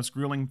was one of the most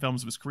grueling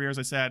films of his career. As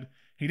I said,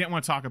 he didn't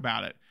want to talk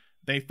about it.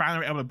 They finally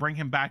were able to bring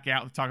him back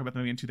out to talk about the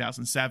movie in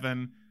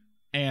 2007,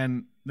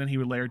 and then he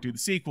would later do the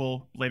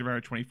sequel, Blade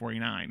Runner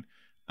 2049.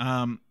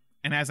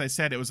 And as I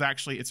said,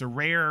 it's a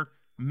rare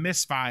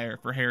misfire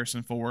for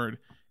Harrison Ford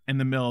in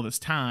the middle of this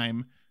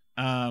time,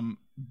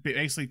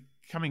 basically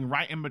coming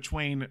right in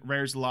between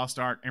Raiders of the Lost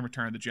Ark and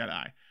Return of the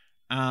Jedi.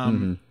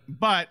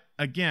 But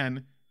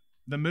again,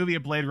 the movie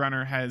of Blade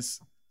Runner has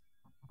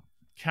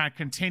kind of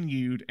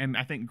continued and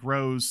I think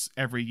grows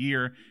every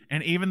year.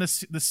 And even the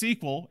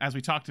sequel, as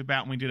we talked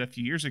about when we did a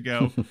few years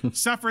ago,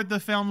 suffered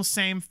the film's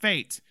same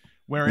fate,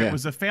 where it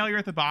was a failure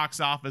at the box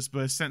office,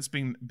 but has since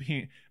been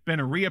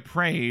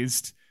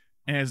reappraised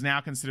and is now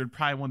considered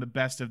probably one of the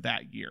best of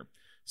that year.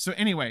 So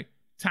anyway,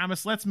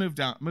 Thomas, let's move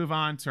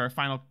on to our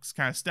final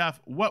kind of stuff.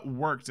 What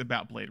worked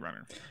about Blade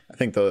Runner? I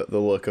think the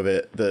look of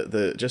it,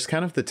 the just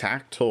kind of the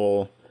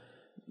tactile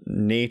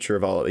nature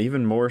of all,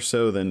 even more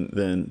so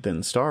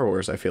than Star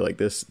Wars. I feel like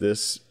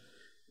this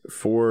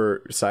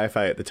for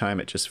sci-fi at the time,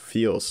 it just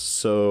feels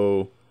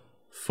so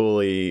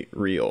fully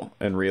real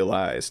and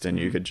realized, and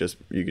you could just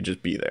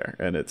be there,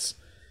 and it's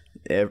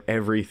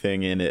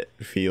everything in it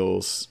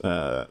feels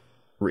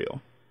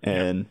real,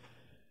 and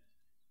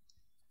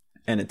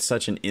it's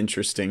such an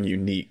interesting,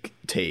 unique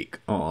take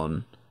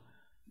on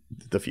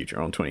the future,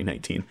 on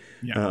 2019.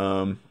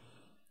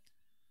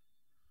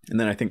 And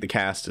then I think the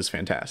cast is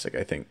fantastic.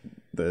 I think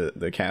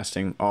the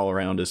casting all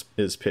around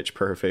is pitch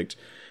perfect.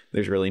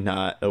 There's really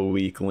not a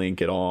weak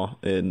link at all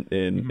in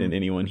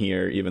anyone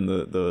here, even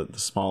the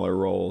smaller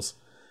roles.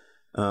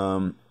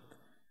 And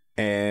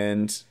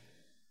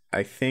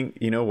I think,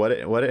 what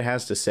it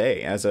has to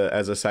say as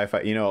a sci-fi,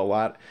 a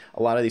lot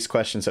of these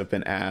questions have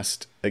been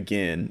asked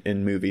again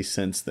in movies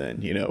since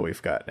then.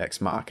 We've got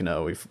Ex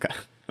Machina, we've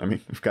got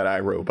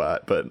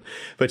iRobot, but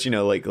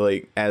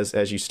like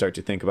as you start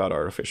to think about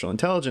artificial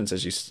intelligence,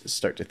 as you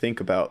start to think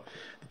about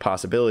the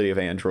possibility of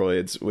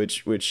androids,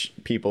 which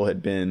people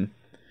had been,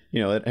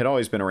 it had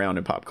always been around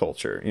in pop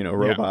culture.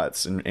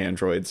 Robots and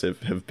androids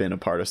have been a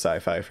part of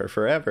sci-fi for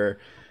forever.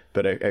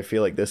 But I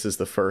feel like this is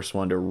the first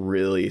one to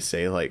really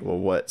say, like, well,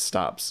 what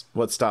stops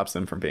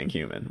them from being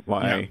human?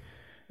 Why,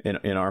 in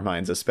our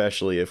minds,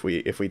 especially if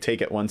we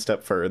take it one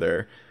step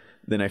further,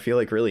 then I feel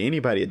like really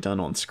anybody had done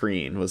on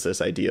screen was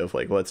this idea of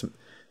like,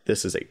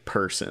 this is a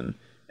person,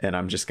 and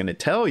I'm just going to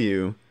tell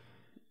you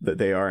that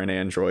they are an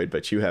android,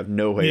 but you have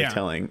no way of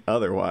telling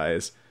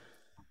otherwise.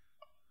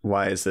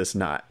 Why is this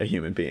not a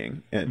human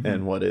being?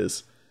 And what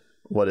is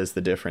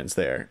the difference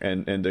there?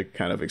 And to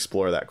kind of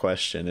explore that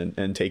question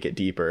and take it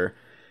deeper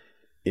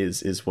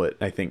is what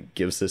I think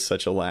gives this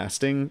such a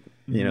lasting,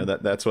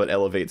 that's what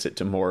elevates it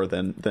to more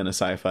than a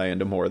sci-fi and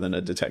to more than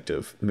a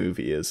detective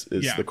movie is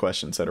the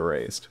questions that are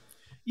raised.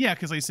 Yeah,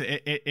 because like I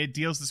said, it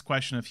deals this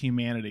question of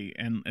humanity,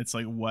 and it's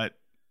like what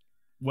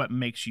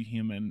makes you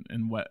human,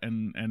 and what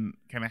and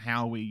kind of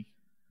how we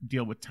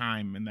deal with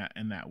time in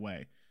that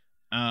way.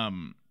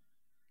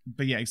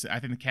 But yeah, I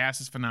think the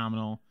cast is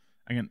phenomenal.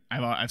 Again,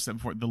 I've said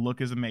before, the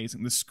look is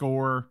amazing. The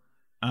score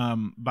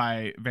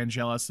by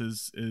Vangelis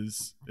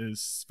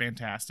is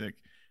fantastic.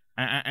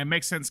 It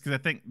makes sense because I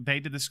think they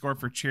did the score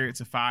for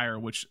Chariots of Fire,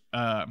 which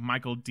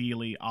Michael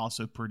Dealey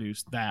also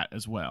produced that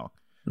as well.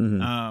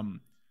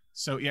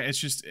 So yeah, it's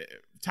just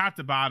top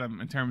to bottom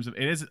in terms of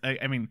it is.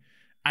 I mean,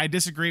 I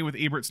disagree with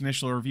Ebert's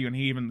initial review, and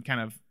he even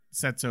kind of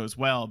said so as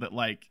well, that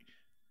like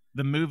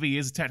the movie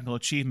is a technical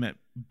achievement,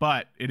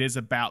 but it is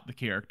about the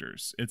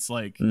characters. It's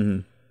like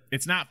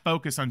it's not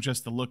focused on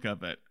just the look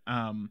of it.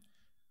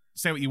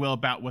 Say what you will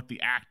about what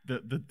the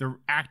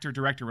actor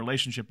director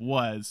relationship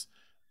was.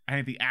 I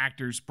think the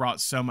actors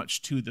brought so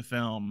much to the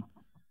film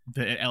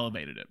that it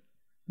elevated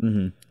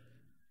it.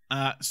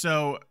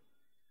 So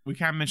we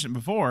kind of mentioned it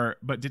before,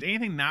 but did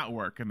anything not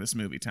work in this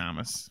movie,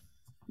 Thomas?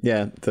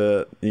 Yeah,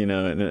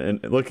 and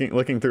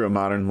looking through a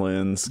modern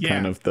lens,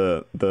 kind of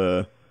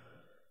the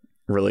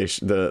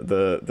relation,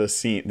 the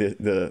scene,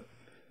 the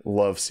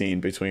love scene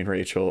between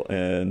Rachel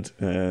and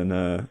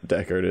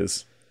Deckard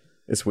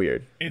is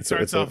weird. It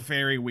starts off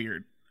very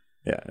weird.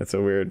 Yeah, it's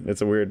a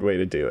weird way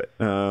to do it.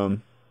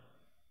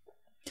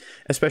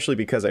 Especially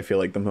because I feel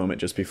like the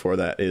moment just before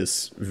that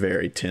is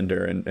very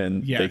tender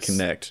and they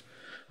connect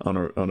on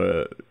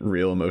a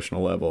real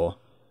emotional level.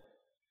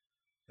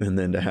 And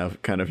then to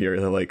have kind of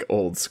your like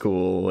old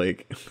school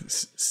like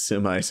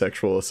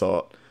semi-sexual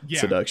assault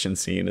seduction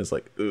scene is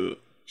like, ugh.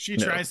 She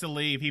tries to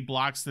leave. He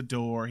blocks the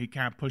door. He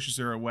kind of pushes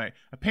her away.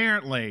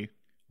 Apparently,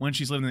 when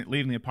she's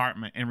leaving the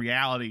apartment, in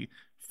reality,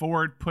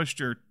 Ford pushed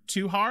her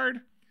too hard.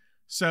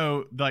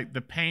 So like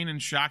the pain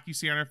and shock you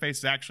see on her face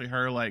is actually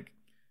her like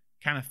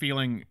kind of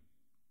feeling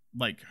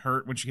like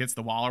hurt when she hits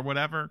the wall or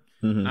whatever.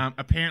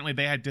 Apparently,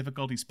 they had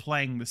difficulties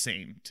playing the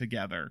scene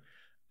together.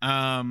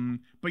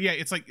 But yeah,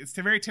 it's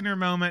a very tender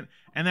moment,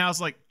 and then I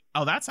was like,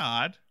 oh, that's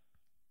odd.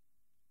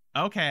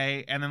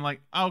 Okay, and then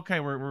like, okay,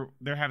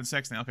 they're having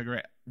sex now. Okay,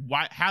 great.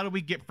 How do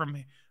we get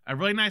from a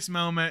really nice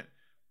moment,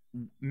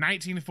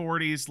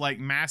 1940s like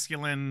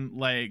masculine,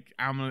 like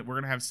we're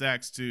gonna have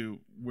sex, to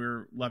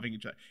we're loving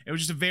each other? It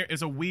was just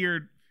it's a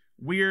weird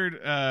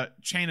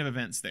chain of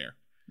events there,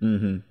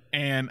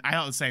 and I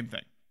thought the same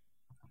thing.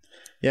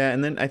 Yeah,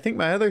 and then I think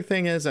my other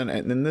thing is,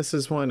 and this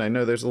is one I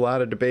know there's a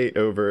lot of debate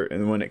over,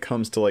 and when it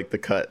comes to like the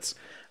cuts,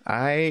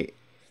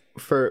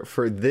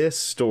 for this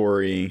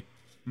story,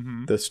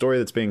 the story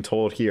that's being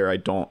told here, I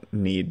don't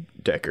need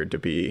Deckard to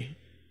be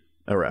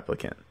a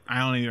replicant. I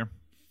don't either.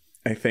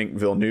 I think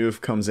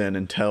Villeneuve comes in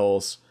and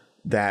tells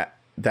that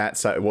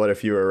side, what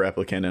if you were a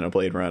replicant in a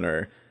Blade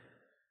Runner,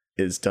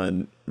 is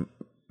done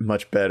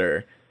much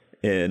better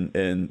in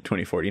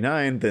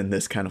 2049 than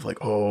this kind of like,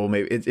 oh,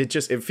 maybe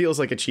it feels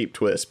like a cheap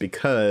twist,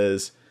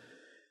 because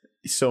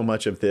so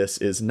much of this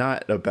is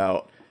not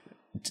about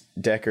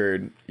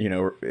Deckard.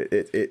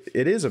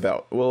 It is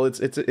about, well,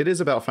 it is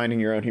about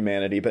finding your own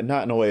humanity, but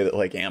not in a way that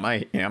like, am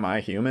I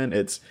human?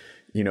 It's,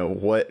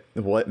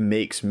 what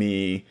makes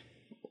me,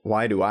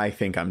 why do I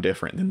think I'm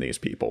different than these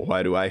people?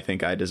 Why do I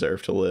think I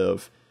deserve to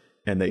live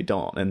and they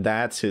don't? And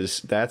that's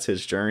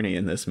his journey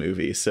in this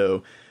movie.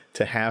 So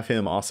to have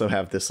him also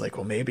have this like,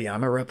 well, maybe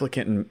I'm a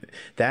replicant, and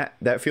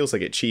that feels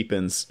like it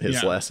cheapens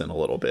his lesson a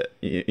little bit.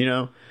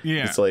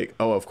 It's like,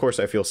 oh, of course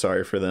I feel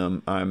sorry for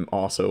them, I'm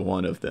also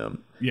one of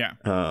them.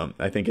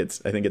 I think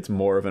it's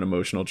more of an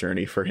emotional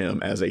journey for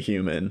him as a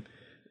human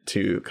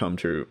to come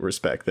to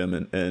respect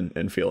them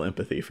and feel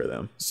empathy for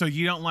them. So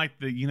you don't like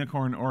the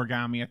unicorn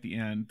origami at the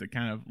end that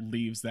kind of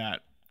leaves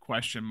that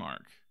question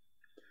mark?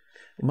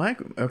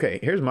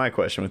 Here's my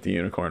question with the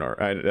unicorn.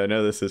 I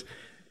know this is,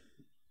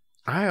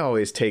 I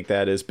always take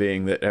that as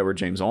being that Edward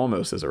James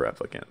Olmos is a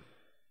replicant.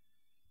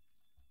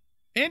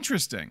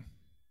 Interesting.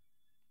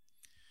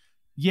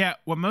 Yeah,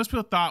 what most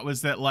people thought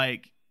was that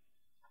like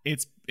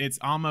it's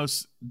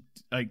almost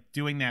like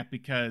doing that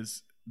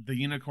because the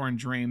unicorn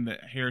dream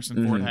that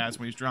Harrison Ford has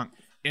when he's drunk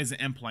is an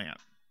implant.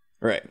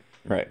 Right.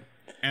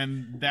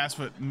 And that's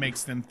what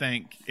makes them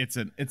think it's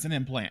an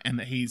implant, and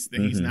that he's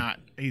not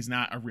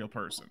a real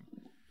person.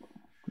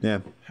 Yeah.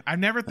 I've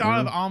never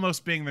thought of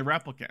almost being the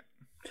replicant.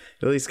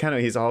 At least kind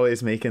of, he's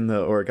always making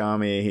the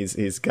origami.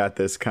 He's got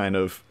this kind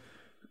of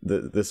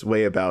this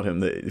way about him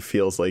that it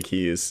feels like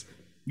he's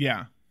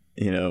a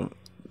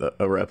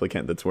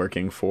replicant that's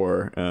working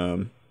for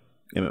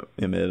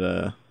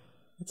Emmett.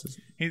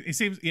 He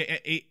seems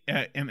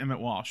Emmett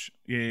Walsh.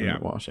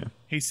 Emmett Walsh. Yeah.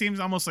 He seems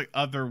almost like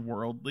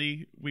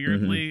otherworldly,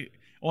 weirdly.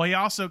 Well, he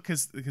also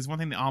because one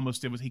thing that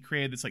almost did was he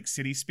created this like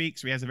city speak,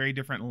 so he has a very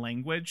different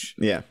language.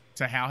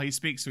 To how he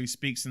speaks, so he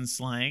speaks in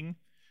slang.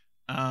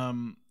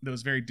 That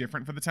was very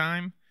different for the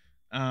time.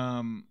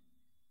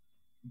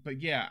 But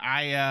yeah,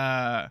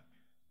 I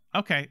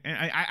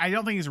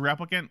don't think he's a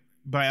replicant,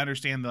 but I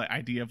understand the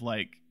idea of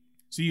like,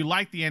 so you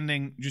like the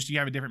ending, just you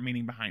have a different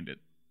meaning behind it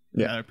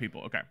than other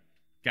people. Okay,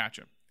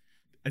 gotcha.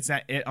 Is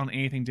that it on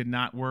anything did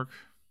not work?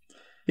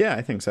 Yeah,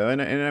 I think so.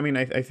 And I mean,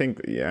 I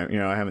think,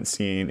 I haven't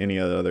seen any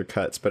other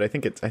cuts, but I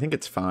think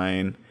it's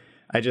fine.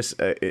 I just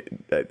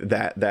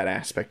that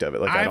aspect of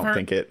it, like,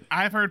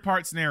 I've heard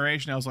parts of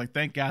narration. I was like,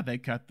 thank God they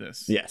cut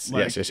this. Yes.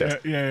 Like, yes.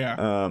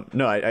 Yeah.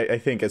 No, I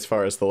think as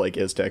far as the like,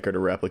 is Deckard a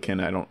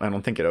replicant? I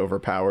don't think it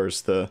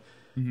overpowers the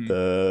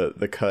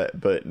cut,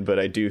 but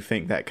I do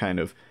think that kind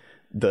of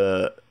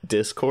the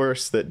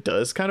discourse that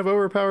does kind of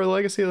overpower the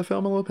legacy of the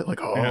film a little bit.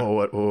 Like,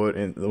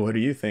 what do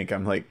you think?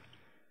 I'm like,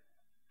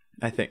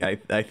 I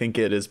think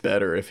it is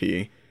better if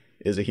he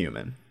is a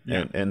human.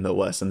 and the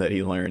lesson that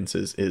he learns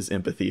is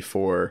empathy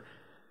for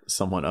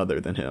someone other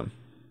than him.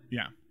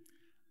 Yeah.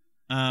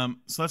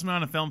 So let's move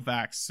on to film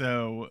facts.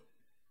 So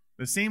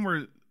the scene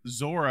where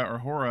Zora or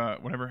Hora,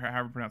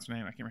 however you pronounce her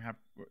name, I can't remember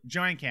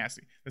Joanne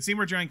Cassidy. The scene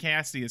where Joanne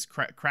Cassidy is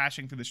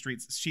crashing through the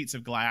sheets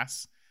of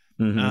glass.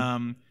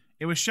 Mm-hmm.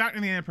 It was shot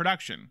in the end of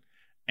production.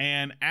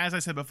 And as I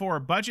said before,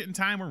 budget and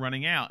time were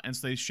running out. And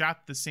so they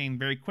shot the scene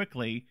very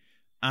quickly.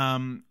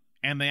 And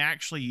they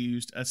actually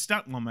used a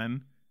stunt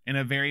woman in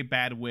a very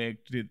bad wig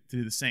to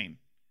do the scene.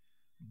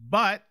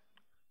 But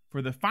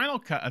for the final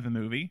cut of the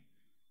movie,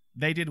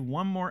 they did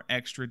one more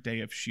extra day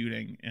of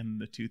shooting in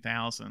the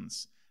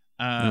 2000s,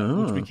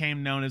 which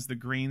became known as the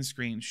green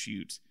screen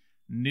shoot.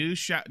 New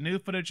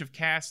footage of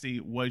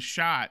Cassidy was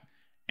shot,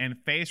 and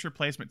face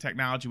replacement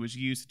technology was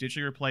used to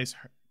digitally replace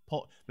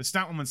the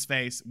stuntwoman's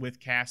face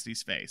with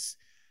Cassidy's face.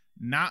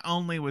 Not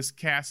only was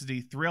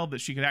Cassidy thrilled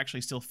that she could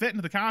actually still fit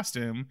into the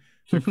costume,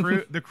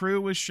 the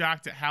crew was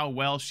shocked at how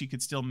well she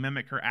could still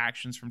mimic her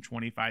actions from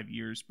 25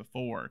 years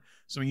before.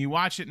 So when you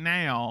watch it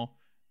now,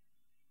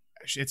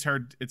 her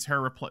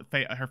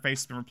face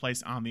has been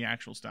replaced on the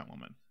actual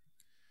stuntwoman.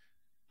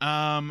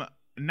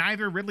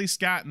 Neither Ridley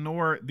Scott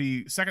nor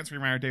the second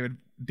screenwriter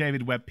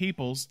David Webb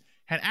Peoples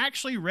had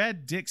actually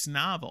read Dick's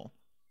novel.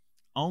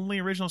 Only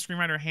original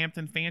screenwriter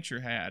Hampton Fancher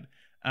had.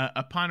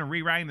 Upon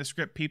rewriting the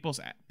script,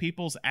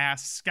 Peoples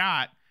asked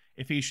Scott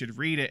if he should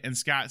read it, and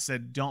Scott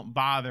said, "Don't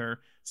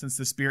bother," since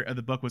the spirit of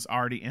the book was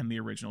already in the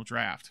original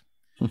draft.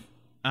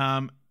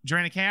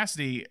 Joanna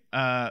Cassidy,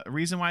 the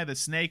reason why the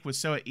snake was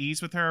so at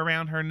ease with her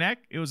around her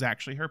neck, it was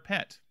actually her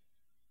pet.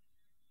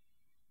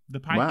 The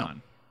python.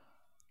 Wow.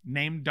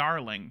 Named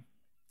Darling.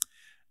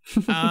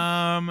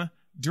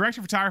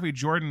 Director of photography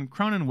Jordan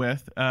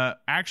Cronenweth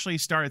actually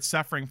started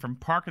suffering from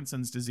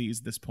Parkinson's disease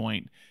at this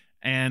point.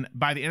 And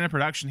by the end of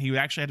production, he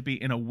actually had to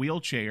be in a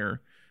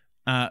wheelchair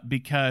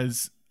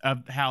because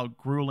of how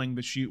grueling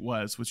the shoot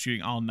was with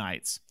shooting all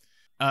nights.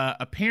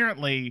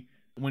 Apparently,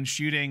 when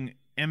shooting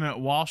Emmett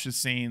Walsh's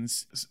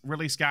scenes,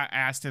 Ridley Scott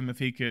asked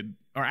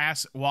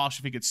Walsh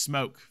if he could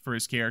smoke for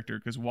his character,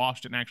 because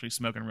Walsh didn't actually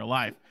smoke in real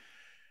life.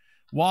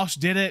 Walsh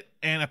did it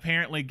and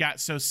apparently got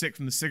so sick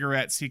from the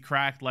cigarettes he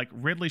cracked, like,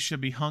 Ridley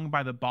should be hung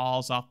by the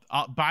balls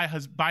by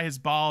his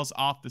balls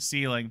off the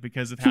ceiling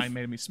because of how he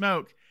made me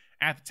smoke.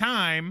 At the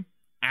time,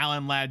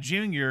 Alan Ladd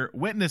Jr.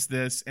 witnessed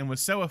this and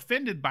was so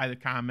offended by the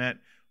comment,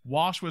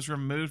 Walsh was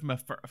removed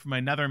from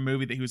another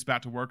movie that he was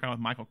about to work on with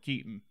Michael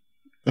Keaton.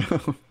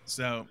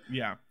 So,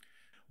 yeah.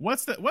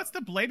 What's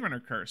the Blade Runner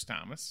curse,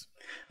 Thomas?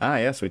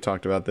 Yes, we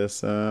talked about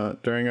this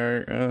during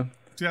our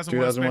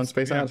 2001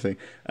 Space Odyssey.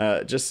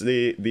 Just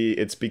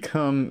it's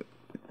become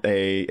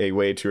a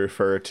way to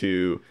refer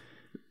to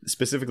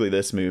specifically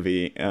this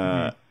movie.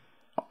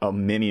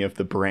 Many of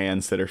the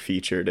brands that are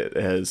featured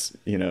as,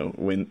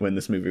 when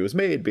this movie was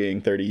made,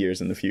 being 30 years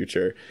in the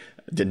future,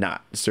 did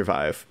not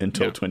survive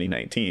until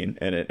 2019,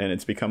 and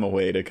it's become a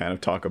way to kind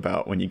of talk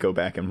about, when you go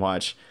back and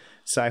watch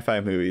sci-fi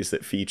movies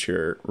that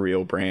feature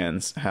real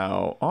brands,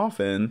 how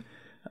often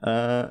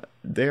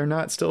they're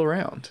not still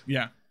around.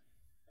 Yeah.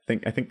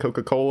 I think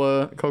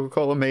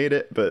Coca-Cola made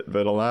it, but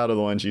a lot of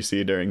the ones you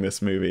see during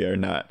this movie are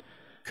not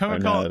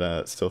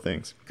still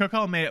things.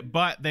 Coca-Cola made it,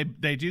 but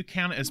they do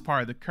count it as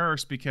part of the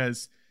curse,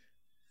 because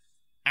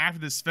after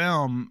this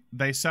film,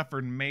 they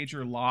suffered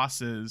major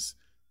losses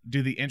due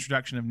to the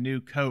introduction of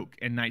New Coke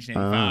in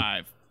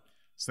 1985.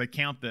 So they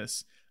count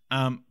this.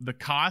 The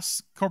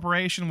Koss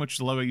Corporation, which is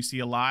the logo you see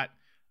a lot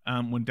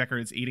when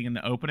Deckard is eating in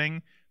the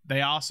opening,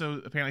 they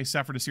also apparently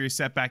suffered a serious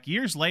setback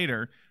years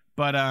later,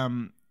 but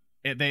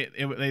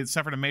they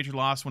suffered a major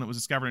loss when it was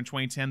discovered in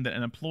 2010 that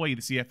an employee,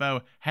 the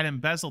CFO, had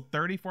embezzled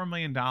 $34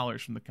 million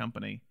from the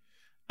company.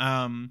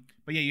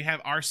 But yeah, you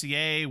have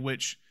RCA,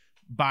 which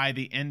by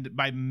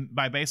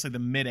basically the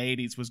mid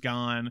 80s was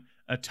gone.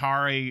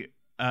 Atari,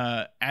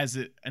 as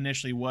it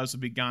initially was,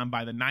 would be gone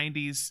by the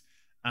 90s.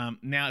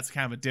 Now it's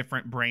kind of a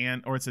different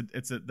brand, or it's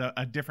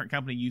a different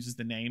company uses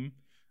the name.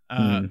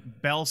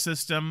 Bell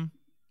System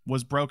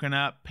was broken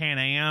up. Pan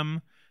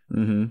Am,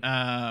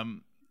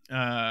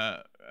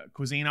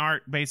 Cuisine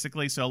Art,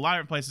 basically. So a lot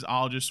of places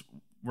all just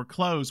were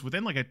closed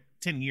within like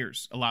 10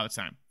 years a lot of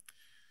the time.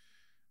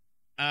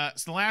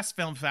 So the last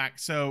film fact.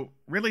 So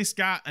Ridley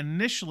Scott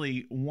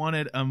initially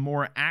wanted a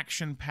more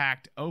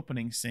action-packed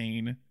opening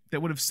scene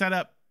that would have set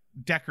up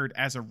Deckard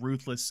as a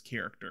ruthless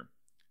character.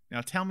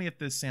 Now tell me if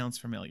this sounds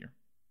familiar.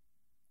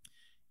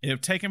 It would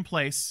have taken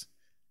place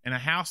in a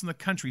house in the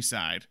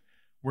countryside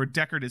where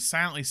Deckard is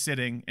silently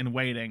sitting and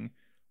waiting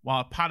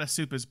while a pot of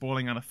soup is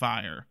boiling on a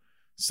fire.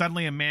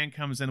 Suddenly, a man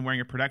comes in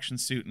wearing a production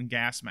suit and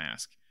gas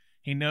mask.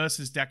 He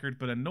notices Deckard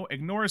but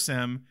ignores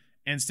him,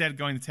 instead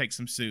going to take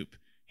some soup.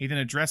 He then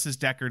addresses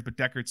Deckard, but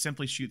Deckard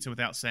simply shoots him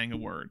without saying a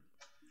word.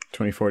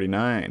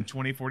 2049.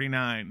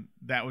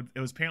 It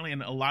was apparently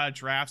in a lot of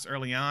drafts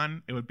early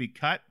on. It would be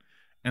cut,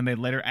 and they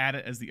later add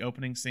it as the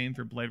opening scene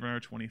for Blade Runner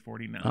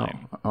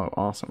 2049. Oh,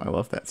 awesome. I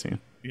love that scene.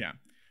 Yeah.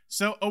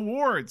 So,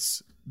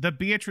 awards. The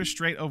Beatrice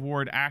Straight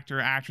Award, actor,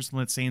 actress,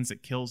 lit scenes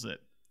that kills it.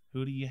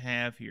 Who do you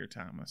have here,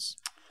 Thomas?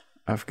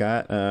 I've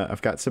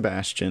got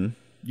Sebastian.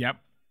 Yep,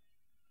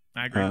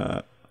 I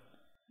agree.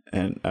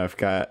 And I've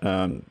got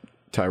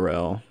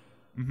Tyrell.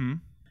 Mm-hmm.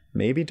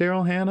 Maybe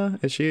Daryl Hannah.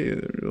 Is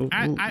she?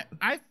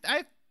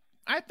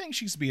 I think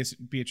she's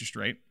Beatrice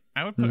Straight.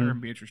 I would put her in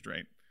Beatrice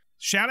Straight.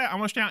 Shout out! I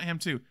want to shout out him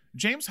too.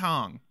 James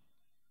Hong.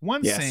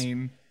 One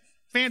scene,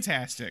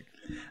 fantastic.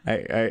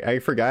 I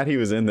forgot he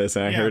was in this,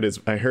 and I heard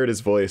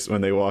his voice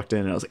when they walked in,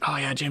 and I was like, oh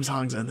yeah, James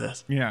Hong's in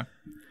this. Yeah.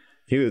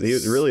 He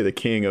was really the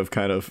king of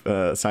kind of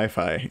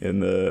sci-fi in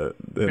the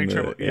Big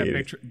Trouble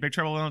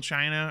in Little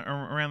China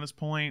around this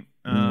point.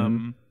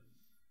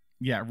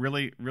 Yeah,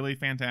 really, really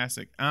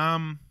fantastic.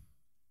 So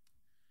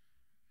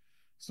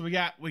we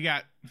got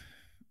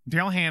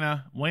Daryl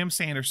Hannah, William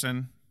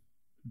Sanderson,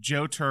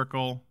 Joe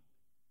Turkel.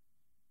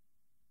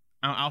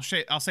 I'll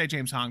say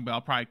James Hong, but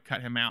I'll probably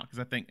cut him out because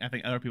I think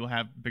other people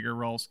have bigger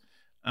roles.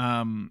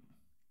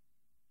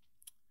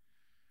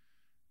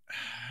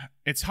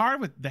 It's hard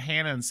with the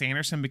Hannah and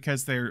Sanderson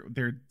because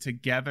they're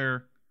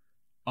together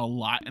a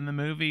lot in the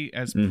movie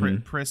as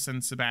Pris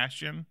and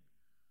Sebastian.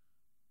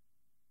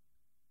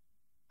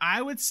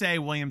 I would say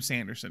William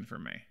Sanderson for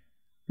me.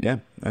 Yeah,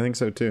 I think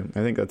so too. I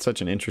think that's such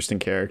an interesting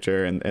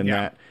character, and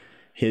that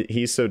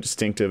he's so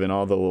distinctive in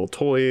all the little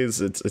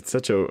toys. It's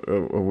such a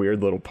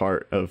weird little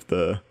part of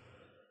the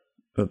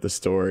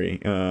story,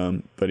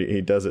 but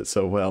he does it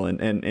so well.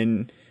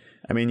 And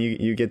I mean,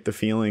 you get the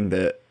feeling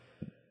that,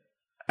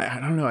 I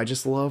don't know,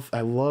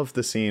 I love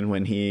the scene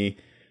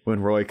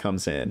when Roy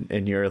comes in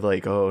and you're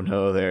like, oh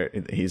no,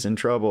 he's in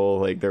trouble,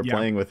 like they're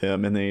playing with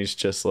him, and then he's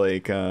just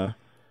like, oh,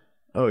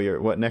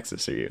 what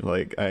Nexus are you?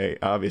 Like, I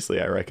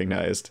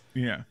recognized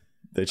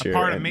that you're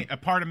a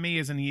part of me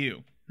is in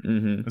you.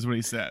 Is what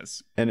he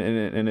says. And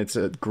it's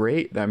a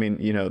great, I mean,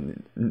 you know,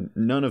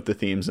 none of the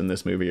themes in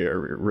this movie are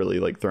really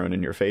like thrown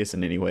in your face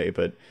in any way,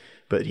 but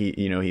he,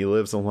 you know, he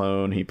lives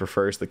alone. He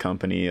prefers the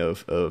company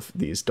of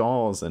these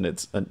dolls, and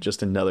it's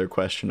just another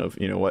question of,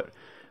 you know,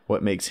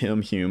 what makes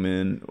him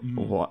human?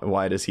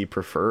 Why does he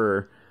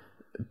prefer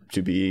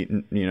to be,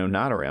 you know,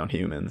 not around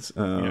humans?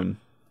 And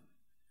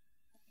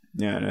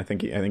I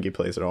think he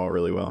plays it all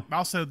really well.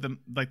 Also, the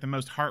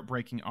most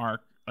heartbreaking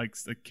arc, like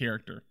the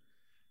character,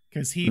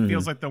 because he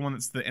feels like the one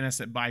that's the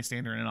innocent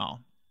bystander in it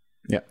all.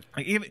 Yeah,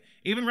 like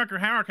even Rutger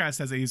Hauer kind of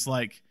says that he's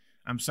like,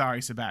 I'm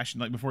sorry,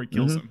 Sebastian, like before he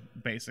kills him,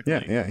 basically.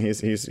 Yeah.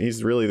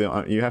 He's really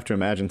you have to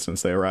imagine,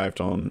 since they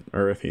arrived on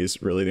Earth, he's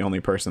really the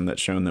only person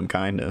that's shown them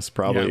kindness,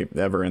 probably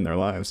ever in their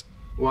lives.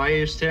 Why are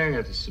you staring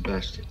at us,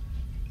 Sebastian?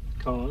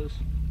 Because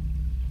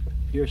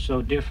you're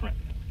so different.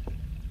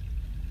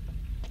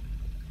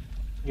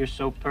 You're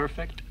so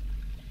perfect.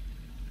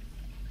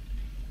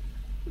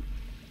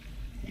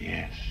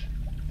 Yes.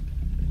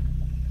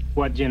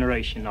 What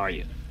generation are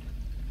you?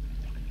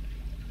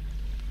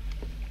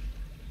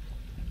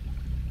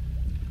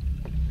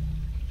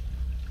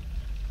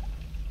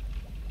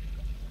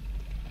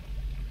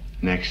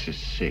 Nexus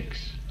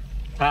 6.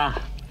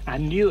 Ah, I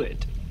knew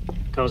it.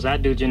 Because I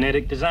do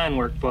genetic design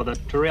work for the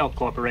Tyrell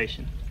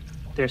Corporation.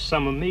 There's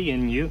some of me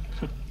in you.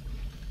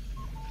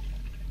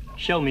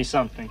 Show me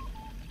something.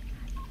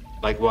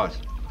 Like what?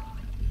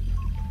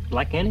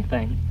 Like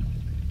anything.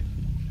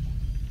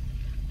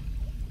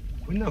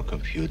 We're no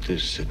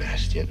computers,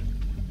 Sebastian.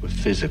 We're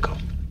physical.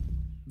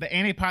 The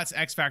Annie Potts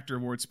X Factor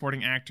Award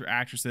supporting actor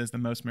actress is the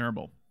most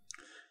memorable.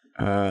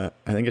 I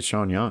think it's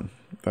Sean Young.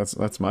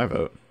 That's my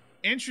vote.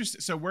 Interesting.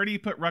 So where do you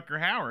put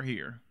Rutger Hauer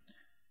here?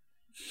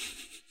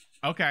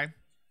 Okay.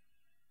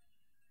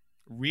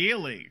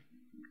 Really?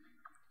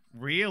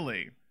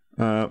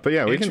 But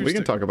yeah, we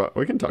can talk about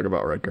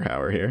Rutger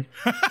Hauer here.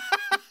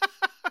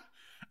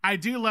 I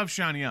do love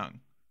Sean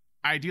Young.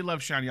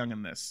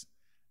 In this.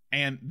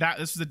 And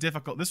this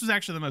was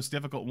actually the most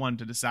difficult one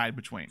to decide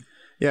between.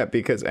 Yeah,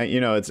 because you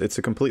know, it's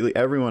a completely,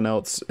 everyone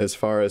else, as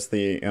far as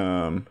the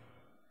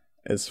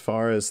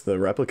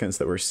replicants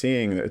that we're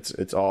seeing,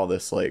 it's all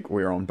this like,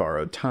 we're on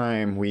borrowed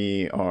time.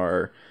 We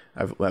are,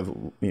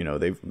 you know,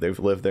 they've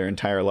lived their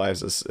entire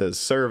lives as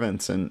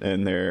servants,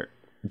 and they're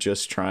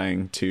just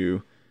trying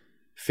to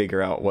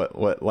figure out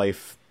what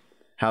life,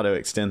 how to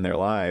extend their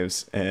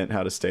lives and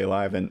how to stay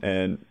alive.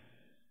 And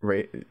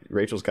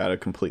Rachel's got a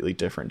completely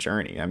different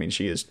journey. I mean,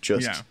 she has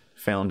just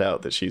found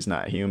out that she's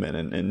not human,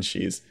 and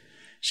she's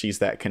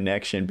that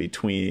connection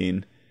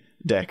between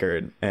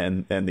Deckard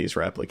and these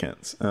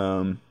replicants.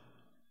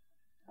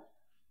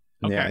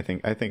 Okay. Yeah,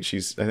 I think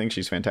she's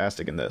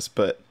fantastic in this,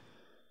 but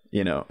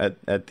you know,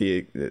 at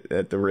the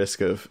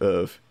risk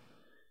of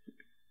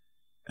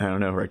I don't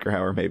know, Rutger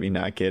Hauer maybe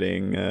not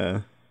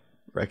getting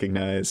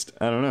recognized.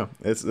 I don't know.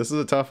 This is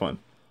a tough one.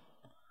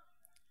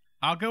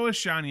 I'll go with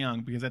Sean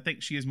Young because I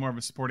think she is more of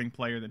a supporting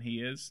player than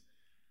he is.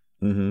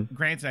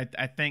 Granted,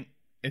 I think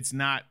it's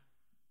not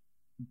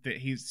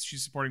that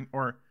she's supporting,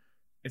 or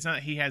it's not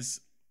that he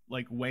has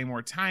like way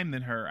more time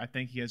than her. I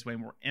think he has way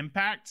more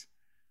impact.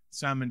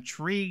 So I'm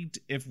intrigued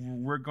if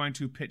we're going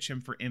to pitch him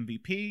for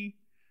MVP.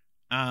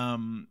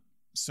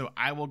 So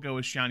I will go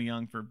with Sean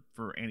Young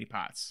for Annie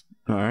Potts.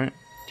 All right.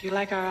 Do you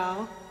like our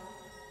owl?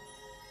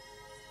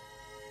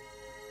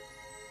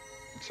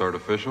 It's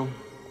artificial.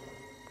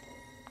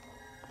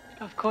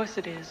 Of course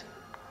it is.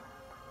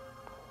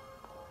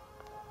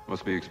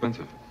 Must be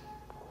expensive.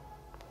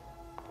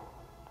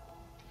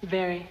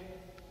 Very.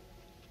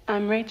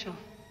 I'm Rachel.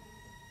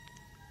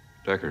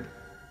 Deckard.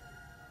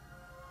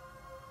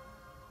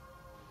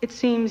 It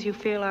seems you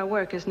feel our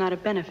work is not a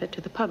benefit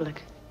to the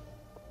public.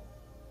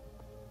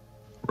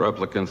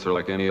 Replicants are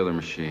like any other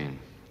machine.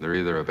 They're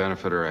either a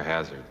benefit or a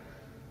hazard.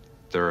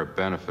 If they're a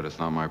benefit, it's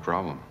not my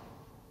problem.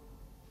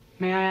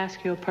 May I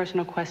ask you a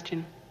personal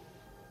question?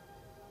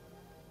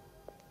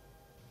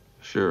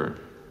 Sure.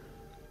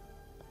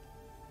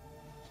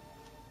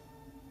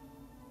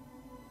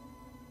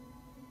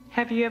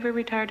 Have you ever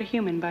retired a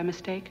human by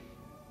mistake?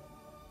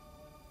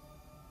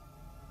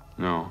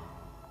 No.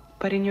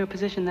 But in your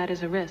position, that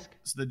is a risk.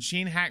 So the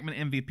Gene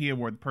Hackman MVP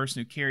Award, the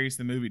person who carries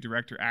the movie,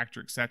 director, actor,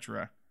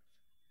 etc.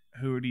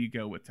 Who do you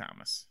go with,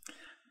 Thomas?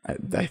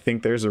 I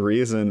think there's a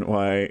reason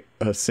why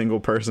a single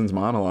person's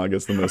monologue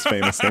is the most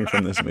famous thing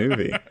from this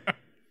movie.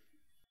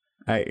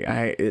 I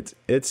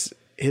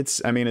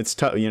mean, it's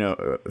tough, you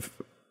know.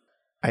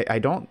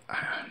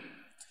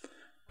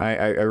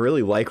 I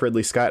really like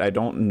Ridley Scott. I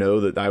don't know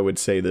that I would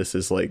say this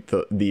is like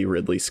the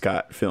Ridley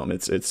Scott film.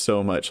 It's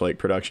so much like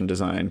production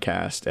design,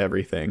 cast,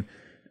 everything,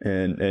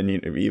 and you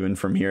know, even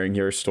from hearing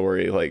your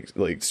story,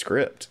 like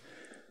script,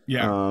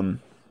 yeah.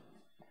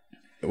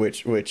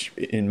 Which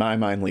in my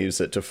mind leaves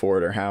it to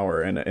Ford or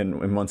Hauer,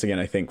 and once again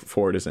I think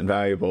Ford is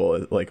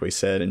invaluable, like we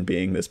said, in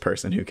being this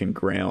person who can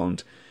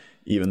ground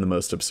even the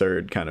most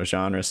absurd kind of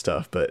genre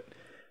stuff, but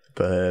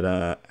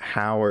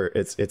Hauer,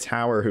 it's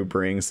Hauer who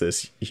brings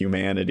this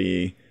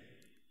humanity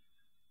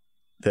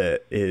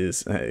that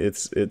is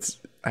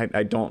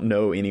I don't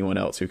know anyone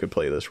else who could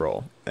play this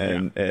role,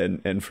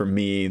 and for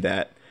me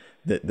that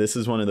this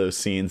is one of those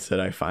scenes that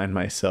I find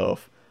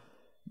myself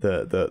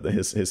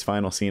his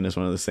final scene is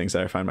one of those things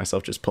that I find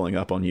myself just pulling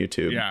up on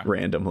YouTube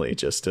randomly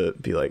just to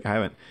be like,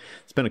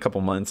 it's been a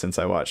couple months since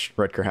I watched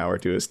Rutger Hauer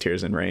do his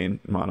Tears in Rain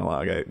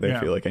monologue. I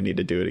feel like I need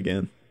to do it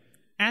again.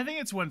 And I think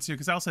it's one too,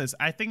 because I'll say this,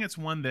 I think it's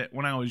one that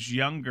when I was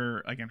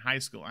younger, like in high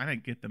school, I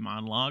didn't get the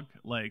monologue.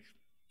 Like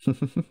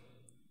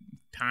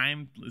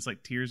time is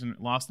like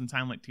lost in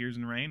time, like Tears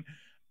in Rain.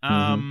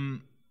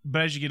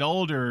 But as you get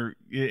older,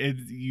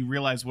 you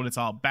realize what it's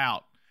all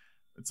about.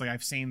 It's like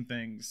I've seen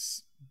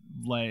things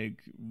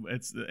like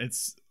it's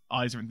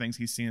all these different things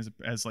he's seen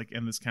as like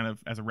in this kind of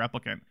as a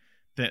replicant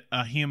that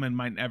a human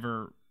might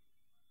never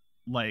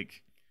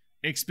like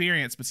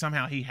experience, but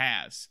somehow he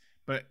has,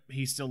 but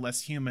he's still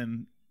less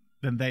human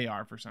than they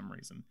are for some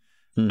reason.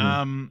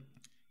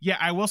 Yeah,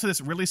 I will say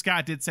this. Ridley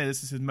Scott did say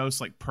this is his most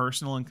like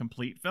personal and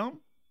complete film.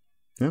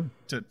 Yeah.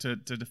 To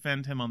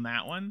defend him on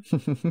that one.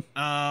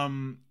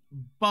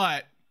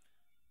 But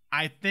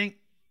I think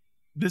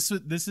this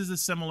is a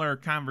similar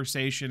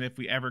conversation if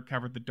we ever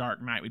covered The Dark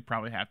Knight, we'd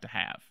probably have to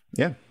have.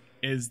 Yeah.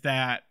 Is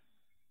that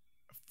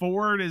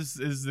Ford is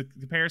the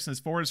comparison is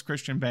Ford is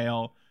Christian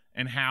Bale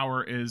and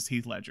Hauer is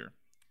Heath Ledger.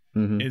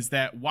 Is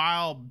that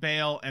while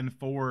Bale and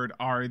Ford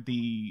are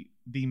the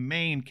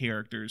main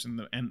characters and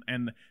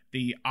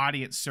the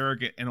audience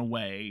surrogate in a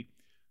way,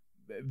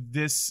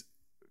 this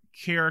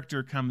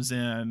character comes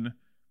in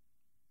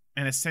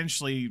and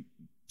essentially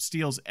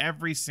steals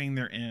every scene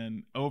they're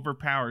in,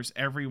 overpowers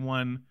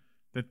everyone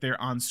that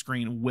they're on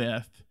screen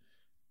with,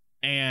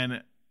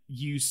 and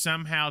you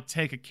somehow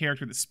take a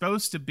character that's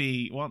supposed to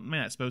be, well,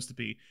 not supposed to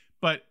be,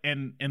 but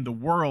in the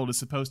world is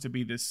supposed to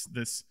be this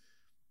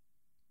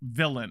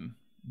villain,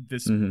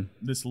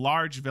 this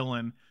large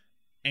villain,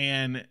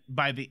 and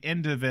by the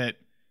end of it,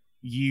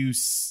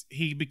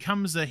 he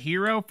becomes a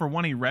hero for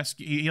one.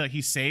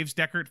 He saves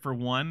Deckard for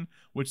one,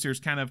 which there's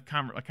kind of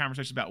a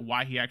conversation about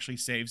why he actually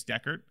saves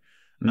Deckard.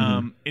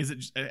 Is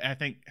it? I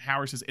think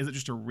Hauer says, is it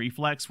just a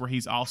reflex where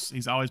he's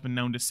always been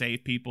known to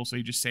save people, so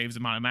he just saves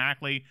them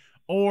automatically,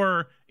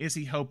 or is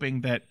he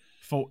hoping that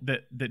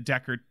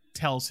Deckard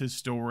tells his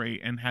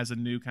story and has a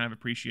new kind of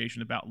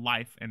appreciation about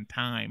life and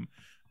time?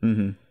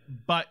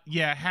 But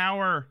yeah,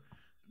 Hauer,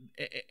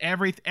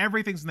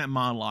 everything's in that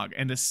monologue,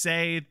 and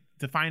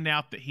to find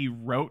out that he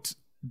wrote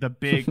the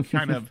big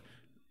kind of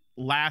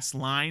last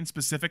line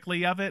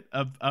specifically of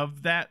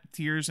that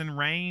Tears in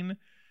Rain,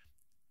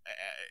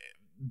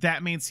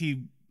 that means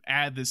he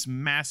added this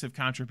massive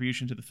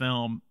contribution to the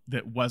film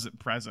that wasn't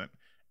present.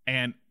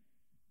 And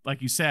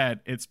like you said,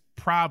 it's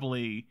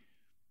probably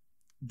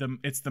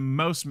the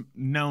most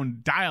known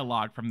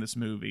dialogue from this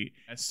movie.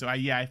 So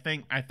I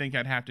think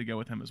I'd have to go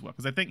with him as well,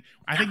 because I think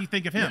you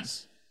think of him.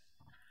 Yes.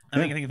 I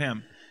think of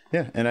him.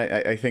 Yeah, and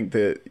I think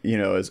that, you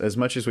know, as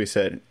much as we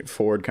said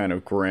Ford kind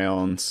of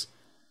grounds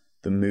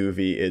the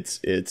movie,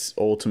 it's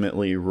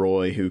ultimately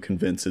Roy who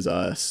convinces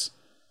us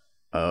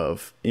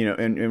of, you know,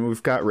 and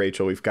we've got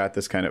Rachel, we've got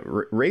this kind of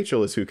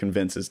Rachel is who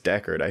convinces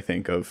Deckard, I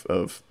think,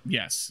 of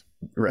yes,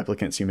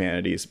 Replicant's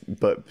humanities.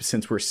 But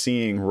since we're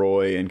seeing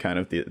Roy and kind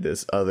of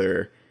this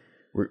other,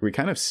 we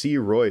kind of see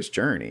Roy's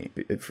journey.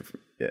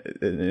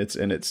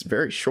 It's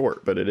very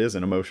short, but it is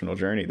an emotional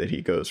journey that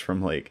he goes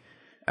from like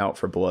out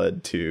for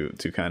blood to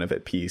kind of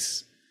at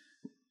peace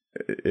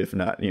if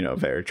not, a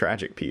very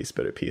tragic piece,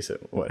 but a piece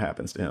of what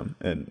happens to him.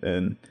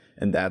 And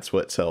that's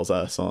what sells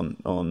us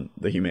on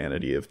the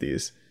humanity of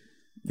these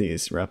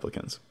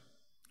replicants.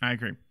 I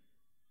agree.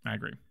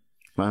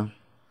 Wow.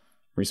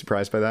 Were you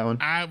surprised by that one?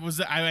 I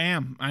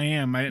am.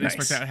 I didn't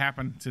expect that to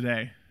happen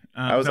today.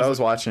 I was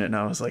watching it and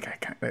I was like, I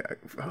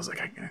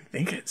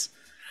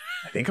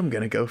think I'm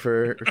gonna go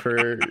for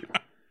Rutger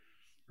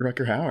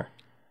Hauer.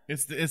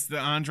 It's the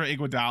Andre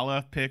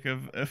Iguodala pick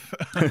of the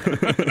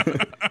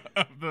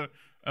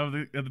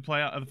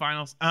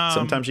finals.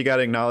 Sometimes you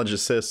gotta acknowledge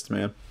assists,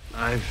 man.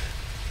 I've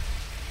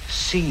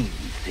seen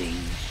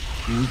things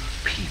you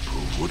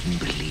people wouldn't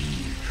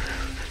believe.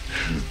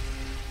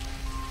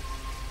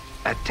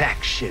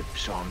 Attack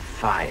ships on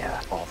fire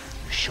off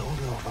the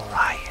shoulder of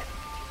Orion.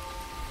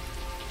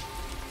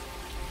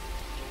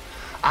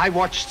 I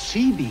watched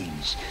sea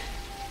beams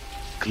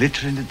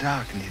glitter in the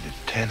dark near the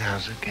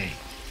Tannhauser Gate.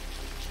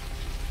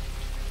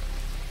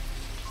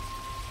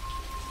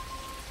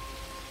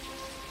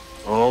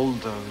 All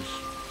those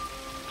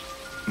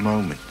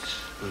moments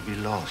will be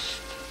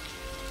lost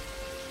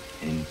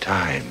in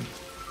time.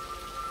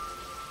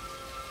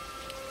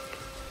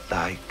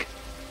 Like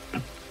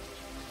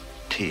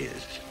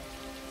tears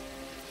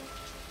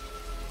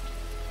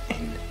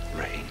in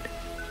rain.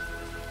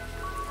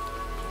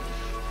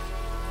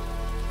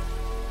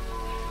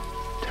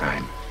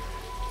 Time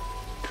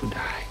to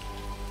die.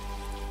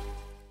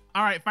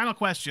 All right, final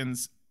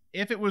questions.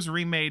 If it was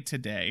remade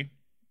today,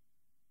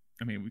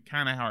 I mean, we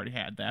kind of already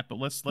had that, but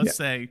let's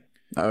say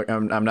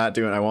I'm not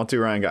doing. I won't do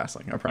Ryan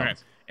Gosling. I promise.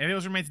 Okay. If it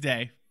was remade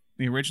today,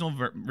 the original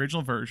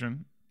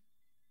version,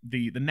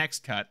 the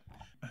next cut,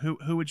 who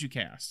would you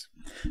cast?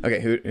 Okay,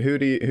 who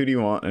do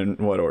you want, and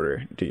what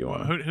order do you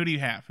want? Who do you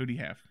have? Who do you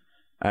have?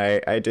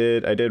 I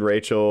did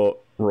Rachel,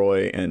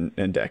 Roy, and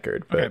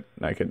Deckard, but okay.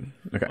 I could.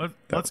 Okay,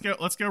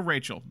 let's go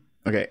Rachel.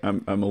 Okay,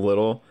 I'm a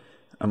little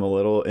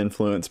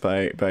influenced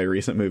by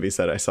recent movies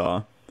that I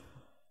saw,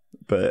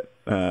 but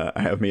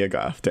I have Mia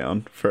Goth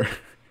down for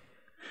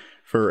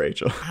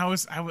Rachel.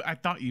 I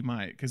thought you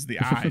might, because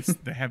the eyes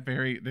they're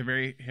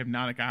very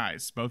hypnotic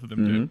eyes, both of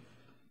them do.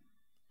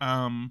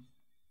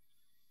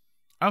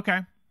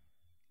 Okay.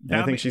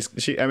 I think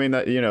she. I mean,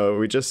 that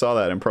we just saw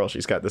that in Pearl.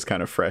 She's got this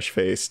kind of fresh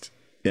faced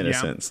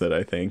innocence that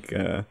I think.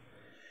 And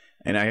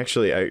I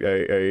actually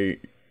I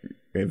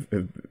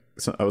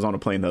was on a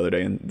plane the other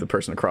day, and the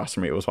person across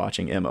from me was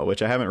watching Emma,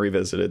 which I haven't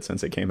revisited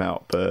since it came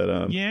out.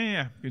 But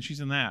yeah, because she's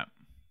in that.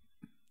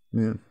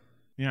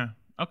 Yeah.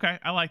 Okay,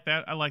 I like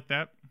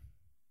that.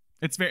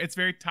 It's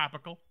very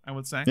topical, I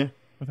would say. Yeah.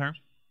 With her.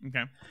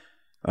 Okay.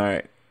 All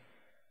right.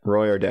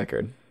 Roy or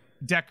Deckard?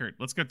 Deckard.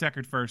 Let's go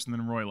Deckard first, and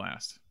then Roy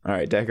last. All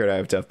right, Deckard. I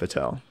have Dev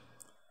Patel.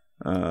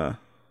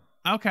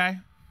 Okay.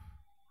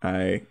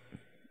 I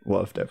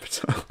love Dev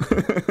Patel.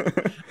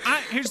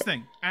 Here's the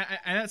thing. I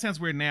that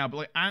sounds weird now,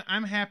 but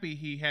I'm happy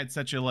he's had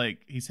such a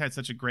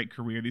great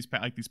career these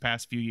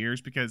past few years,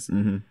 because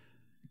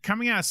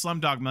coming out of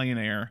Slumdog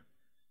Millionaire,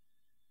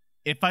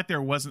 it felt like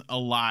there wasn't a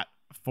lot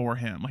for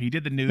him. He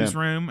did The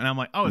Newsroom, and I'm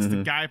like, oh, it's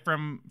the guy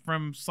from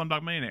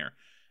Slumdog Millionaire,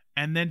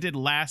 and then did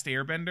Last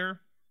Airbender.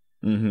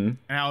 And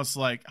I was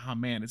like, oh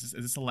man, is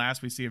this the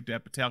last we see of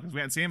Dev Patel? Because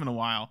we hadn't seen him in a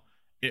while,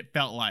 it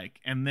felt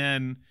like. And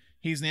then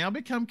he's now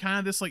become kind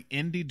of this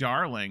indie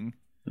darling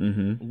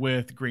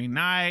with Green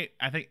Knight.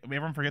 I think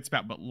everyone forgets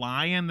about, but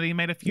Lion that he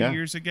made a few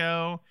years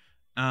ago.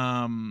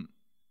 But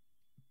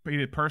he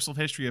did Personal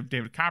History of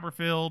David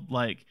Copperfield.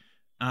 I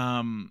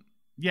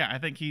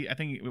think he has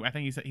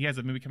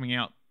a movie coming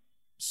out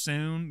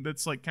soon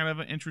that's kind of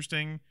an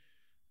interesting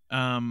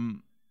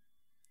kind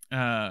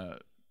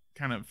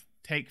of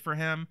take for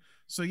him.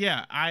 So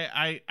yeah,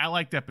 I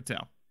like Dev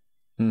Patel.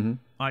 I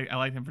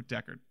like him for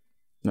Deckard.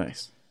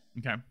 Nice.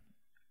 Okay. And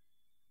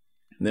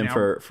then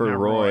for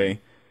Roy,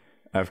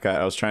 I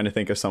was trying to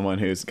think of someone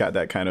who's got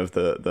that kind of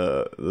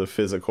the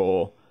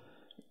physical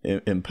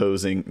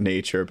imposing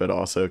nature, but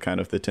also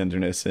kind of the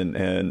tenderness,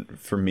 and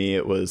for me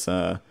it was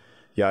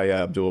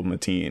Yahya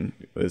Abdul-Mateen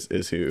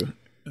is who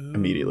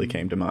immediately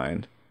came to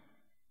mind.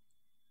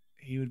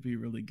 He would be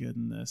really good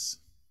in this.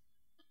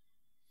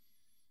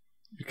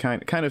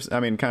 Kind of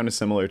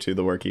similar to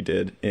the work he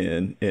did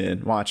in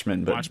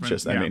Watchmen, but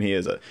I mean, he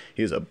is a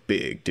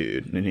big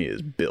dude, and he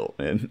is built,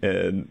 and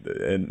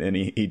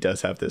he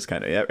does have this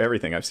kind of,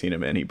 everything I've seen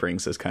him in, he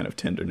brings this kind of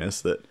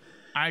tenderness that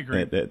I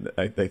agree.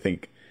 I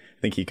think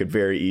he could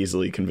very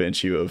easily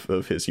convince you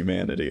of his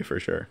humanity for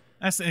sure.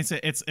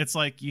 It's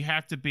like you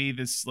have to be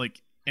this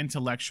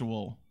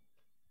intellectual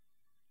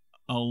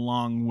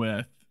along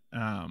with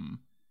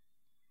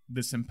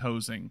this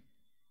imposing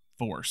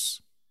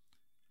force.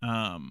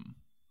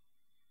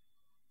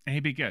 And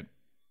he'd be good.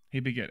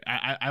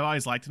 I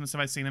always liked him, the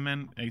stuff I've seen him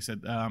in. He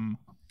said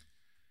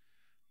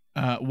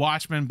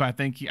Watchmen, but I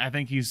think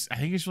he's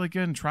really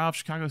good in Trial of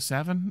Chicago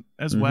 7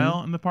 as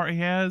well, in the part he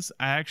has.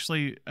 I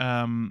actually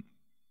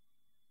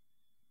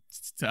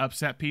to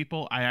upset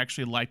people, I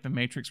actually like The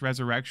Matrix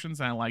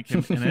Resurrections, and I like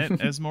him in it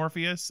as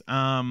Morpheus,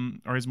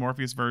 or his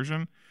Morpheus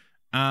version.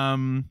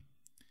 And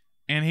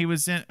and he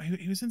was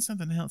in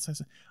something else.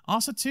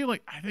 Also, too,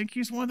 like I think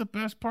he's one of the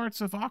best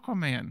parts of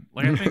Aquaman.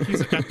 Like I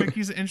think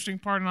he's an interesting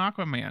part in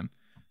Aquaman.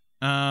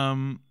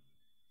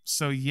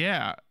 So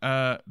yeah,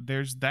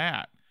 there's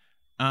that.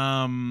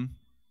 But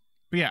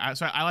yeah,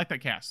 so I like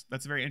that cast.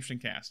 That's a very interesting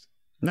cast.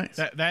 Nice.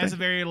 That is a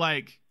very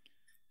like.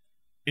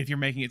 If you're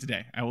making it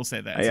today, I will say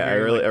that. Yeah, I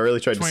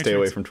really tried to stay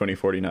away from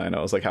 2049. I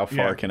was like, how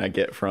far can I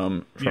get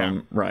from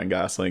Ryan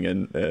Gosling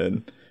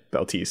and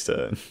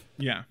Bautista?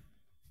 Yeah.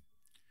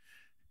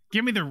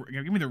 Give me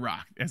the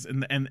Rock as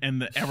and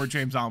the Edward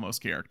James Olmos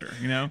character.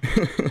 You know.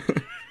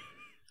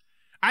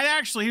 I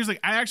actually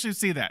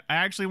see that. I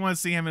actually want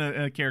to see him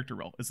in a character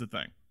role. Is the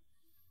thing.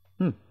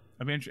 I'd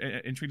be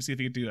intrigued to see if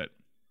he could do it.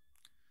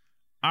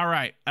 All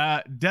right.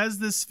 Does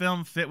this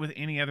film fit with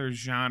any other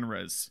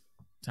genres,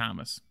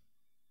 Thomas?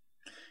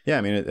 Yeah,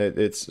 I mean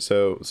it's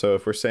so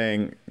if we're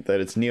saying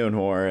that it's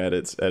neo-noir at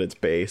its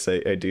base,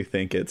 I do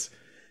think it's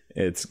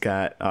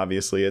got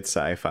obviously it's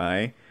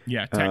sci-fi.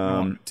 Yeah,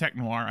 tech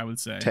noir, I would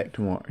say. Tech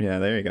noir. Yeah,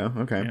 there you go.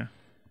 Okay.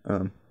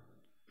 Yeah.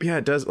 Yeah,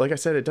 it does. Like I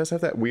said, it does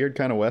have that weird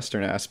kind of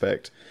Western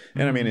aspect.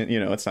 And I mean,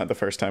 it's not the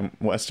first time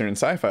Western and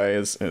sci-fi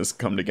has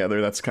come together.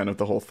 That's kind of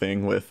the whole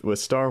thing with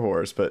Star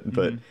Wars. But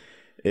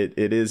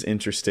it is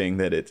interesting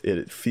that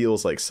it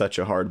feels like such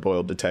a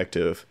hard-boiled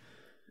detective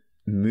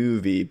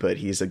movie, but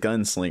he's a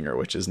gunslinger,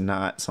 which is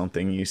not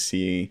something you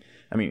see.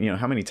 I mean,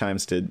 how many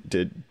times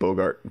did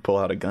Bogart pull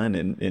out a gun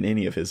in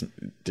any of his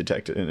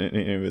detective in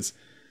any of his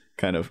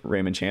kind of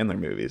Raymond Chandler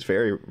movies?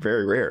 Very,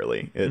 very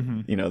rarely.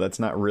 That's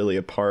not really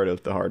a part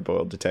of the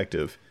hard-boiled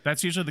detective.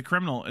 That's usually the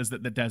criminal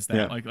that does that.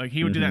 Yeah. Like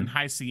he would do that in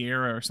High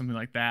Sierra or something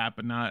like that,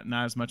 but not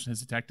as much in his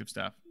detective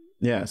stuff.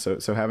 Yeah, so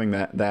having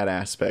that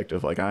aspect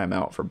of like I'm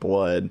out for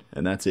blood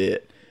and that's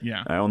it.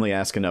 Yeah. I only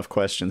ask enough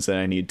questions that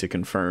I need to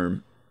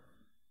confirm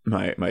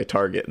my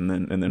target and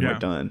then we're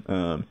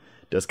done.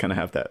 Does kind of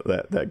have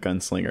that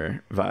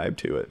gunslinger vibe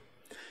to it.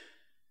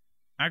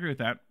 I agree with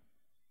that.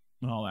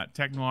 All that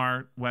tech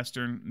noir,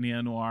 Western,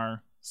 neo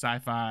noir,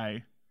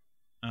 sci-fi.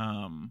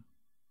 Yeah,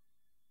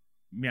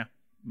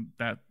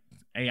 that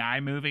AI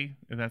movie,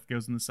 if that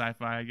goes in the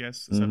sci-fi, I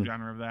guess,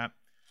 subgenre of that.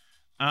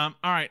 All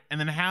right, and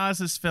then how does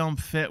this film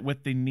fit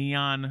with the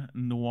neon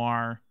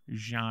noir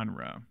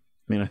genre?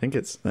 I mean, I think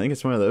it's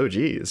one of the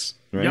OGs,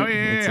 right? Oh,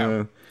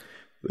 yeah.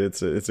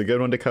 It's a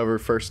good one to cover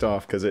first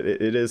off because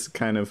it is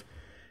kind of,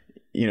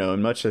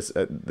 in much as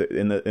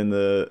in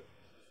the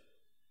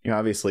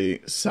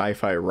obviously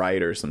sci-fi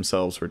writers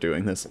themselves were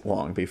doing this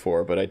long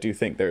before, but I do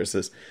think there's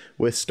this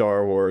with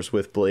Star Wars,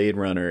 with Blade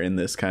Runner in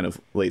this kind of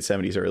late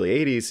 70s, early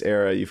 80s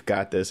era. You've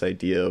got this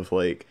idea of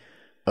like,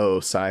 oh,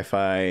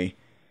 sci-fi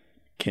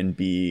can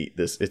be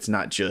this. It's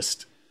not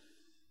just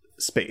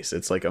space.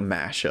 It's like a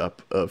mashup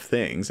of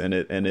things, and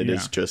it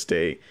is just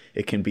it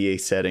can be a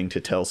setting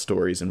to tell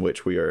stories in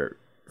which we are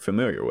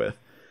familiar with.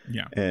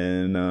 Yeah.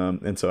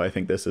 And so I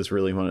think this is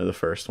really one of the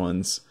first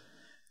ones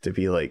to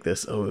be like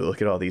this. Oh,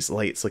 look at all these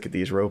lights, look at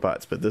these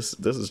robots. But this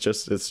is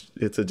just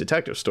it's a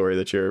detective story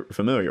that you're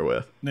familiar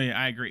with. No, yeah,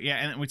 I agree. Yeah,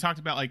 and we talked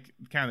about like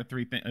kind of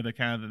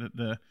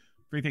the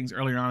three things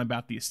earlier on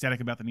about the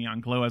aesthetic, about the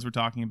neon glow, as we're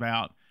talking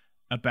about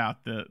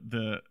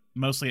the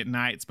mostly at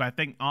nights. But I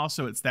think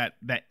also it's that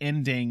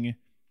ending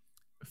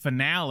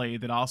finale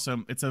that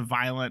also it's a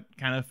violent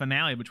kind of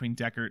finale between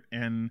Deckard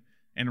and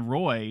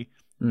Roy.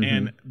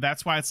 And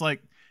that's why it's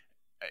like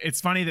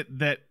it's funny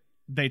that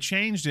they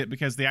changed it,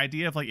 because the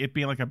idea of like it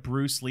being like a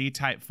Bruce Lee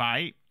type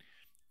fight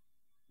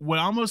would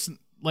almost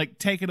like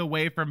take it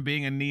away from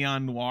being a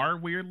neon noir,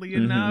 weirdly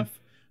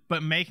enough,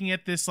 but making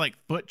it this like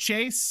foot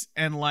chase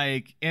and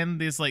like in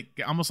this like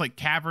almost like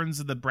caverns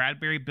of the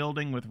Bradbury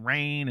building with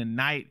rain and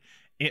night,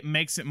 it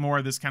makes it more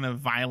of this kind of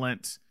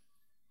violent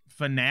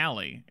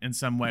finale in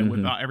some way,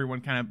 with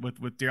everyone kind of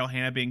with Daryl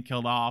Hannah being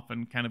killed off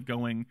and kind of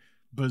going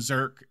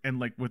berserk and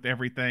like with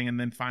everything, and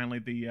then finally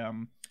the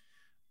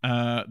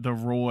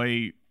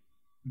Roy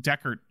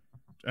Deckard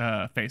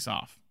face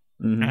off.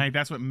 And I think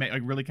that's what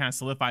like really kind of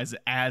solidifies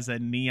it as a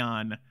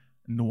neon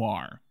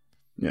noir.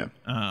 Yeah.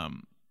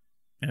 And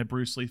a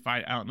Bruce Lee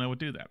fight, I don't know, would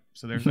do that.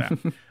 So there's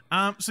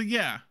that. So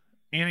yeah,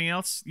 anything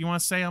else you want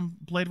to say on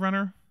Blade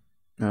Runner?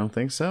 I don't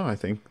think so. I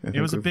think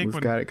it was a big one.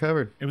 We've got it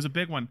covered. It was a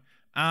big one.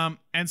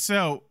 And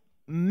so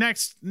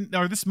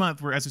this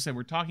month, as I said,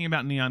 we're talking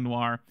about neon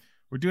noir.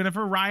 We're doing a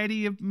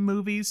variety of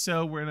movies.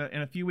 So we're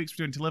in a few weeks,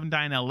 we're doing To Live and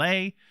Die in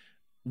L.A.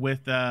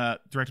 with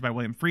directed by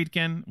William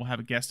Friedkin. We'll have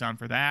a guest on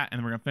for that, and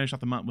then we're gonna finish off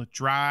the month with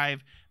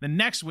Drive. Then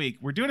next week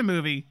we're doing a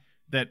movie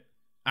that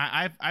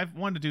I've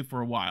wanted to do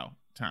for a while,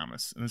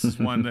 Thomas. And this is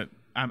one that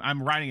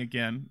I'm writing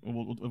again.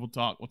 We'll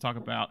talk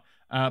about.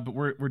 But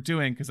we're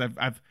doing, because I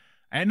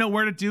didn't know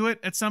where to do it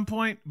at some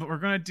point, but we're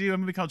gonna do a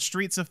movie called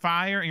Streets of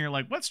Fire. And you're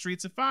like, what's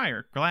Streets of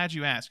Fire? Glad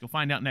you asked. You'll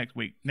find out next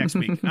week.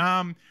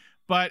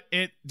 But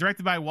it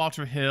directed by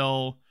Walter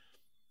Hill.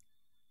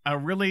 A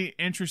really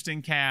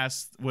interesting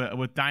cast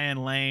with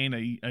Diane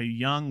Lane, a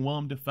young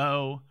Willem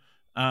Dafoe,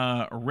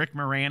 Rick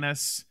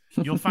Moranis.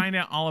 You'll find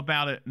out all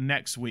about it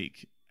next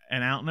week.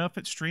 And I don't know if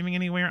it's streaming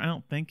anywhere. I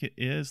don't think it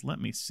is. Let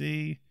me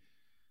see.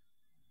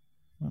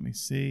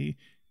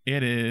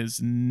 It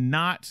is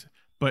not,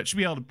 but should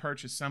be able to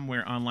purchase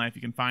somewhere online if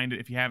you can find it.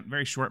 If you haven't,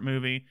 very short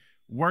movie,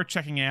 worth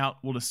checking out.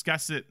 We'll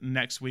discuss it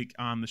next week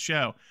on the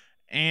show.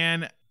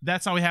 And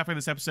that's all we have for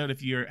this episode.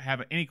 If you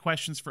have any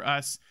questions for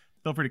us,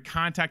 feel free to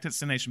contact us,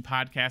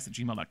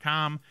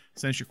 cinemationpodcast@gmail.com.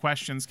 Send us your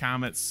questions,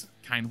 comments,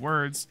 kind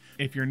words.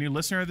 If you're a new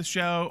listener of the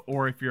show,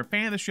 or if you're a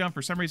fan of the show and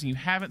for some reason you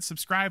haven't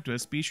subscribed to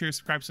us, be sure to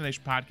subscribe to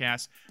Cinemation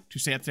Podcast to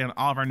stay up to date on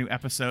all of our new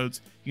episodes.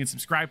 You can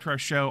subscribe to our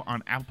show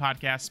on Apple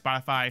Podcasts,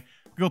 Spotify,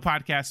 Google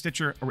Podcasts,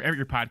 Stitcher, or wherever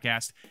your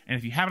podcast. And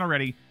if you haven't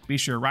already, be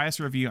sure to write us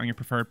a review on your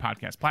preferred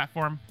podcast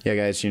platform. Yeah,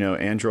 guys,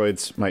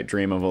 androids might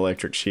dream of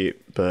electric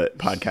sheep, but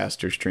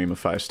podcasters dream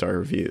of 5-star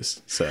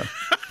reviews. So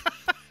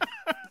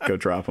go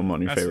drop them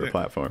on your favorite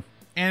platform.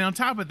 And on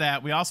top of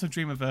that, we also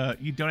dream of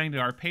you donating to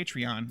our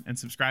Patreon and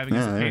subscribing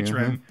as a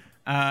patron.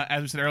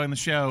 As we said earlier in the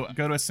show,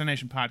 go to a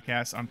Cinemation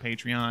Podcast on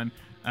Patreon.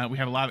 We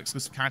have a lot of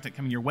exclusive content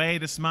coming your way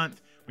this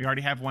month. We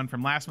already have one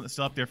from last month that's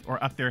still up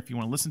there if you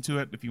want to listen to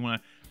it. If you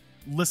want to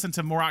listen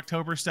to more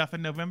October stuff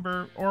in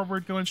November, or we're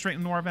going straight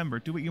into November,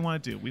 do what you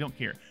want to do. We don't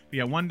care. But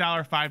yeah, $1,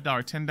 $5,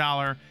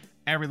 $10,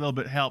 every little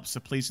bit helps, so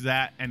please do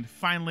that. And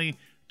finally,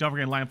 don't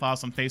forget to like and follow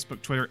us on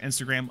Facebook, Twitter,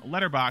 Instagram,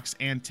 Letterboxd,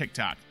 and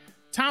TikTok.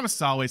 Thomas,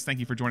 as always, thank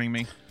you for joining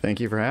me.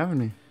 Thank you for having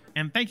me.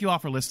 And thank you all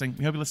for listening.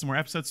 We hope you listen to more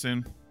episodes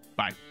soon.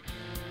 Bye.